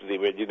be left to the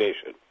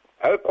imagination.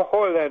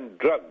 Alcohol and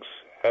drugs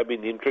have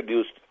been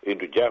introduced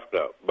into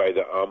Jaffna by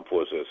the armed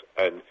forces,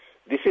 and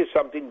this is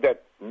something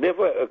that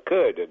never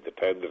occurred at the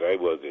time that I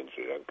was in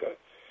Sri Lanka.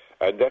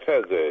 And that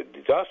has a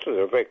disastrous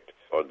effect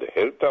on the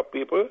health of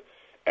people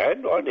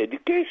and on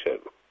education.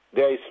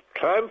 There is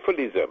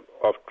triumphalism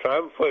of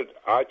triumphal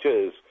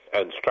arches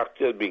and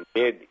structures being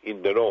made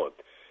in the north,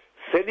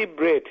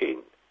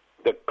 celebrating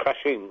the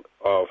crushing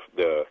of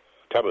the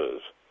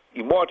Tamils,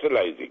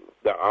 immortalizing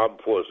the armed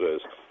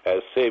forces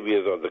as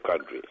saviors of the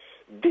country.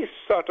 This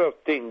sort of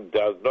thing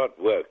does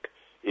not work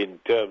in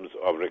terms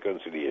of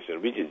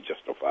reconciliation, which is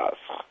just a farce.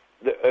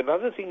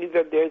 Another thing is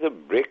that there is a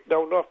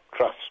breakdown of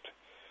trust.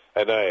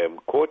 And I am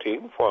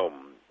quoting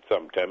from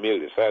some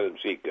Tamil asylum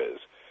seekers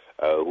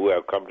who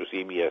have come to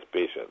see me as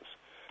patients.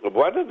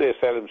 One of the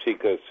asylum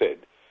seekers said,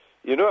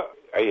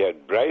 I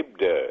had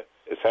bribed a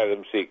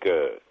asylum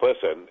seeker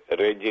person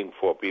arranging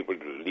for people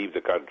to leave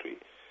the country.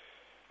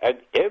 And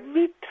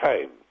every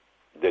time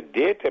the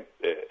date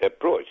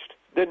approached,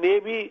 the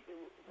Navy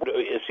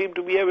seemed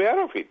to be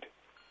aware of it.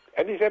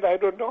 And he said, I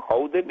don't know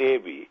how the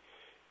Navy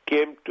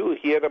came to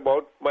hear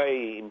about my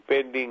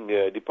impending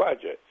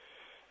departure.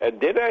 And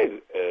then I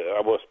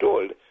was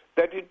told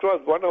that it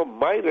was one of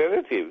my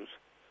relatives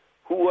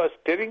who was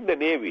telling the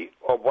Navy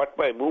of what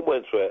my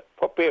movements were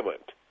for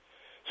payment.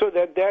 So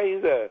that there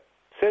is a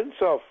sense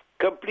of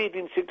complete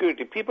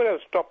insecurity. People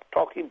have stopped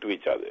talking to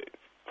each other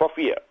for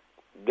fear.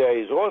 There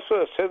is also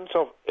a sense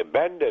of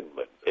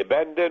abandonment,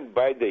 abandoned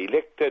by the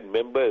elected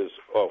members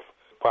of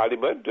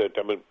Parliament,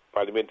 Tamil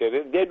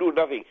parliamentarians. They do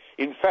nothing.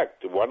 In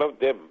fact, one of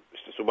them,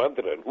 Mr.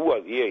 Sumantharan, who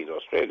was here in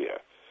Australia,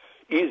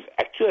 is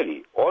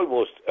actually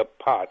almost a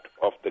part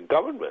of the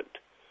government.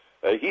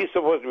 He's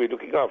supposed to be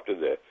looking after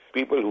the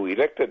people who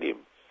elected him.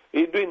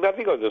 He's doing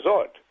nothing of the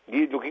sort.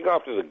 He's looking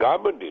after the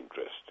government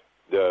interest.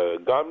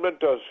 The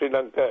government of Sri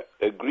Lanka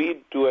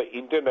agreed to an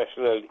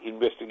international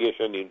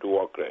investigation into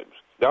war crimes.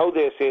 Now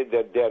they say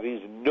that there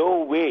is no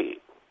way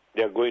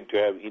they are going to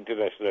have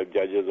international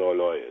judges or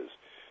lawyers.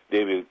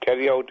 They will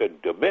carry out a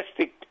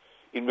domestic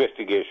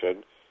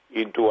investigation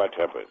into what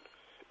happened.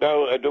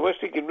 Now, a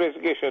domestic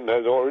investigation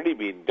has already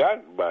been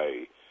done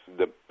by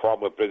the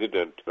former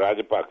president,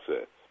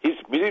 Rajapaksa. His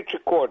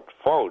military court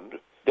found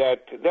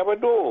that there were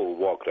no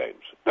war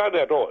crimes, none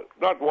at all,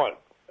 not one.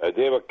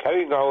 They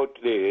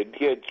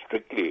adhered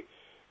strictly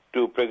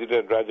to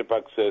President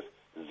Rajapaksa's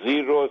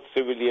zero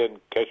civilian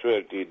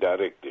casualty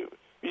directive,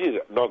 which is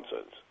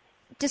nonsense.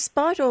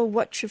 Despite all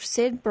what you've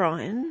said,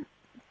 Brian,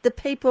 the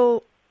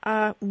people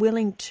are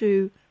willing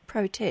to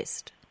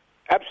protest.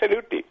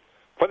 Absolutely.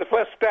 For the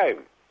first time,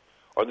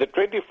 on the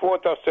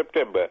 24th of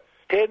September,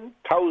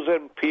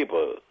 10,000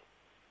 people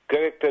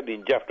collected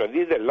in Jaffna.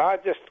 This is the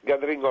largest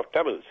gathering of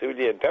Tamils,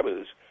 civilian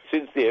Tamils,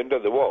 since the end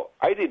of the war.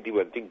 I didn't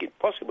even think it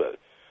possible.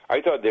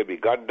 I thought they'd be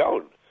gunned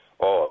down,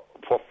 or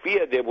for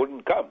fear they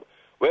wouldn't come.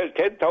 Well,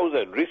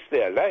 10,000 risked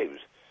their lives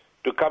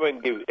to come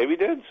and give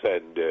evidence,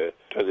 and it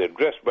was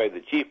addressed by the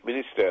Chief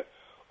Minister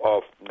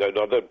of the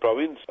Northern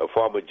Province, a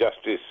former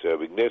Justice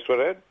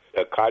Vigneswaran,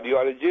 a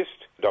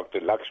cardiologist, Dr.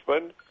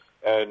 Lakshman,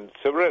 and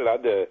several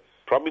other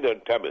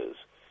prominent Tamils.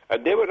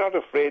 And they were not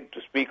afraid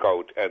to speak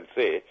out and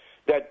say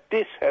that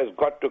this has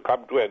got to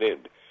come to an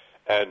end.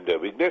 And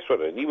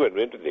Vigneswaran even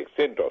went to the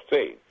extent of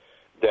saying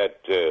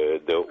that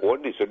the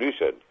only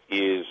solution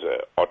is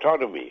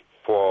autonomy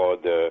for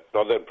the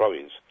Northern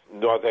Province,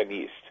 North and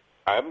East.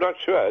 I am not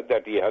sure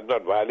that he has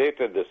not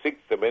violated the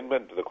 6th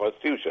Amendment to the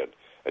Constitution,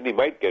 and he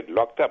might get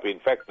locked up. In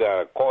fact, there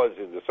are calls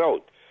in the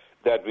South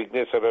that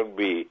Vigneswaran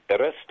be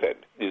arrested.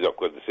 This is, of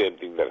course, the same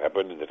thing that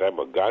happened in the time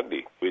of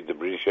Gandhi with the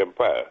British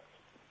Empire.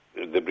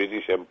 The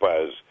British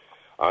Empire's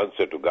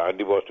answer to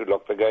Gandhi was to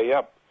lock the guy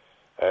up.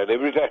 And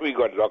every time he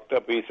got locked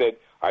up, he said,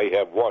 I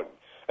have won.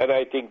 And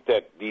I think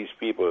that these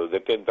people, the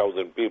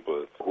 10,000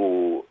 people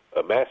who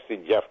amassed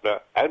in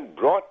Jaffna and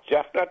brought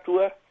Jaffna to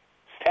a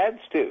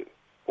standstill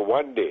for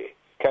one day,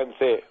 can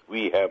say,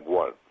 we have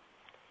won.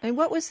 And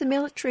what was the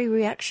military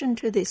reaction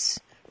to this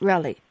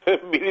rally?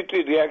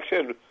 Military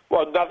reaction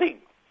was nothing.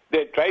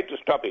 They tried to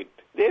stop it.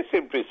 They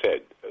simply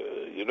said,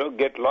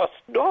 get lost.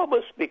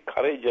 Enormously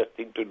courageous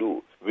thing to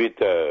do with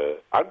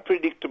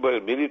unpredictable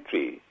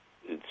military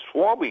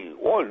swarming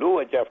all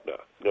over Jaffna.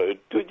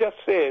 To just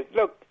say,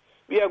 look,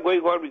 we are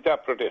going on with our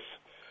protests.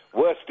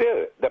 Worse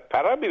still, the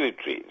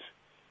paramilitaries,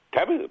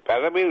 Tamil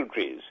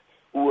paramilitaries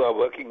who are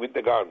working with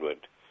the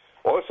government,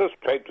 also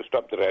tried to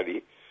stop the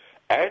rally,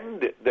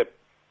 and the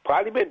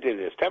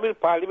parliamentarians, Tamil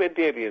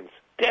parliamentarians,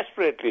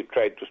 desperately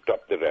tried to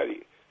stop the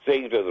rally,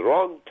 saying it was the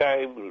wrong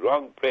time,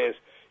 wrong place,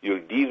 you'll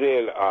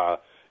derail our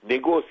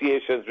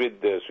negotiations with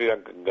the Sri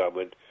Lankan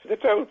government. The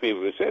Tamil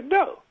people said,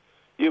 no,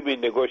 you've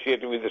been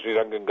negotiating with the Sri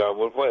Lankan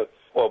government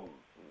for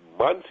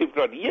months, if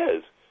not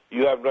years.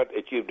 You have not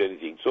achieved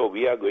anything, so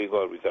we are going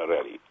on with our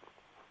rally.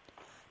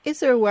 Is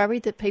there a worry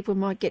that people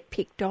might get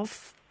picked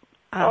off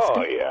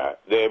after? Oh, yeah.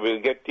 They will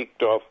get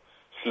ticked off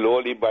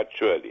slowly but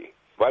surely.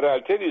 But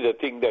I'll tell you the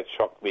thing that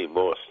shocked me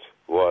most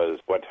was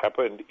what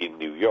happened in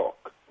New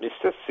York.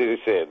 Mr.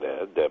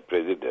 Sirisena, the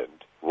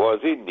president, was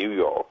in New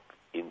York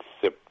in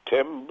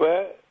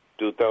September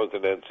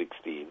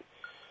 2016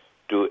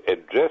 to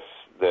address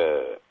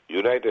the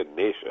United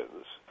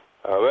Nations.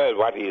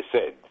 What he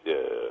said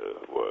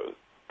was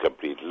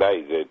complete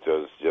lies. It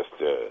was just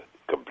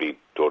complete,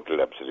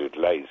 total, absolute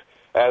lies,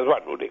 as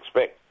one would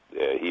expect.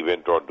 He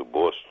went on to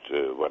boast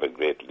what a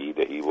great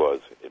leader he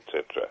was,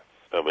 etc.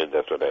 I mean,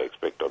 that's what I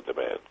expect of the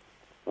man.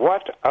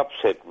 What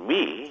upset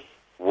me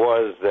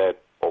was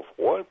that, of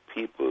all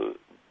people,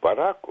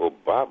 Barack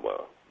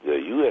Obama, the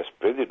U.S.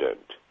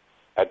 president,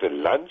 at a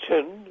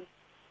luncheon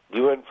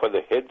given for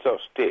the heads of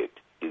state,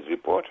 is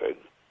reported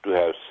to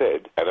have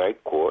said, and I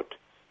quote,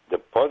 the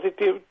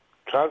positive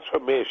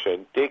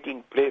transformation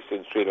taking place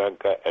in Sri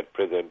Lanka at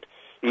present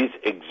is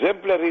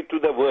exemplary to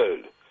the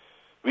world.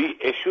 we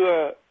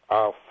assure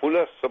our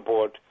fullest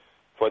support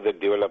for the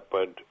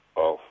development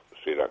of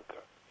Sri Lanka.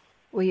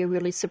 Were you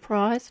really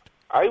surprised?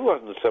 I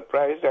wasn't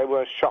surprised, I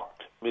was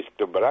shocked.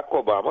 Mr. Barack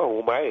Obama,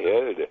 whom I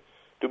held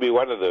to be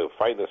one of the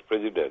finest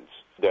presidents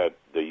that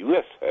the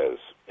U.S. has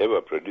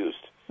ever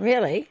produced,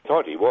 Really?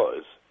 thought he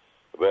was.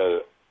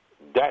 Well,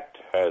 that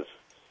has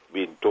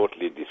been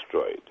totally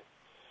destroyed.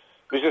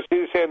 Mr.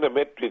 Sirisena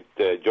met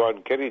with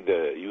John Kerry,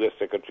 the U.S.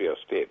 Secretary of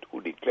State,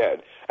 who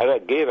declared, and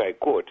again I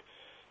quote,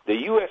 the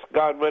U.S.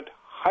 government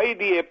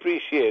highly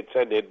appreciates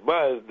and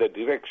admires the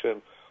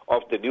direction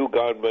of the new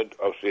government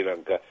of Sri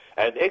Lanka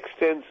and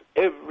extends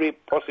every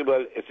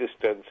possible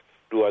assistance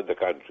toward the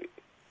country.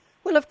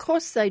 Well, of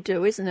course they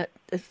do, isn't it?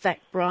 The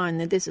fact, Brian,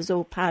 that this is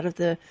all part of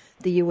the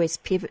US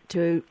pivot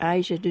to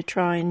Asia to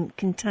try and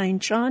contain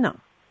China.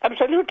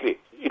 Absolutely.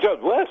 It was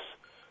worse.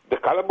 The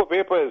Colombo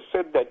papers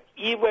said that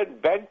even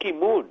Ban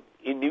Ki-moon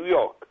in New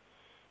York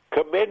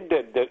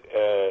commended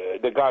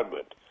the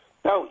government.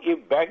 Now,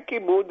 if Ban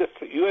Ki-moon, the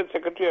UN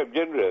Secretary of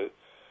General,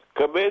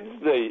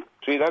 commends the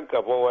Sri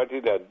Lanka for what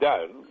it has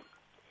done,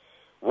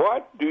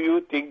 what do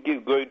you think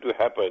is going to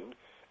happen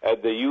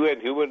at the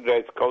UN Human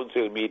Rights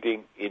Council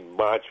meeting in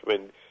March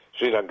when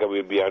Sri Lanka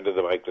will be under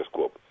the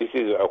microscope? This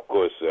is, of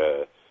course,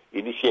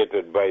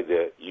 initiated by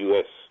the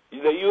U.S.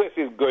 The U.S.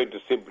 is going to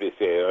simply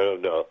say, oh,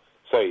 no,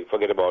 sorry,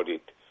 forget about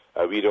it.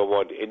 We don't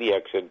want any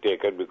action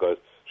taken because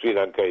Sri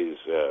Lanka is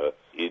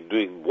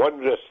doing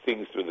wondrous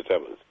things to the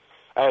Tamils.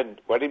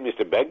 And what did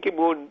Mr. Ban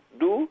Ki-moon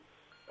do?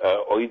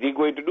 Or is he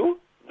going to do?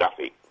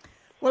 Nothing.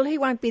 Well, he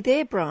won't be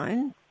there,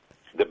 Brian.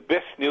 The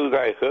best news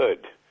I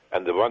heard,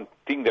 and the one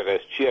thing that has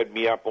cheered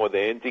me up more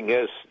than anything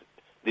else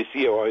this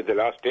year or in the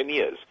last 10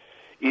 years,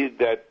 is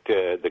that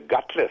the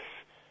gutless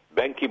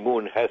Ban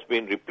Ki-moon has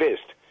been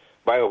replaced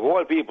by, of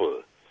all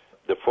people,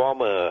 the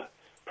former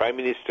Prime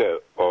Minister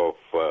of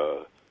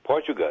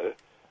Portugal,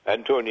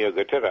 Antonio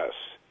Guterres.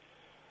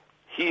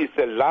 He is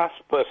the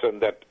last person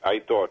that I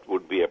thought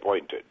would be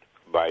appointed.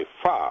 By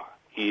far,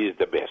 he is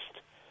the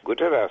best.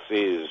 Guterres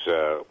is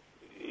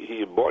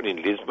he born in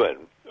Lisbon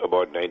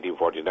about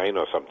 1949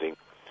 or something,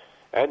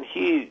 and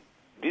he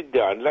did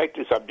the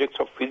unlikely subjects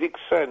of physics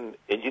and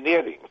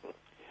engineering,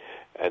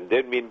 and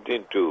then went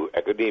into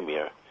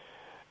academia,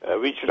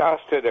 which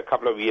lasted a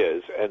couple of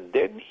years, and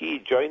then he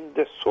joined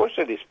the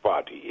Socialist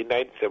Party in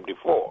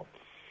 1974.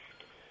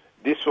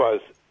 This was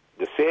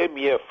the same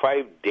year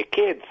 5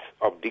 decades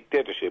of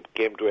dictatorship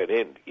came to an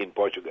end in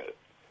Portugal.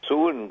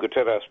 Soon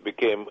Guterres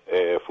became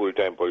a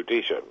full-time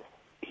politician.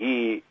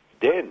 He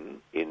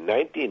then, in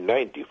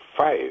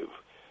 1995,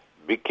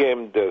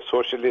 became the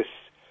Socialist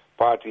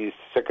Party's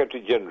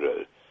Secretary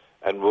General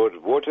and was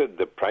voted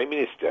the Prime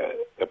Minister,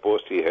 a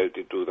post he held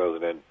in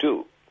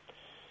 2002.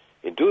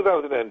 In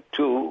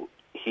 2002,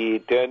 he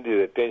turned his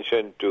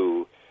attention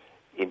to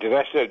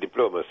international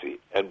diplomacy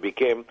and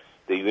became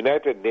the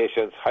United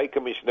Nations High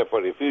Commissioner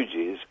for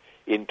Refugees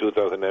in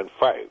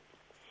 2005.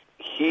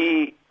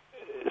 He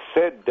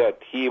said that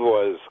he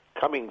was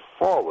coming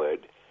forward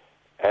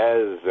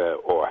as,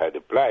 or had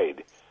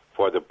applied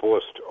for the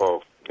post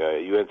of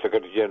UN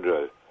Secretary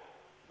General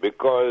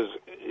because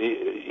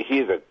he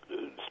is a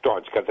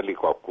staunch Catholic,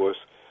 of course.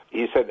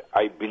 He said,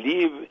 I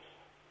believe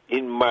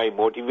in my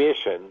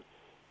motivation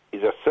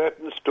is a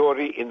certain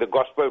story in the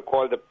gospel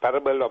called the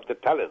parable of the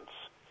talents.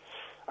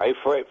 I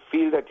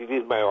feel that it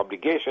is my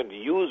obligation to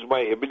use my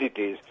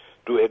abilities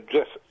to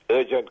address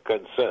urgent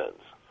concerns.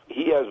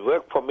 He has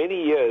worked for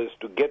many years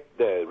to get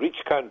the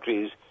rich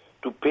countries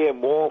to pay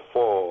more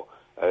for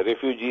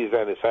refugees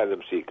and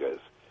asylum seekers.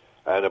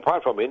 And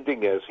apart from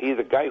anything else, he's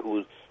a guy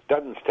who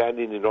doesn't stand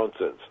in the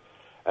nonsense.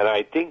 And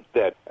I think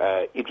that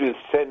it will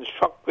send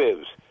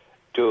shockwaves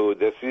to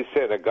the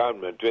Sirisena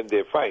government when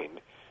they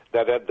find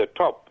that at the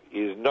top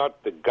is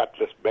not the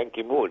gutless Ban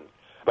Ki-moon,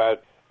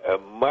 but a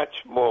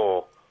much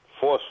more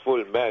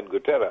forceful man,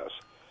 Guterres.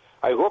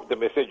 I hope the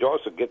message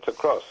also gets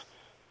across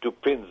to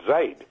Prince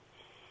Zaid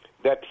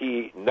that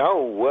he now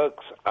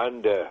works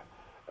under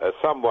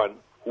someone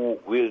who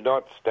will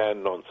not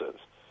stand nonsense.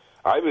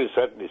 I will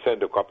certainly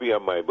send a copy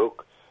of my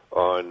book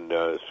on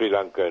Sri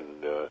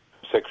Lankan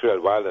sexual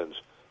violence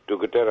to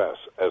Guterres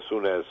as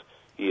soon as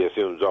he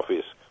assumes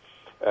office.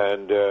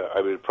 And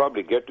I will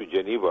probably get to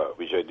Geneva,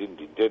 which I didn't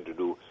intend to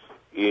do,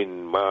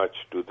 in March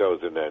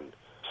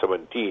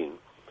 2017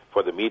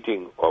 for the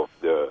meeting of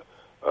the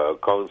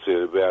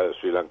council where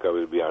Sri Lanka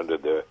will be under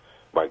the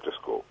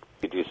microscope.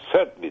 It is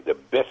certainly the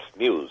best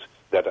news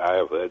that I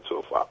have heard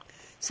so far.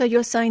 So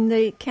you're saying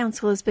the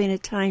council has been a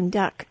tame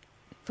duck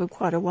for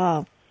quite a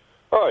while?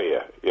 Oh,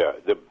 yeah.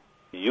 The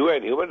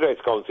UN Human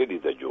Rights Council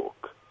is a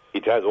joke.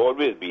 It has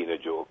always been a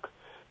joke,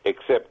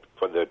 except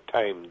for the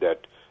time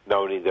that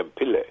Navneet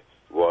Pillai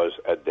was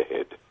at the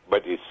head.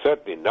 But it's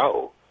certainly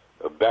now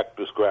back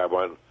to square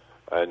one,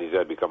 and it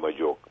has become a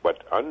joke.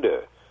 But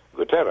under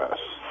Guterres,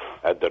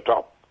 at the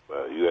top,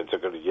 UN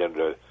Secretary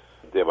General,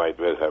 they might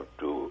well have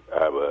to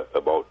have a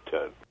about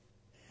turn.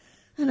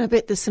 And I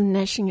bet there's some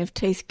gnashing of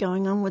teeth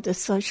going on with the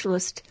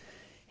socialist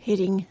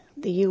heading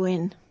the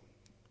UN.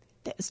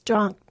 That was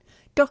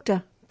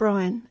Dr.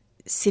 Brian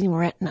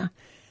Siniwaratne.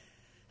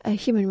 a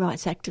human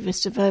rights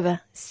activist of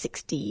over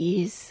 60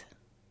 years.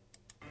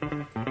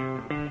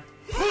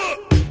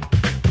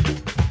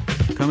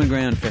 Common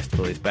Ground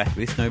Festival is back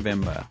this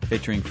November,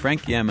 featuring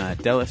Frank Yammer,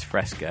 Dallas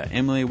Frasca,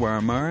 Emily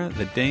Waramura,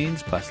 The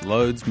Deans, plus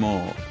loads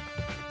more.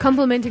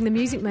 Complementing the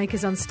music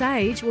makers on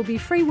stage will be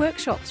free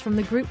workshops from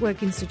the Group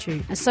Work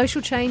Institute, a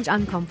social change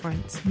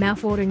unconference,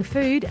 mouthwatering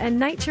food and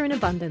nature in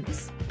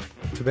abundance.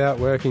 It's about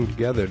working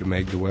together to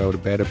make the world a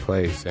better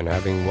place and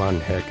having one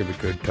heck of a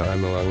good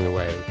time along the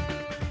way.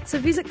 So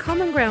visit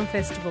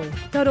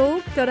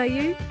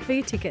commongroundfestival.org.au for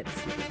your tickets.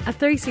 A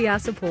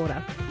 3CR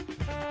supporter.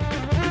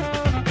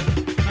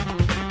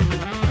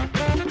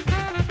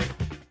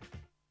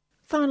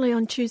 Finally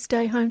on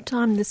Tuesday Home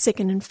Time, the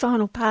second and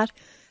final part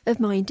of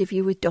my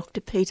interview with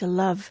Dr. Peter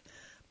Love,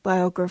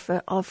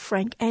 biographer of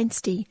Frank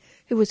Anstey,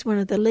 who was one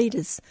of the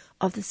leaders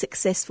of the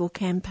successful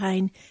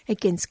campaign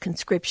against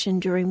conscription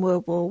during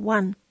World War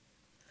I.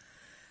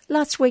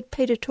 Last week,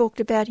 Peter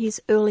talked about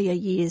his earlier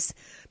years,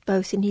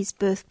 both in his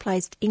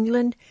birthplace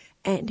England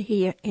and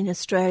here in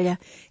Australia,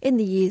 in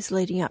the years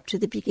leading up to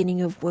the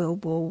beginning of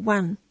World War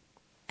I.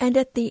 And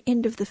at the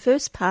end of the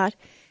first part,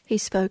 he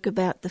spoke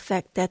about the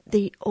fact that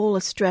the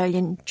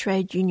All-Australian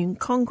Trade Union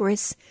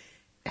Congress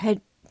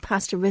had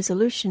passed a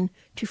resolution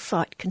to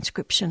fight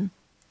conscription.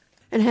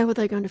 And how were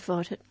they going to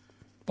fight it?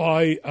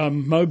 By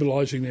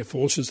mobilising their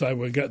forces. They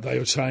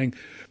were saying,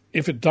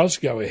 if it does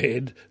go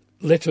ahead,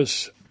 let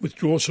us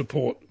withdraw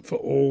support for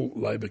all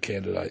Labor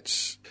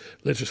candidates.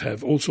 Let us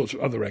have all sorts of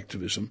other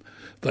activism.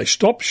 They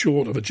stopped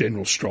short of a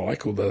general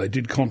strike, although they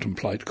did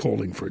contemplate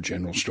calling for a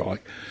general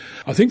strike.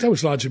 I think that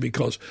was largely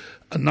because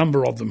a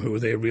number of them who were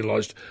there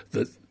realised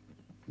that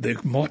there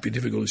might be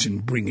difficulties in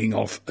bringing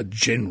off a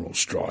general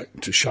strike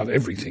to shut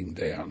everything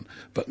down,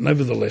 but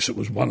nevertheless it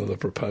was one of the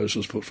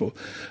proposals put forth.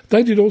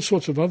 They did all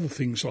sorts of other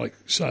things, like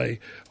say,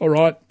 all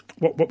right,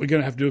 what we're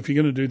going to have to do, if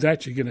you're going to do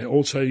that, you're going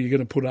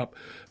to put up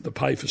the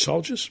pay for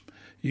soldiers,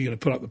 you're going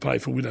to put up the pay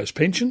for widows'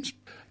 pensions,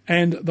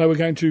 and they were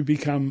going to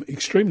become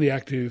extremely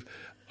active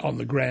on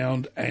the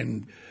ground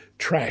and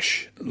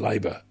trash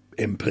Labor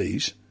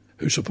MPs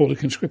who supported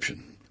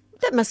conscription.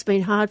 That must have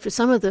been hard for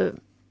some of the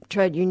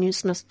trade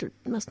unions, mustn't it,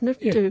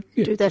 to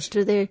do that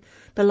to their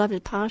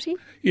beloved party?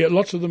 Yeah,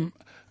 lots of them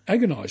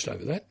agonised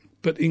over that.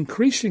 But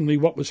increasingly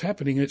what was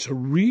happening, it's a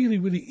really,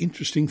 really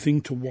interesting thing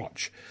to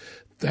watch,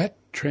 that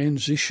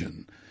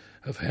transition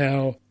of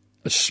how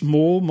a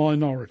small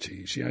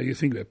minorities, you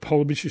think about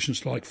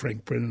politicians like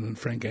Frank Brennan and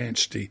Frank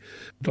Anstey,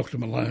 Dr.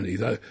 Maloney,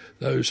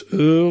 those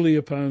early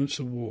opponents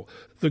of war,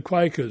 the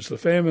Quakers, the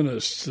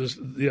feminists,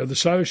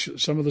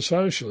 some of the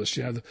socialists,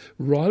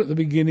 right at the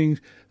beginning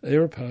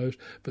they're opposed,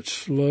 but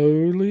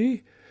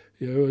slowly,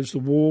 as the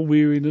war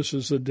weariness,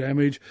 as the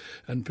damage,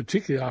 and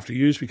particularly after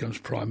Hughes becomes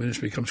Prime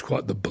Minister, becomes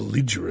quite the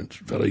belligerent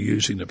fellow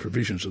using the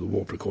provisions of the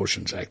War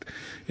Precautions Act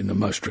in the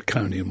most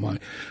draconian way.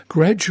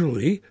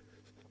 Gradually,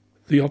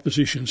 the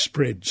opposition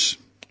spreads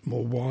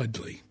more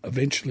widely.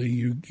 Eventually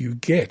you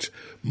get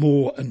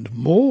more and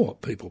more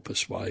people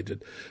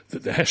persuaded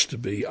that there has to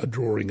be a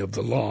drawing of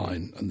the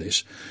line on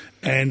this.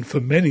 And for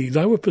many,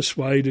 they were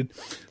persuaded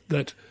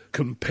that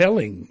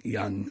compelling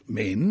young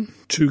men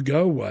to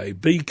go away,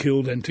 be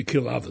killed and to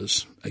kill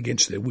others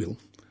against their will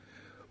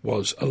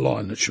was a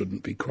line that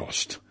shouldn't be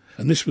crossed.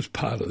 And this was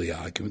part of the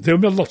argument. There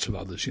were lots of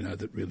others,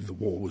 that really the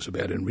war was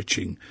about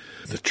enriching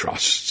the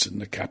trusts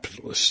and the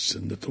capitalists,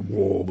 and that the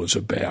war was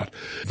about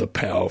the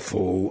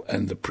powerful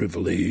and the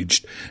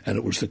privileged, and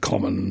it was the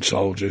common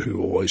soldier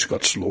who always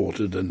got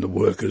slaughtered, and the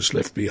workers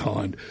left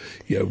behind,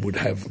 would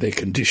have their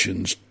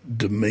conditions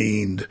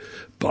demeaned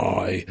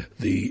by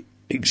the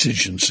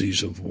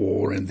exigencies of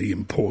war and the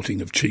importing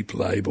of cheap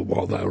labour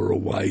while they were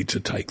away to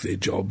take their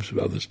jobs of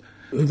others.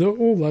 There were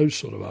all those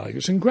sort of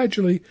arguments, and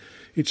gradually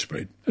it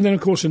spread. And then, of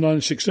course, in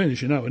 1916,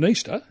 as you know, in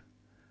Easter,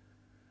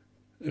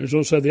 there was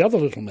also the other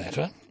little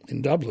matter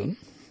in Dublin,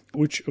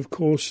 which, of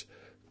course,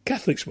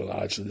 Catholics were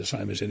largely the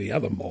same as any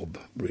other mob,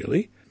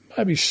 really,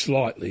 maybe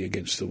slightly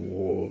against the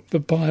war.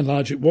 But by and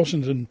large, it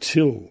wasn't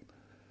until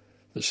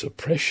the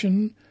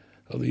suppression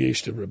of the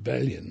Easter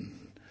Rebellion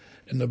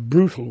and the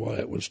brutal way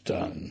it was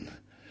done,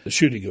 the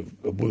shooting of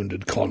a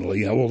wounded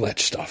Connolly, all that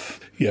stuff,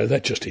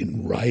 that just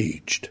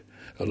enraged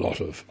a lot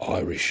of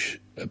Irish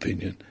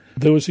opinion.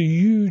 There was a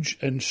huge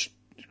and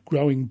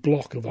growing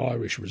block of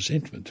Irish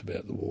resentment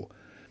about the war.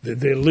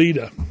 Their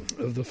leader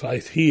of the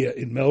faith here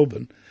in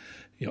Melbourne,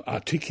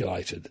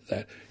 articulated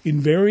that in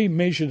very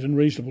measured and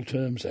reasonable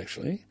terms,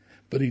 actually,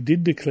 but he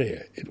did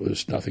declare it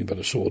was nothing but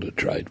a sordid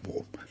trade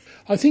war.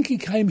 I think he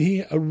came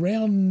here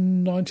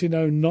around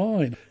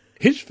 1909.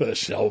 His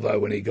first salvo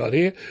when he got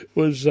here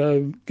was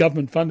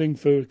government funding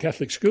for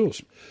Catholic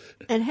schools.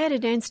 And how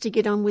did Anstey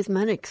get on with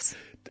monarchs?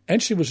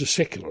 Anstey was a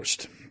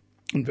secularist,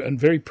 and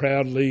very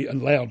proudly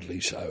and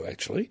loudly so,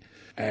 actually.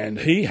 And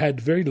he had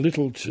very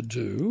little to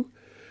do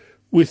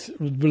with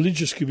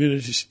religious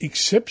communities,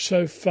 except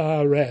so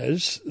far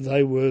as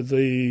they were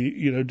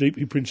the,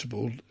 deeply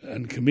principled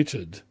and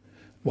committed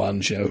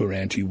ones, who were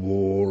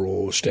anti-war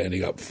or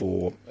standing up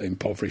for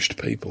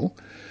impoverished people.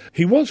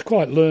 He was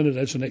quite learned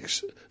as an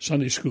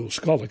ex-Sunday school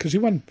scholar, because he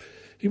won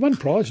He won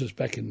prizes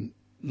back in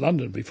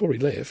London before he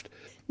left.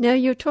 Now,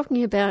 you're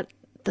talking about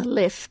the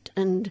left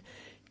and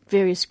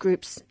various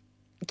groups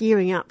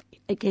gearing up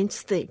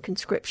against the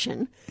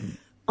conscription.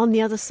 On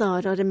the other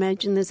side, I'd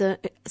imagine there's a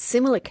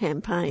similar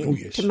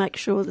campaign to make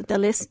sure that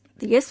the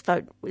yes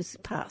vote was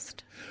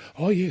passed.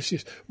 Oh,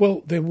 yes.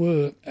 Well, there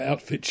were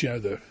outfits,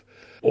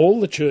 all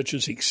the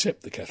churches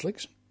except the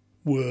Catholics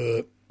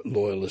were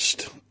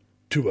loyalist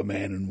to a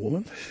man and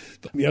woman.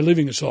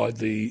 Leaving aside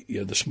the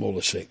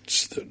smaller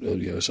sects, that,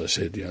 as I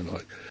said,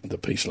 like the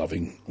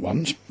peace-loving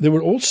ones, there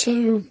were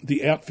also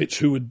the outfits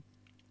who would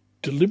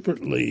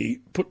deliberately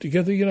put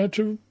together,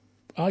 to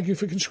argue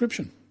for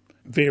conscription.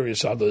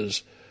 Various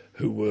others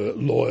who were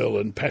loyal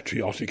and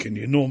patriotic, and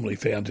you normally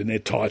found in their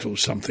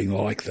titles something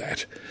like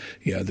that,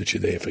 that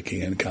you're there for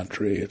king and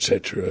country,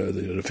 etc.,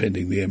 they're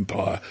defending the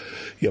empire,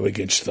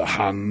 against the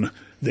Hun.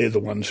 They're the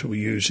ones who were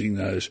using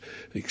those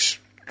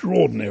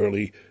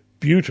extraordinarily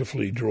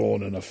beautifully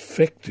drawn and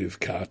effective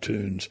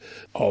cartoons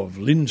of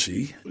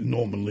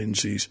Norman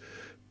Lindsay's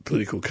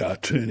political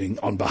cartooning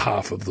on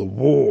behalf of the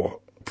war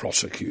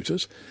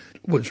prosecutors.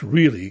 Was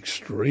really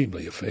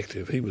extremely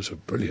effective. He was a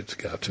brilliant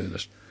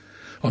cartoonist.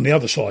 On the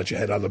other side, you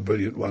had other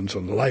brilliant ones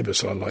on the Labour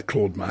side, like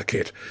Claude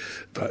Marquette,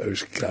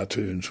 whose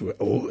cartoons were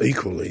all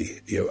equally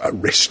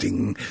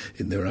arresting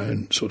in their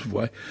own sort of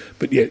way.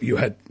 But yet you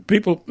had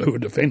people who were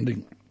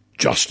defending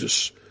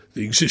justice,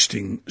 the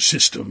existing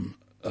system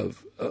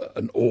of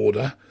an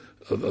order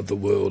of the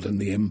world and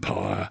the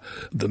empire,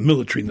 the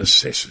military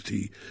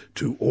necessity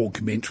to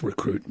augment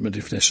recruitment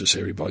if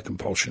necessary by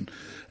compulsion,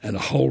 and a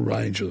whole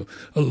range of them,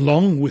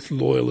 along with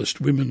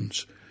loyalist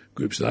women's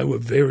groups. They were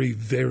very,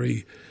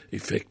 very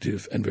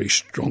effective and very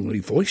strongly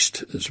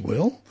voiced as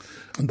well.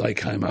 And they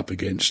came up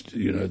against,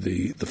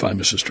 the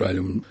famous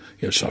Australian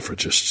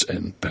suffragists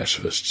and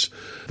pacifists.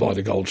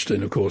 Vida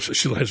Goldstein, of course,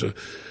 still has a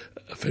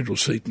federal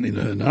seat in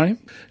her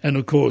name. And,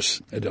 of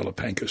course, Adela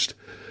Pankhurst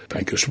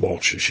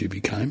Walsh, as she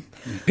became.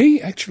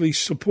 He actually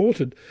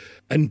supported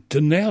and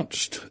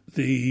denounced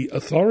the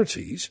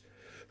authorities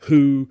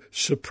who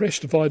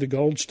suppressed Vida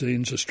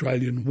Goldstein's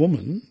Australian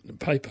Woman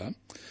paper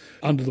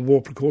under the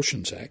War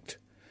Precautions Act.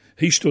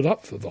 He stood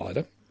up for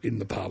Vida in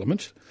the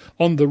Parliament.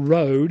 On the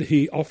road,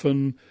 he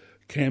often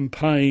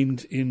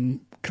campaigned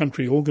in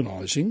country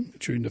organising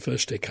during the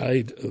first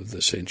decade of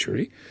the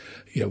century,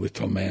 with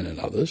Tom Mann and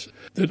others,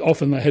 that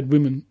often they had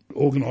women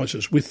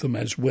organisers with them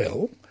as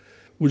well,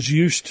 was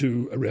used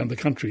to, around the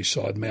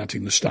countryside,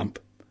 mounting the stump,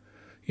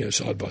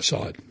 side by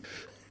side.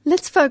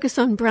 Let's focus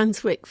on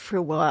Brunswick for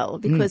a while,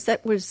 because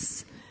that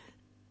was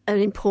an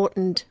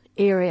important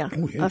area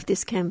of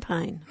this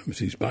campaign. It was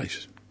his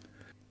base.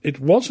 It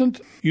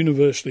wasn't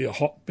universally a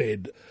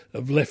hotbed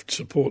of left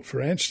support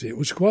for Anstey. It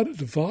was quite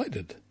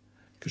divided,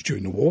 because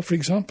during the war, for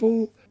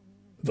example,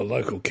 the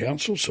local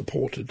council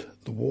supported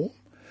the war.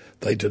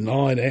 They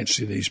denied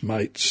Anstey and his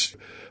mates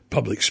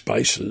public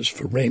spaces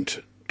for rent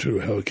to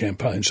her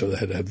campaign, so they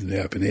had to have them in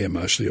the open air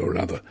mostly or in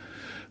other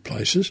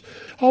places.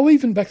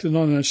 Even back to the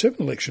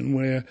 1907 election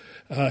where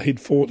he'd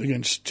fought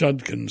against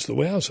Judkins the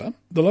Wowser.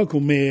 The local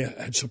mayor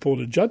had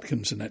supported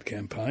Judkins in that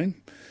campaign,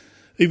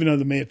 even though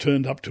the mayor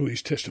turned up to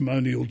his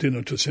testimonial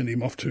dinner to send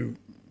him off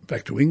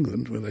back to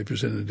England, where they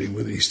presented him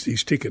with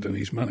his ticket and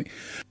his money.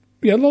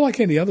 Like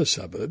any other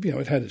suburb,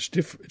 it had its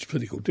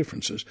political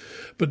differences.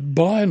 But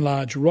by and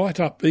large, right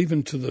up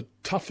even to the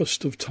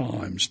toughest of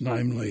times,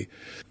 namely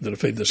the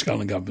defeat of the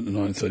Scullin government in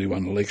the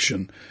 1931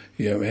 election,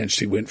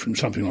 Anstey went from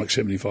something like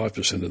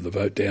 75% of the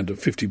vote down to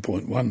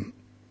 50.1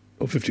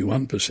 or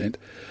 51%.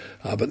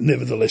 But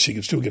nevertheless, he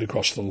could still get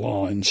across the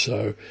line.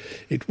 So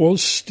it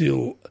was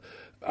still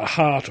a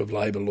heart of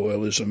Labour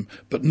loyalism,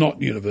 but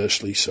not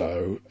universally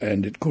so,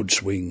 and it could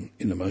swing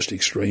in the most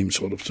extreme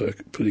sort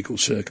of political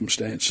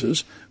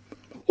circumstances.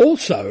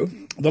 Also,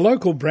 the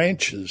local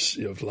branches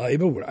of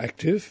Labour were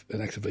active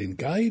and actively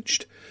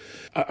engaged.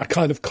 A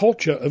kind of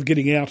culture of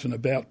getting out and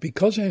about,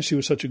 because Anstey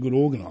was such a good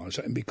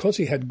organiser and because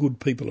he had good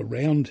people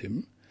around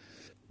him,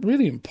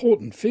 really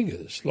important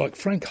figures like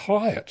Frank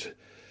Hyatt,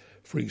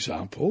 for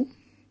example,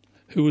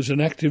 who was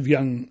an active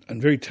young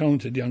and very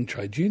talented young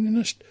trade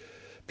unionist,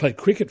 played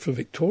cricket for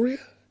Victoria,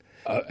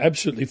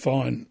 absolutely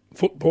fine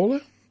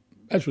footballer,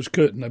 as was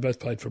Curtin. They both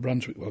played for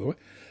Brunswick, by the way.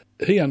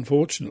 He,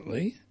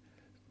 unfortunately,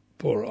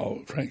 poor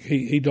old Frank,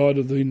 he died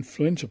of the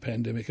influenza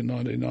pandemic in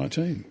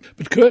 1919.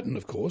 But Curtin,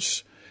 of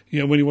course,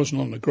 when he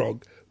wasn't on the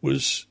grog,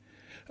 was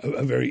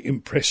a very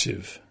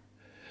impressive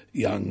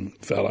young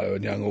fellow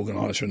and young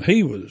organiser. And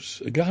he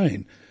was,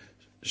 again,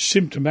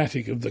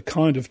 symptomatic of the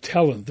kind of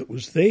talent that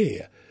was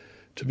there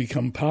to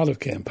become part of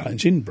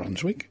campaigns in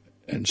Brunswick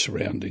and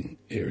surrounding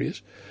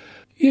areas.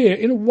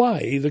 In a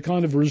way, the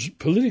kind of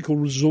political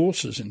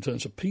resources in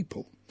terms of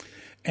people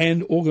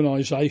and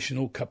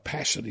organisational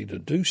capacity to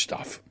do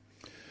stuff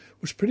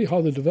was pretty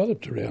highly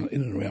developed in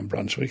and around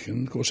Brunswick,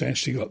 and of course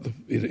Anstey got,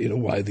 in a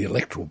way, the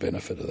electoral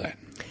benefit of that.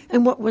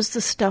 And what was the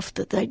stuff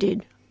that they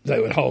did? They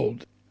would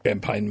hold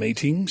campaign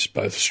meetings,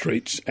 both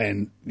streets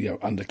and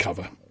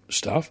undercover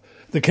stuff.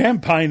 The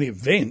campaign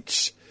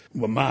events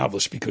were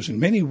marvellous because in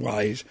many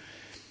ways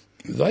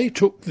they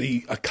took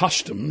the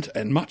accustomed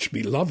and much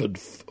beloved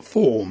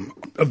form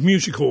of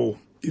musical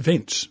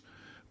events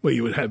where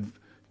you would have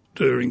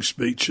stirring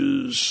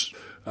speeches,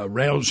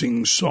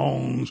 rousing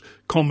songs,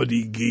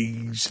 comedy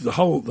gigs. The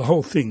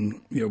whole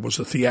thing, was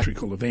a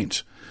theatrical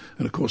event.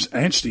 And of course,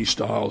 Anstey's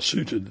style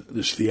suited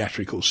this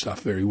theatrical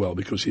stuff very well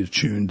because he had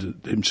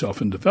tuned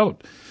himself and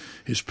developed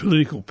his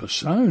political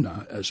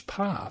persona as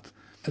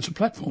a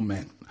platform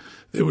man.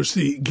 There was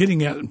the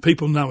getting out and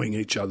people knowing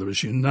each other.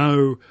 As you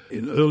know,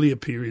 in earlier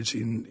periods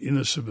in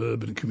inner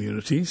suburban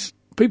communities,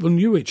 people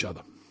knew each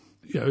other.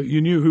 You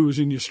knew who was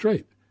in your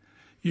street.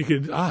 You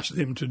could ask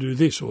them to do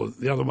this or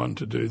the other one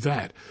to do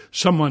that.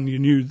 Someone you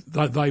knew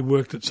they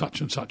worked at such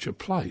and such a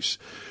place.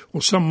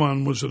 Or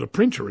someone was at a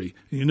printery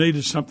and you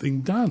needed something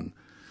done.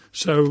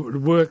 So at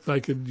work they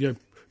could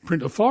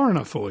print a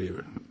foreigner for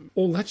you.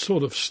 All that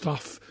sort of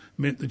stuff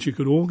meant that you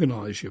could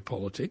organise your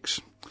politics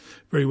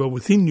very well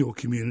within your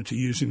community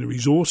using the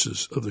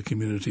resources of the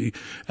community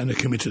and the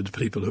committed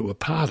people who were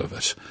part of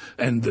it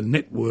and the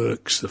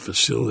networks, the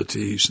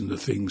facilities and the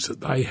things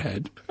that they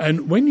had.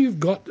 And when you've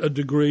got a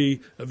degree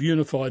of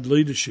unified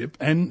leadership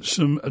and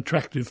some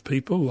attractive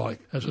people, like,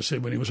 as I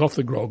said, when he was off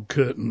the grog,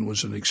 Curtin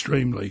was an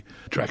extremely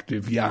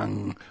attractive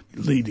young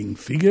leading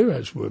figure,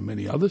 as were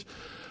many others.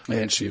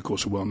 Anstey, of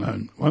course, a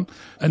well-known one,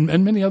 and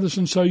many others.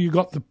 And so you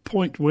got the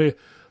point where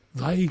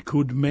they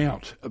could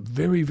mount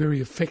very, very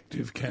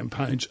effective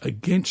campaigns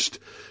against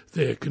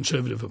their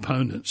Conservative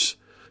opponents,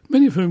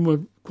 many of whom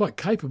were quite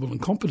capable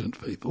and competent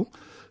people,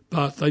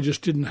 but they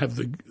just didn't have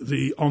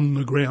the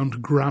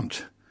on-the-ground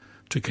grunt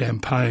to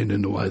campaign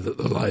in the way that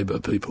the Labor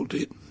people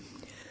did.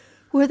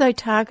 Were they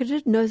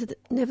targeted?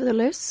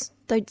 Nevertheless,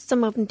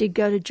 some of them did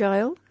go to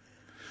jail?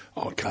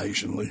 Oh,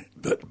 occasionally,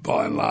 but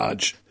by and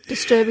large...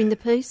 Disturbing the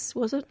peace,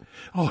 was it?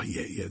 Oh,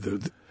 yeah.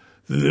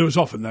 There was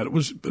often that.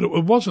 But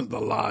it wasn't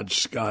the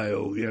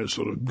large-scale,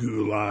 sort of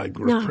gulag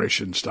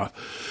repression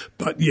stuff.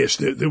 But yes,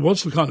 there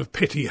was the kind of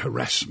petty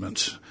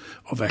harassment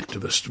of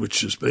activists,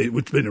 which has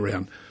been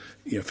around,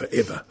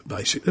 forever,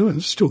 basically, and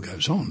it still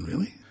goes on,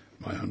 really.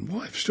 My own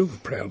wife still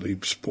proudly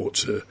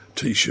sports a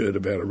T-shirt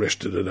about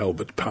arrested at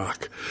Albert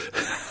Park.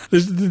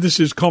 This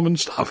is common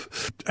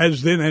stuff.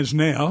 As then as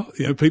now,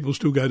 people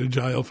still go to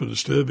jail for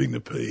disturbing the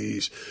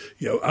peace,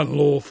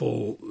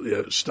 unlawful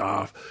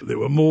staff. There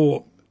were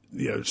more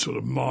sort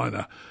of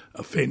minor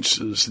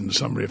offences in the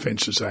Summary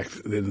Offences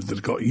Act that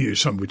got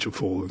used, some of which have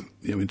fallen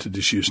into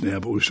disuse now,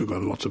 but we've still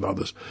got lots of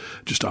others.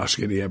 Just ask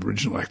any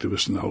Aboriginal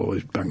activist and they'll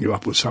always bung you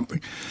up with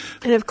something.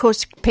 And of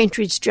course,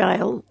 Pentridge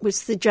Jail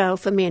was the jail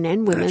for men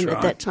and women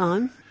at that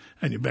time.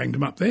 And you banged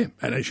them up there.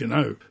 And as you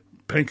know,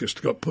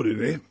 Pankhurst got put in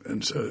there,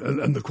 and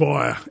the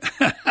choir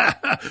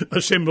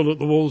assembled at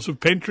the walls of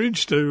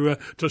Pentridge to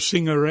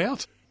sing her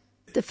out.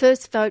 The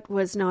first vote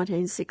was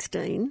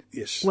 1916.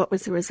 Yes. What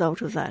was the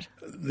result of that?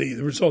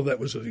 The result of that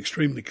was an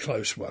extremely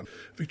close one.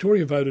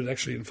 Victoria voted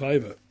actually in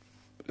favour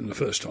in the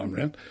first time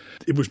round.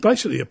 It was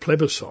basically a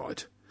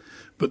plebiscite,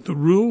 but the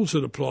rules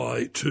that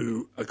apply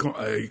to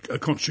a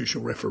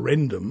constitutional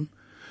referendum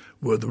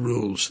were the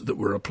rules that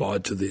were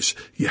applied to this.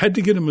 You had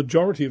to get a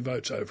majority of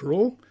votes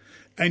overall,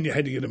 and you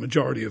had to get a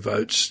majority of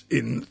votes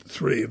in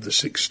 3 of the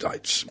 6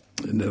 states.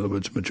 In other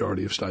words,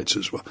 majority of states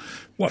as well.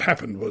 What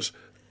happened was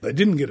they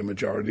didn't get a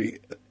majority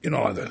in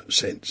either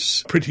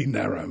sense. Pretty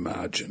narrow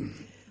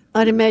margin.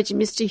 I'd imagine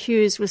Mr.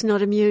 Hughes was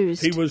not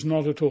amused. He was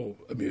not at all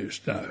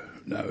amused.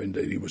 No,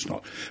 indeed he was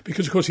not.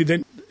 Because, of course, he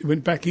then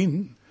went back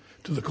in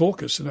to the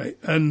caucus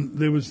and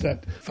there was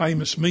that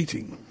famous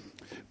meeting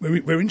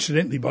where,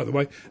 incidentally, by the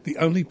way, the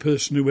only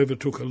person who ever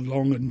took a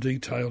long and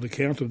detailed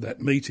account of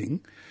that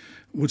meeting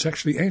was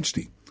actually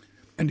Anstey.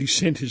 And he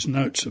sent his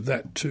notes of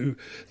that to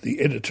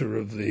the editor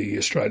of the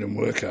Australian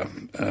Worker,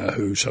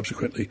 who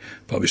subsequently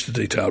published a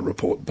detailed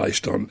report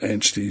based on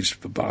Anstey's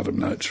verbatim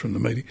notes from the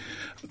meeting.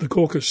 The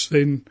caucus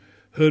then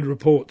heard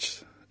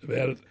reports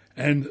about it,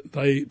 and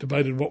they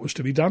debated what was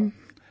to be done.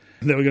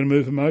 And they were going to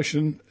move a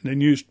motion, and then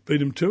Hughes beat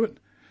them to it.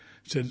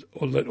 Said,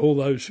 I'll let all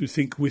those who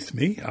think with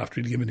me, after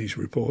he'd given his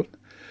report,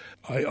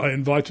 I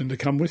invite them to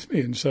come with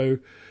me. And so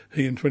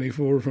he and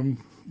 24 of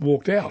them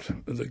walked out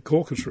of the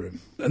caucus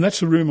room. And that's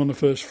the room on the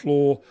first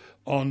floor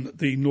on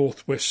the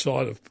northwest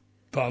side of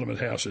Parliament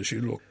House as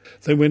you look.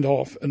 They went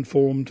off and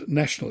formed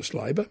Nationalist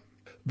Labor.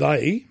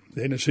 They,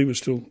 then as he was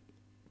still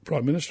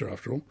Prime Minister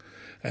after all,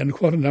 and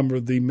quite a number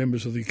of the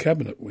members of the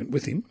Cabinet went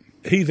with him.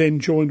 He then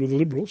joined with the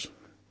Liberals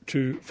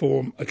to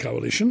form a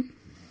coalition,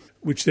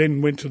 which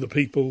then went to the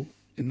people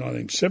in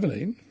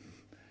 1917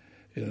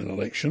 in an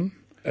election.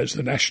 As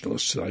the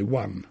Nationalists, they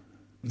won.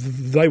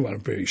 They won a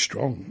very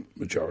strong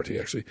majority,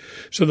 actually.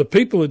 So the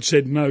people had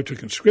said no to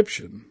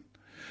conscription,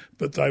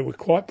 but they were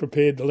quite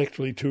prepared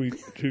electorally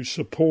to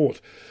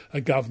support a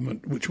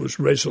government which was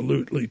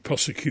resolutely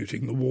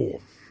prosecuting the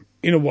war.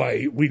 In a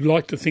way, we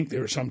like to think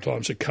there is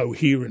sometimes a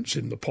coherence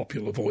in the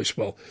popular voice.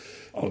 Well,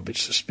 I'm a bit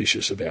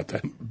suspicious about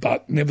that.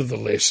 But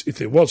nevertheless, if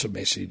there was a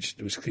message,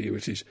 it was clear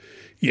it is,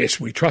 yes,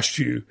 we trust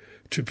you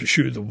to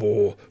pursue the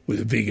war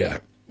with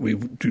vigour. We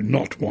do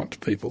not want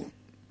people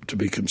to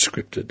be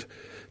conscripted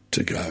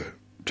to go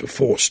to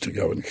force to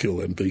go and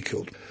kill and be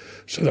killed.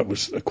 So that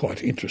was a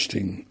quite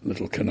interesting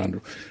little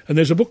conundrum. And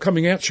there's a book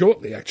coming out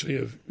shortly, actually,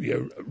 of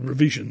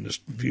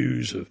revisionist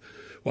views of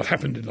what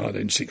happened in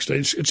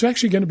 1916. It's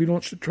actually going to be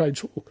launched at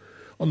Trades Hall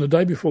on the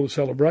day before the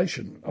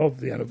celebration of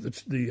the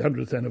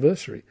 100th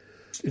anniversary.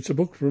 It's a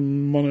book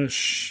from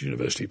Monash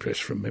University Press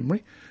from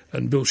memory,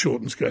 and Bill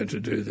Shorten's going to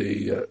do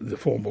the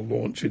formal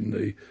launch in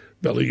the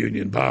Bella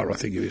Union Bar, I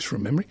think it is,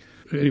 from memory.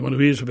 Anyone who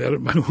hears about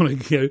it may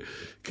want to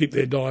keep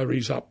their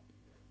diaries up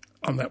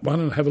on that one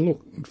and have a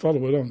look and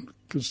follow it on,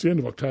 because it's the end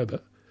of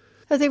October.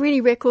 Are there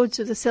any records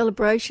of the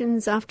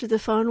celebrations after the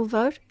final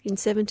vote in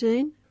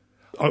 17?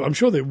 I'm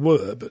sure there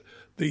were, but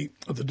the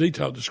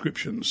detailed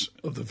descriptions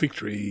of the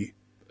victory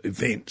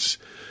events,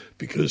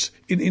 because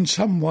in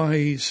some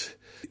ways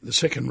the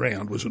second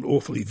round was an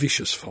awfully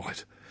vicious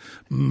fight,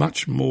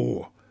 much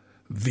more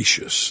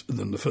vicious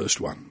than the first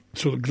one.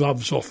 Sort of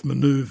gloves-off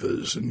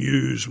manoeuvres, and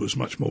Hughes was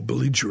much more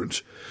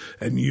belligerent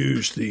and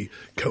used the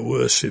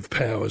coercive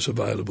powers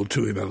available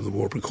to him under the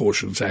War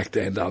Precautions Act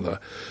and other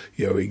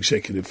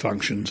executive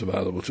functions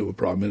available to a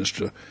Prime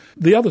Minister.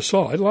 The other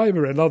side,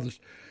 Labor and others,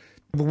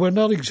 were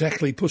not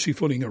exactly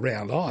pussyfooting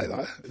around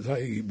either.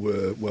 They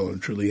were well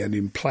and truly and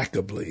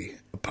implacably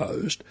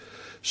opposed.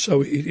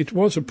 So it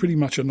was pretty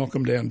much a knock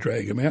 'em down,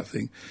 drag 'em out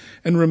thing.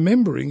 And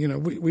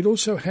remembering, we'd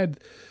also had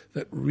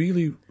that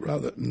really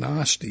rather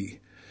nasty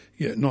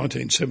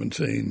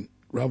 1917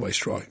 railway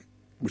strike,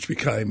 which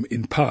became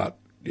in part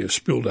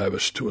spilled over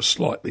to a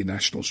slightly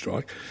national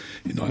strike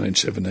in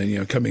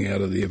 1917, coming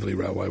out of the Everleigh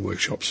Railway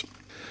workshops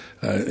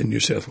in New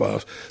South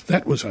Wales.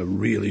 That was a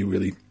really,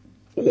 really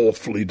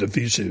awfully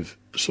divisive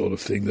sort of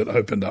thing that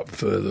opened up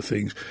further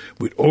things.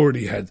 We'd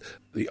already had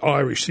the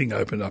Irish thing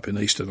opened up in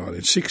Easter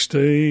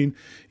 1916.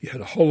 You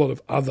had a whole lot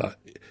of other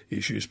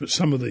issues, but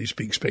some of these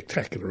big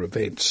spectacular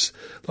events,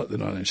 like the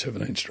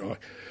 1917 strike,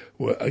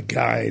 were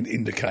again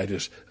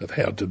indicators of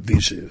how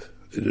divisive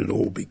it had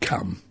all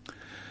become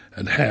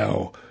and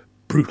how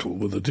brutal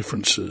were the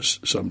differences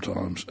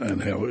sometimes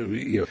and how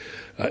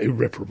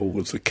irreparable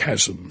was the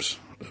chasms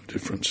of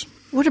difference.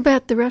 What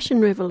about the Russian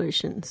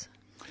revolutions?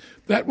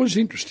 That was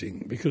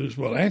interesting because,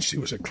 Anstey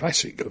was a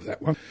classic of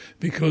that one,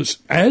 because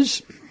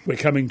as we're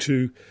coming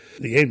to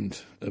the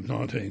end of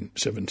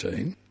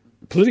 1917,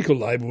 political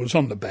Labor was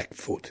on the back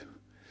foot.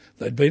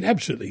 They'd been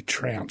absolutely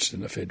trounced in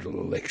the federal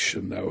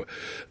election,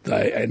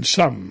 and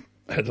some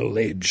had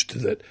alleged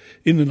that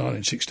in the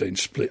 1916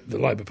 split, the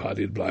Labor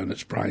Party had blown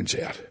its brains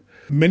out.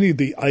 Many of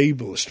the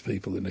ablest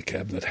people in the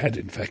cabinet had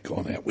in fact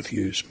gone out with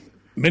Hughes.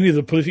 Many of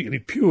the politically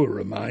pure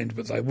remained,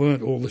 but they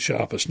weren't all the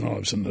sharpest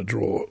knives in the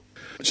drawer.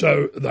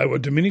 So they were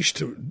diminished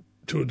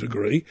to a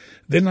degree.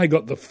 Then they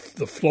got the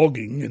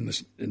flogging in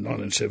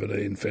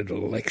 1917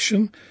 federal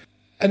election.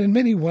 And in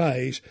many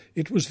ways,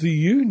 it was the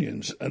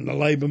unions and the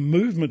labour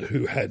movement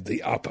who had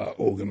the upper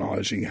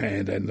organising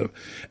hand and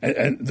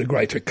the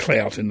greater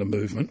clout in the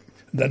movement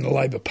than the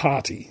Labor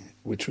Party,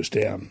 which was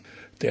down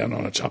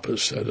on its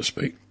uppers, so to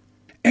speak.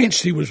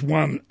 Anstey was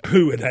one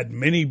who had had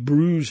many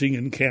bruising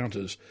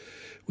encounters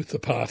with the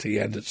party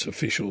and its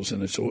officials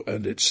and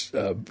its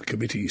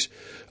committees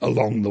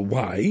along the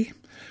way,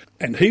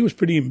 and he was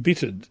pretty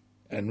embittered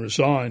and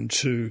resigned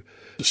to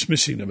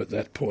dismissing them at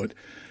that point.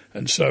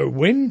 And so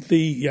when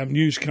the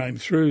news came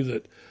through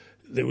that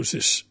there was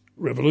this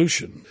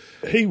revolution,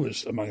 he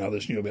was, among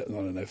others, knew about the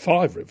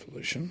 1905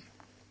 revolution.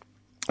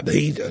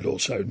 He had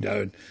also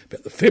known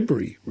about the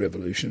February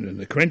Revolution and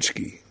the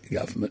Kerensky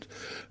government,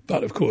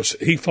 but of course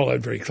he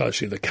followed very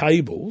closely the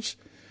cables,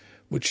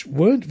 which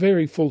weren't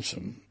very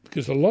fulsome,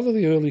 because a lot of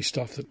the early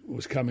stuff that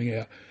was coming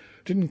out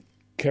didn't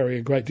carry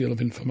a great deal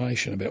of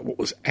information about what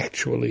was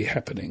actually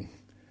happening.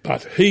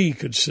 But he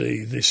could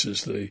see this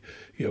as the,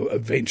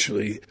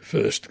 eventually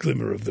first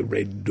glimmer of the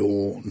red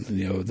dawn,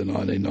 of the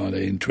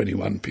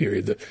 1919-21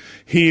 period, that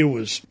here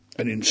was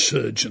an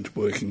insurgent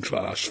working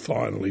class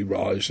finally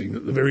rising,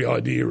 that the very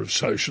idea of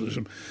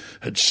socialism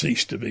had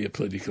ceased to be a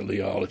political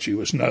ideology,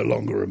 was no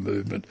longer a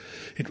movement.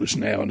 It was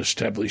now an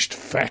established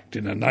fact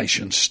in a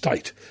nation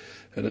state,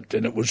 and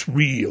it was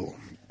real.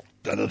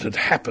 And it had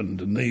happened,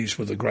 and these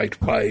were the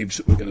great waves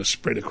that were going to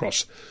spread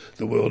across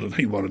the world, and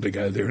he wanted to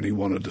go there and he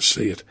wanted to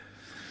see it.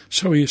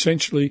 So he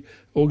essentially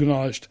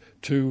organised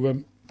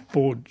to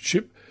board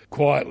ship,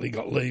 quietly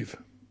got leave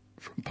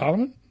from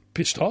Parliament,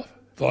 pissed off,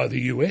 via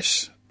the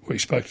US, where he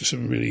spoke to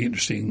some really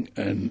interesting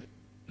and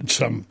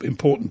some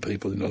important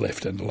people in the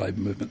left and the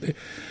Labour movement there,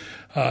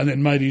 and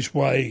then made his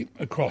way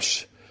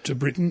across to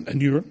Britain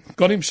and Europe,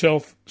 got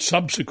himself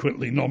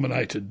subsequently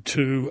nominated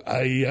to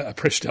a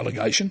press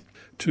delegation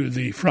to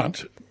the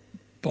front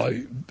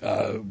by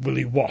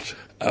Willie Watt,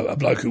 a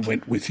bloke who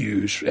went with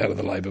Hughes out of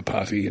the Labor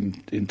Party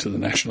and into the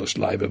Nationalist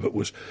Labour, but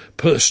was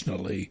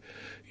personally,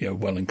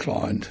 well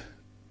inclined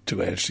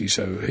to Anstey.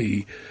 So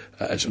he,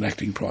 as an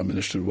acting Prime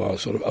Minister,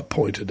 sort of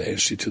appointed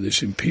Anstey to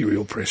this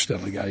imperial press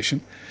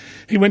delegation.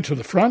 He went to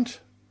the front,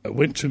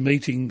 went to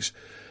meetings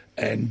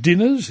and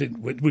dinners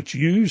which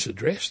Hughes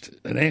addressed,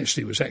 and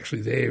Anstey was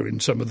actually there in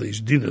some of these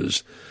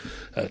dinners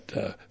at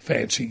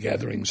fancy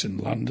gatherings in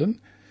London.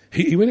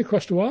 He went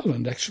across to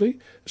Ireland, actually,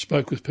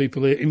 spoke with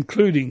people there,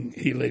 including,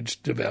 he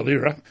alleged, De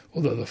Valera,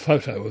 although the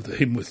photo of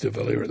him with De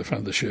Valera at the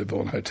front of the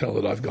Sherborne Hotel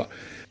that I've got,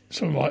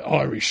 some of my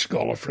Irish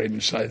scholar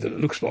friends say that it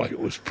looks like it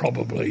was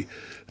probably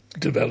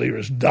De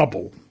Valera's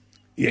double.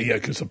 Yeah,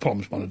 because the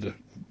Poms wanted to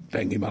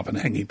bang him up and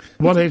hang him.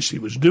 What Anstey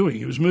was doing,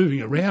 he was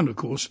moving around, of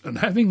course, and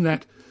having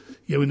that,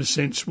 in a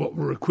sense, what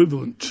were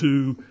equivalent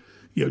to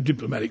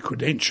diplomatic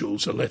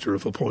credentials, a letter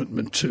of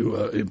appointment to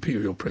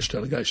imperial press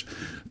delegation.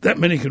 That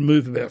meant he could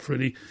move about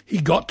freely. He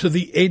got to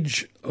the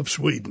edge of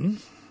Sweden.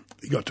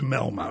 He got to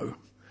Malmö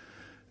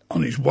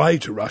on his way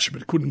to Russia,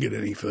 but couldn't get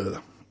any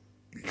further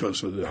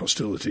because of the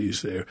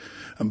hostilities there.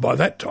 And by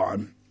that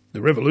time,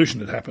 the revolution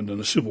had happened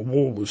and a civil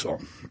war was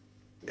on.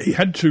 He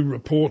had to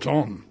report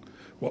on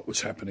what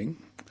was happening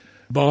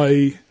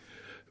by,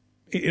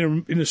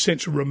 in a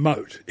sense,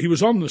 remote. He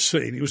was on the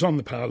scene. He was on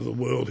the part of the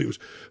world. He was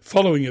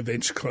following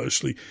events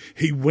closely.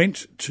 He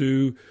went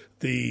to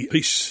the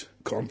peace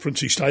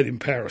conference. He stayed in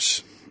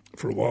Paris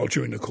for a while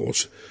during the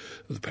course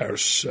of the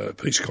Paris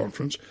peace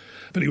conference.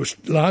 But he was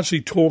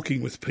largely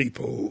talking with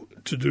people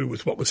to do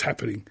with what was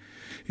happening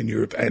in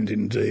Europe and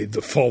indeed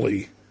the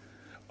folly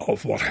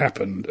of what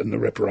happened and the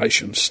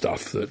reparations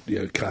stuff that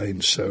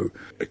Keynes so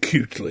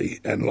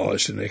acutely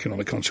analysed in the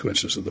economic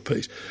consequences of the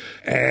peace.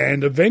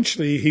 And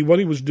eventually what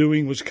he was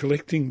doing was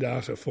collecting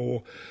data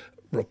for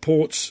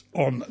reports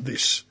on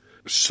this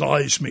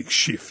seismic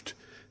shift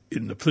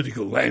in the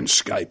political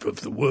landscape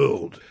of the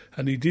world.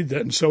 And he did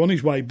that. And so on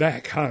his way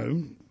back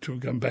home, to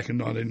come back in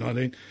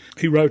 1919,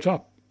 he wrote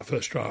up a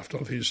first draft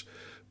of his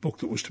book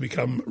that was to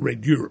become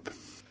Red Europe.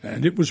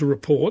 And it was a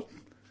report,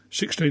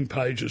 16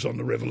 pages on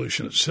the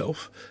revolution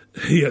itself,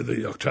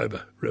 the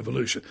October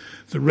Revolution.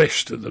 The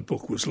rest of the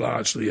book was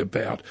largely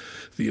about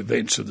the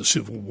events of the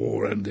Civil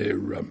War and their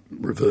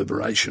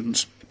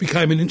reverberations. It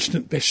became an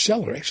instant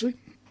bestseller, actually,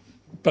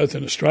 both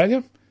in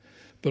Australia,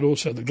 but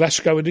also the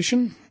Glasgow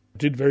edition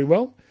did very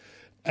well.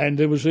 And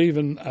there was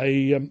even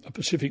a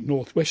Pacific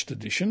Northwest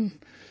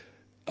edition,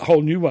 a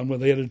whole new one where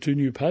they added 2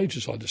 new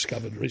pages, I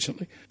discovered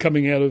recently,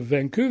 coming out of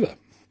Vancouver.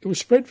 It was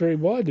spread very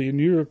widely in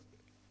Europe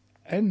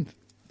and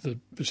the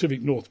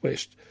Pacific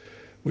Northwest,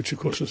 which, of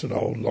course, is an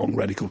old, long,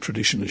 radical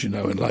tradition, as you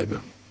know, in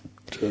Labor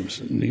terms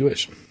in the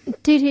US.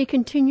 Did he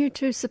continue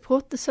to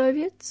support the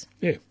Soviets?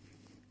 Yeah.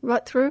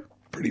 Right through?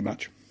 Pretty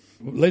much.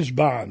 Les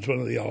Barnes, one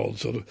of the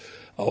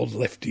old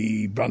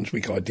lefty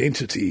Brunswick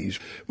identities,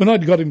 when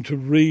I'd got him to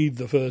read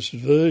the first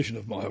version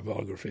of my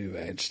biography of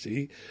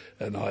Anstey,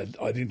 and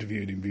I'd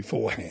interviewed him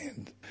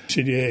beforehand, he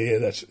said, yeah,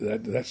 that's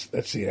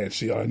the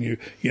Anstey I knew.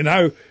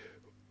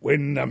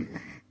 When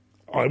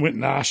I went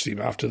and asked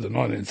him after the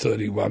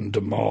 1931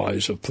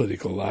 demise of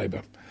political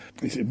Labor,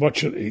 he said,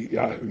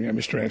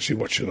 Mr. Anstey,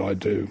 what should I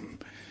do?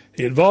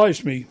 He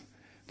advised me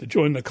to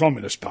join the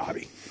Communist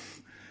Party.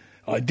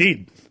 I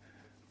did.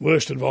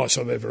 Worst advice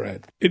I've ever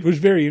had. It was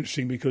very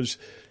interesting because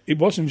it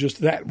wasn't just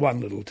that one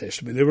little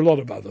testimony. There were a lot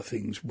of other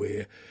things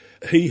where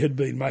he had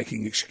been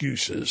making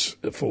excuses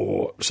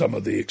for some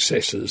of the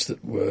excesses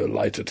that were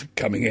later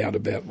coming out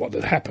about what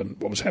had happened,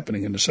 what was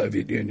happening in the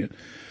Soviet Union.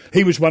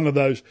 He was one of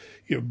those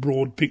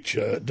broad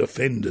picture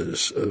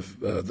defenders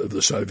of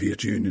the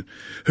Soviet Union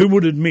who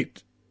would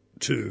admit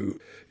to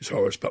his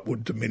horrors but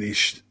would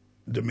diminish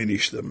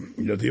them.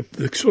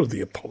 The sort of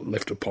the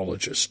left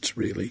apologists,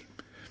 really.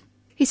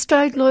 He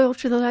stayed loyal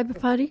to the Labor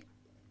Party?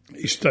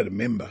 He stayed a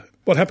member.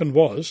 What happened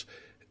was,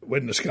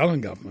 when the Scullin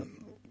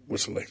government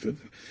was elected,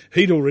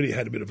 he'd already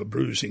had a bit of a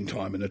bruising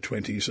time in the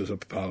 20s as a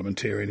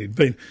parliamentarian. He'd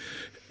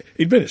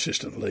been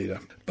assistant leader,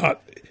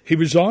 but he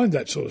resigned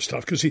that sort of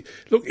stuff because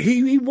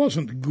he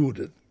wasn't good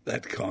at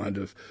that kind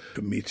of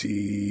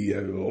committee.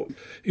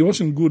 He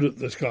wasn't good at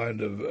this kind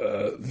of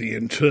the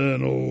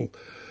internal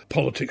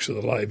politics of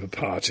the Labor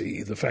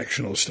Party, the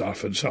factional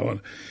stuff and so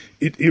on.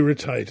 It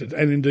irritated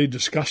and indeed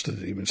disgusted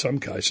him in some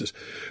cases.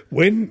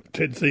 When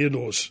Ted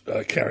Theodore's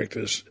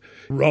characters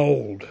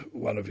rolled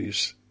one of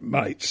his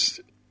mates,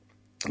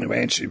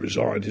 Anstey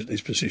resigned his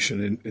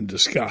position in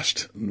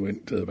disgust and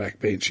went to the back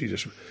bench.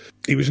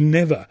 He was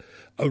never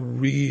a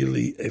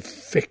really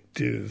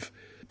effective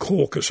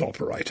caucus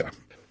operator.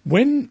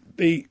 When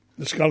the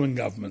Scullin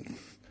government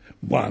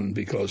won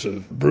because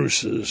of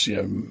Bruce's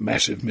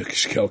massive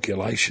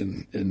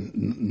miscalculation in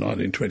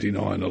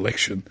 1929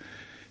 election,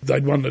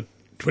 they'd won the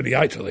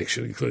 28th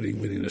election, including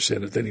winning the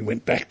Senate. Then he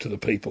went back to the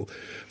people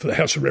for the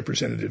House of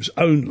Representatives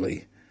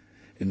only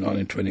in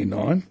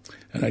 1929,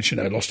 and Anstey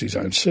lost his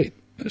own seat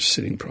as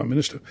sitting Prime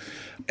Minister.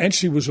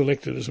 Anstey was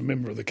elected as a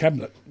member of the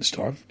Cabinet this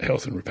time,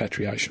 Health and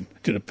Repatriation.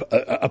 Did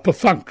a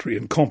perfunctory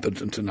and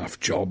competent enough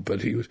job,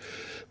 but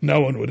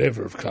no one would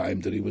ever have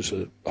claimed that he was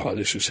a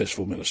highly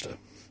successful minister.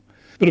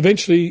 But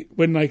eventually,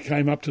 when they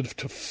came up to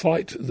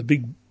fight the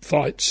big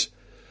fights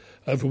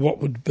over what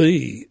would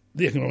be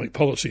the economic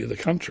policy of the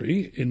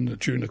country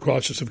during the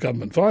crisis of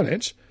government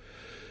finance,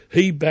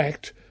 he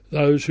backed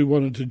those who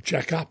wanted to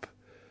jack up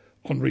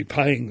on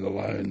repaying the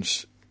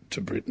loans to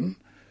Britain,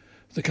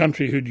 the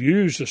country who'd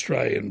used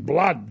Australian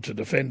blood to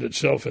defend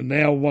itself and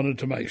now wanted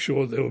to make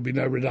sure there would be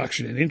no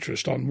reduction in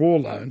interest on war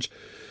loans,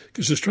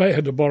 because Australia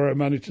had to borrow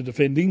money to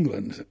defend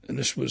England, and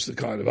this was the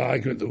kind of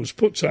argument that was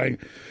put, saying,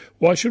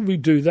 why should we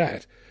do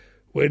that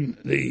when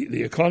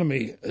the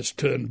economy has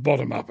turned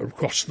bottom up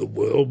across the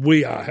world?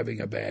 We are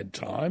having a bad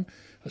time.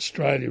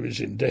 Australia is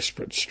in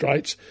desperate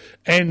straits,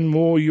 and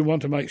more, you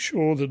want to make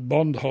sure that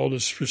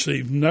bondholders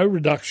receive no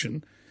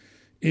reduction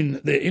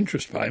in their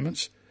interest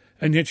payments,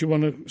 and yet you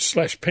want to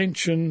slash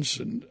pensions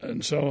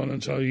and so on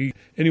and so on.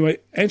 Anyway,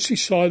 Anstey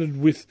sided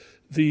with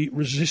the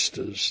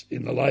resistors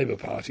in the Labor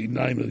Party,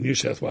 namely the New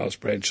South Wales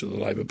branch of the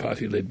Labor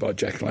Party led by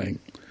Jack Lang,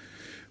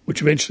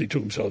 which eventually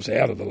took themselves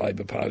out of the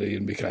Labor Party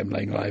and became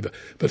Lang Labor.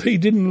 But he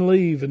didn't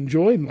leave and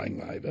join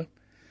Lang Labor.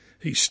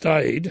 He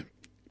stayed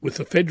with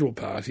the Federal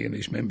Party and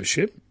his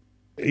membership.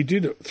 He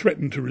did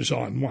threaten to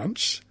resign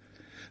once.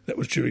 That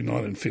was during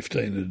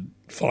 1915 and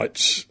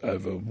fights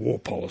over war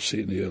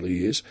policy in the early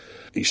years.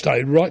 He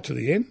stayed right to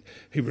the end.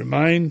 He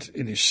remained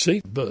in his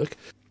seat, Burke,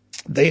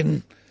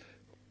 then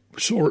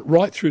saw it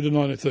right through to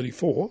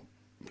 1934,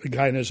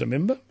 again as a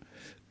member,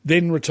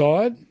 then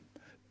retired,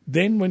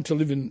 then went to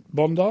live in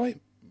Bondi,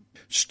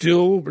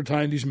 still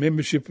retained his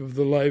membership of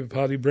the Labor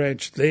Party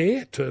branch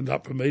there, turned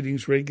up for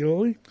meetings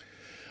regularly.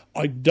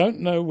 I don't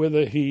know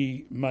whether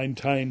he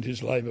maintained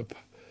his Labor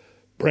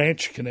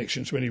branch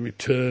connections when he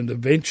returned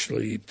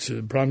eventually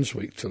to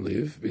Brunswick to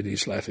live in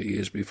his latter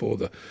years before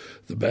the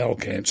bowel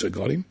cancer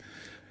got him.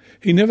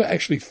 He never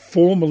actually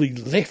formally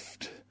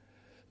left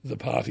the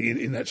party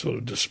in that sort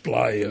of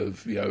display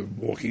of,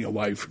 walking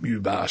away from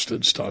you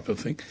bastards type of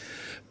thing.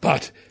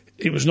 But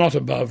he was not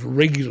above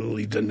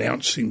regularly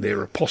denouncing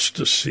their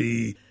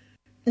apostasy.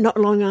 Not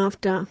long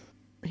after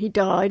he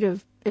died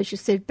of, as you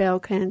said, bowel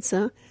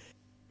cancer,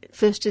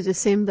 1st of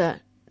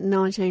December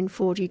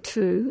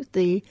 1942,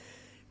 the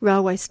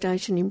railway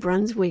station in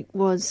Brunswick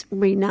was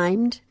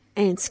renamed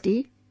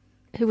Anstey.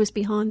 Who was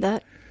behind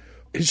that?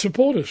 His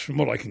supporters, from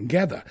what I can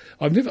gather.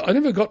 I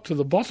never got to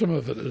the bottom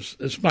of it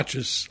as much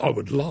as I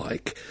would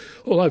like.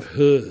 All I've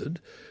heard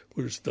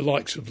was the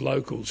likes of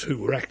locals who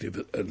were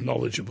active and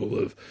knowledgeable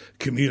of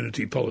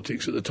community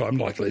politics at the time,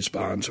 like Les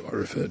Barnes, who I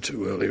referred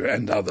to earlier,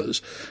 and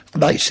others.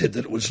 They said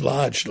that it was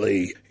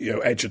largely,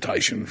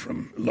 agitation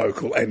from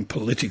local and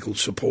political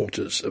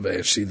supporters of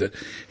Anstey, that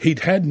he'd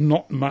had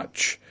not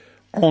much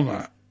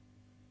honour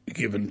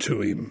given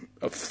to him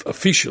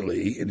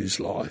officially in his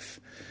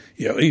life.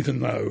 Even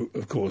though,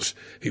 of course,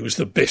 he was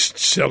the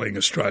best-selling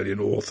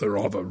Australian author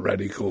of a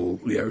radical,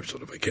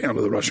 sort of account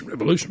of the Russian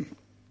Revolution.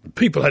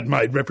 People had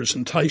made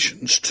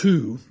representations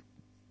to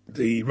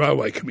the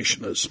railway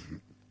commissioners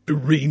to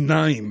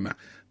rename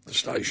the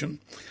station,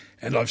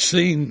 and I've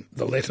seen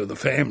the letter the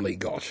family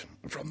got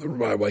from the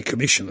railway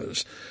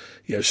commissioners,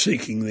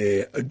 seeking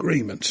their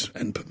agreement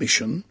and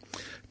permission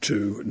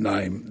to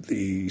name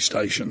the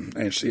station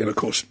Anstey. And, of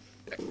course,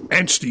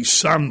 Anstey's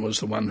son was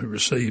the one who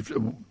received,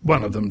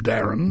 one of them,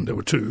 Darren. There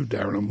were two,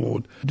 Darren and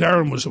Ward.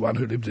 Darren was the one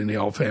who lived in the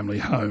old family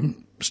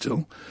home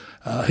still.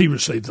 He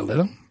received the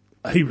letter.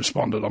 He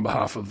responded on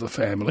behalf of the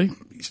family,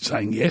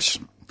 saying yes.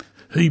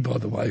 He, by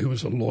the way, who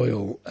was a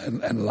loyal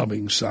and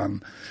loving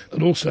son,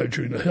 and also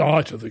during the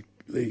height of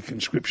the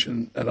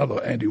conscription and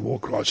other anti-war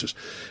crisis,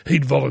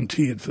 he'd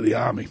volunteered for the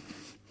army.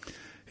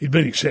 He'd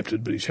been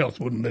accepted, but his health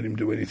wouldn't let him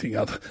do anything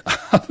other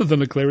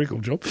than a clerical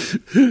job.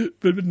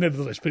 But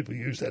nevertheless, people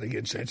used that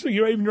against him. So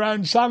even your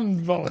own son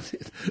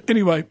volunteered.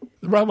 Anyway,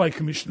 the railway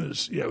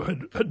commissioners,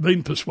 had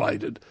been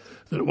persuaded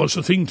that it was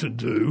the thing to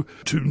do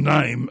to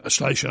name a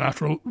station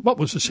after what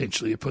was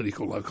essentially a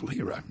political local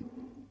hero,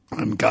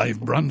 and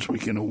gave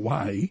Brunswick, in a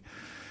way,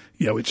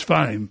 its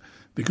fame,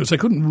 because they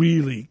couldn't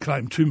really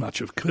claim too much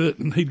of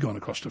Curtin. He'd gone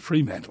across to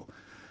Fremantle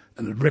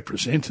and had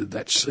represented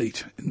that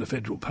seat in the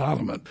federal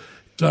parliament.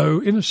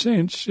 So, in a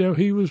sense,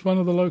 he was one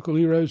of the local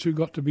heroes who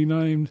got to be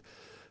named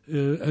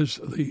as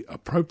the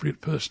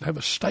appropriate person to have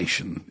a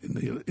station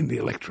in the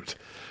electorate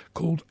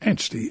called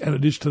Anstey, and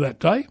it is to that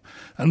day.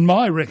 And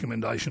my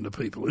recommendation to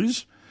people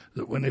is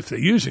that if they're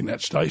using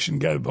that station,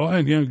 go by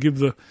and give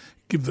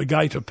the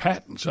gate a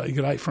pat and say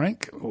 "G'day,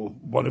 Frank," or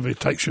whatever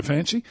takes your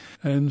fancy,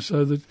 and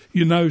so that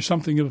you know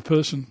something of a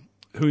person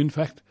who, in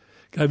fact,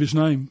 gave his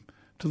name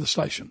to the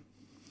station.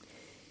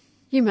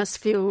 You must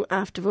feel,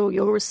 after all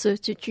your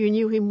research, that you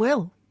knew him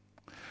well.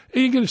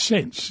 You get a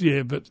sense,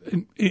 but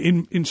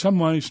in some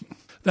ways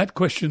that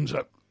question's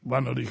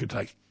one that you could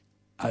take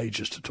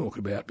ages to talk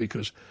about,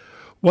 because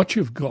what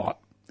you've got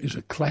is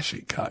a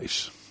classic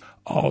case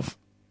of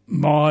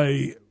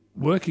my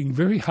working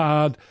very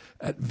hard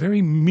at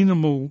very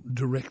minimal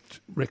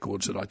direct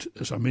records that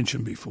as I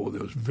mentioned before,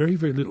 there was very,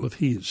 very little of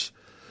his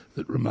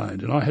that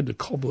remained, and I had to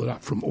cobble it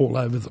up from all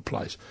over the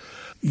place.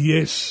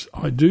 Yes,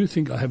 I do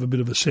think I have a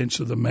bit of a sense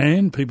of the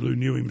man. People who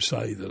knew him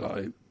say that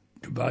I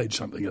conveyed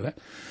something of that.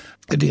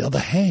 On the other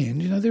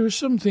hand, there are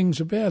some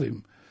things about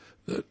him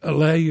that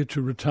allow you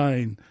to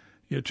retain,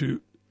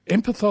 to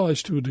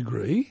empathise to a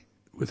degree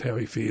with how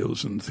he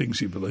feels and things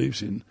he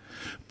believes in.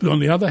 But on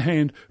the other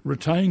hand,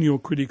 retain your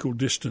critical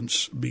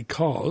distance,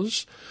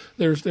 because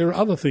there are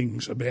other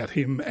things about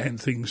him and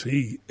things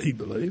he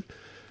believed,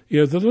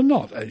 that are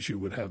not as you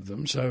would have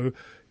them. So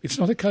It's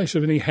not a case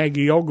of any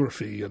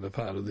hagiography on the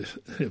part of this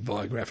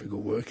biographical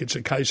work. It's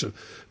a case of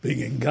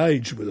being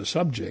engaged with a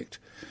subject,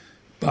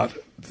 but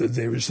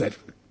there is that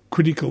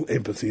critical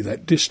empathy,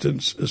 that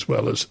distance, as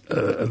well as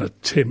an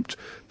attempt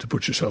to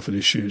put yourself in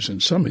his shoes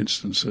in some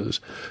instances,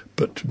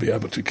 but to be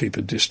able to keep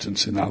a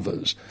distance in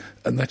others.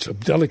 And that's a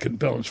delicate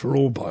balance for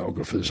all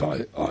biographers,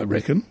 I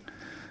reckon,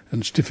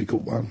 and it's a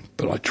difficult one,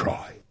 but I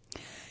try.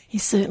 He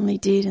certainly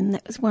did, and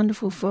that was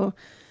wonderful for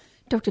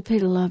Dr.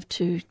 Peter Love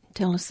to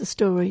tell us the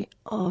story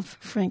of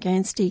Frank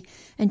Anstey.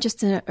 And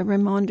just a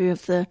reminder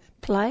of the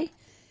play,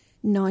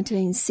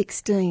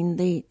 1916,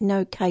 the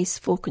No Case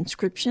for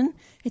Conscription.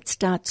 It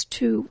starts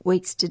 2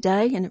 weeks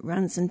today and it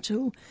runs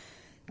until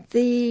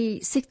the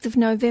 6th of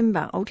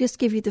November. I'll just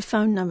give you the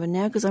phone number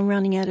now because I'm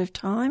running out of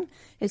time.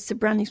 It's the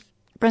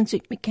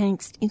Brunswick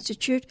Mechanics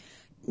Institute,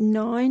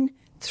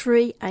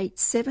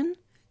 9387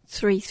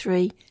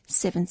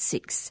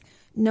 3376.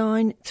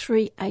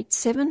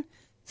 9387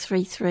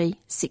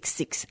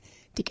 3366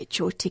 to get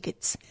your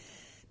tickets.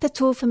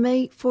 That's all for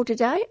me for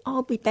today.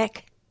 I'll be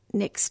back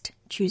next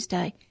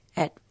Tuesday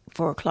at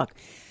 4 o'clock.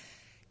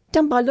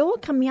 Done by Law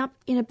coming up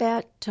in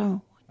about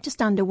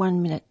just under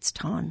 1 minute's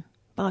time.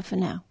 Bye for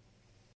now.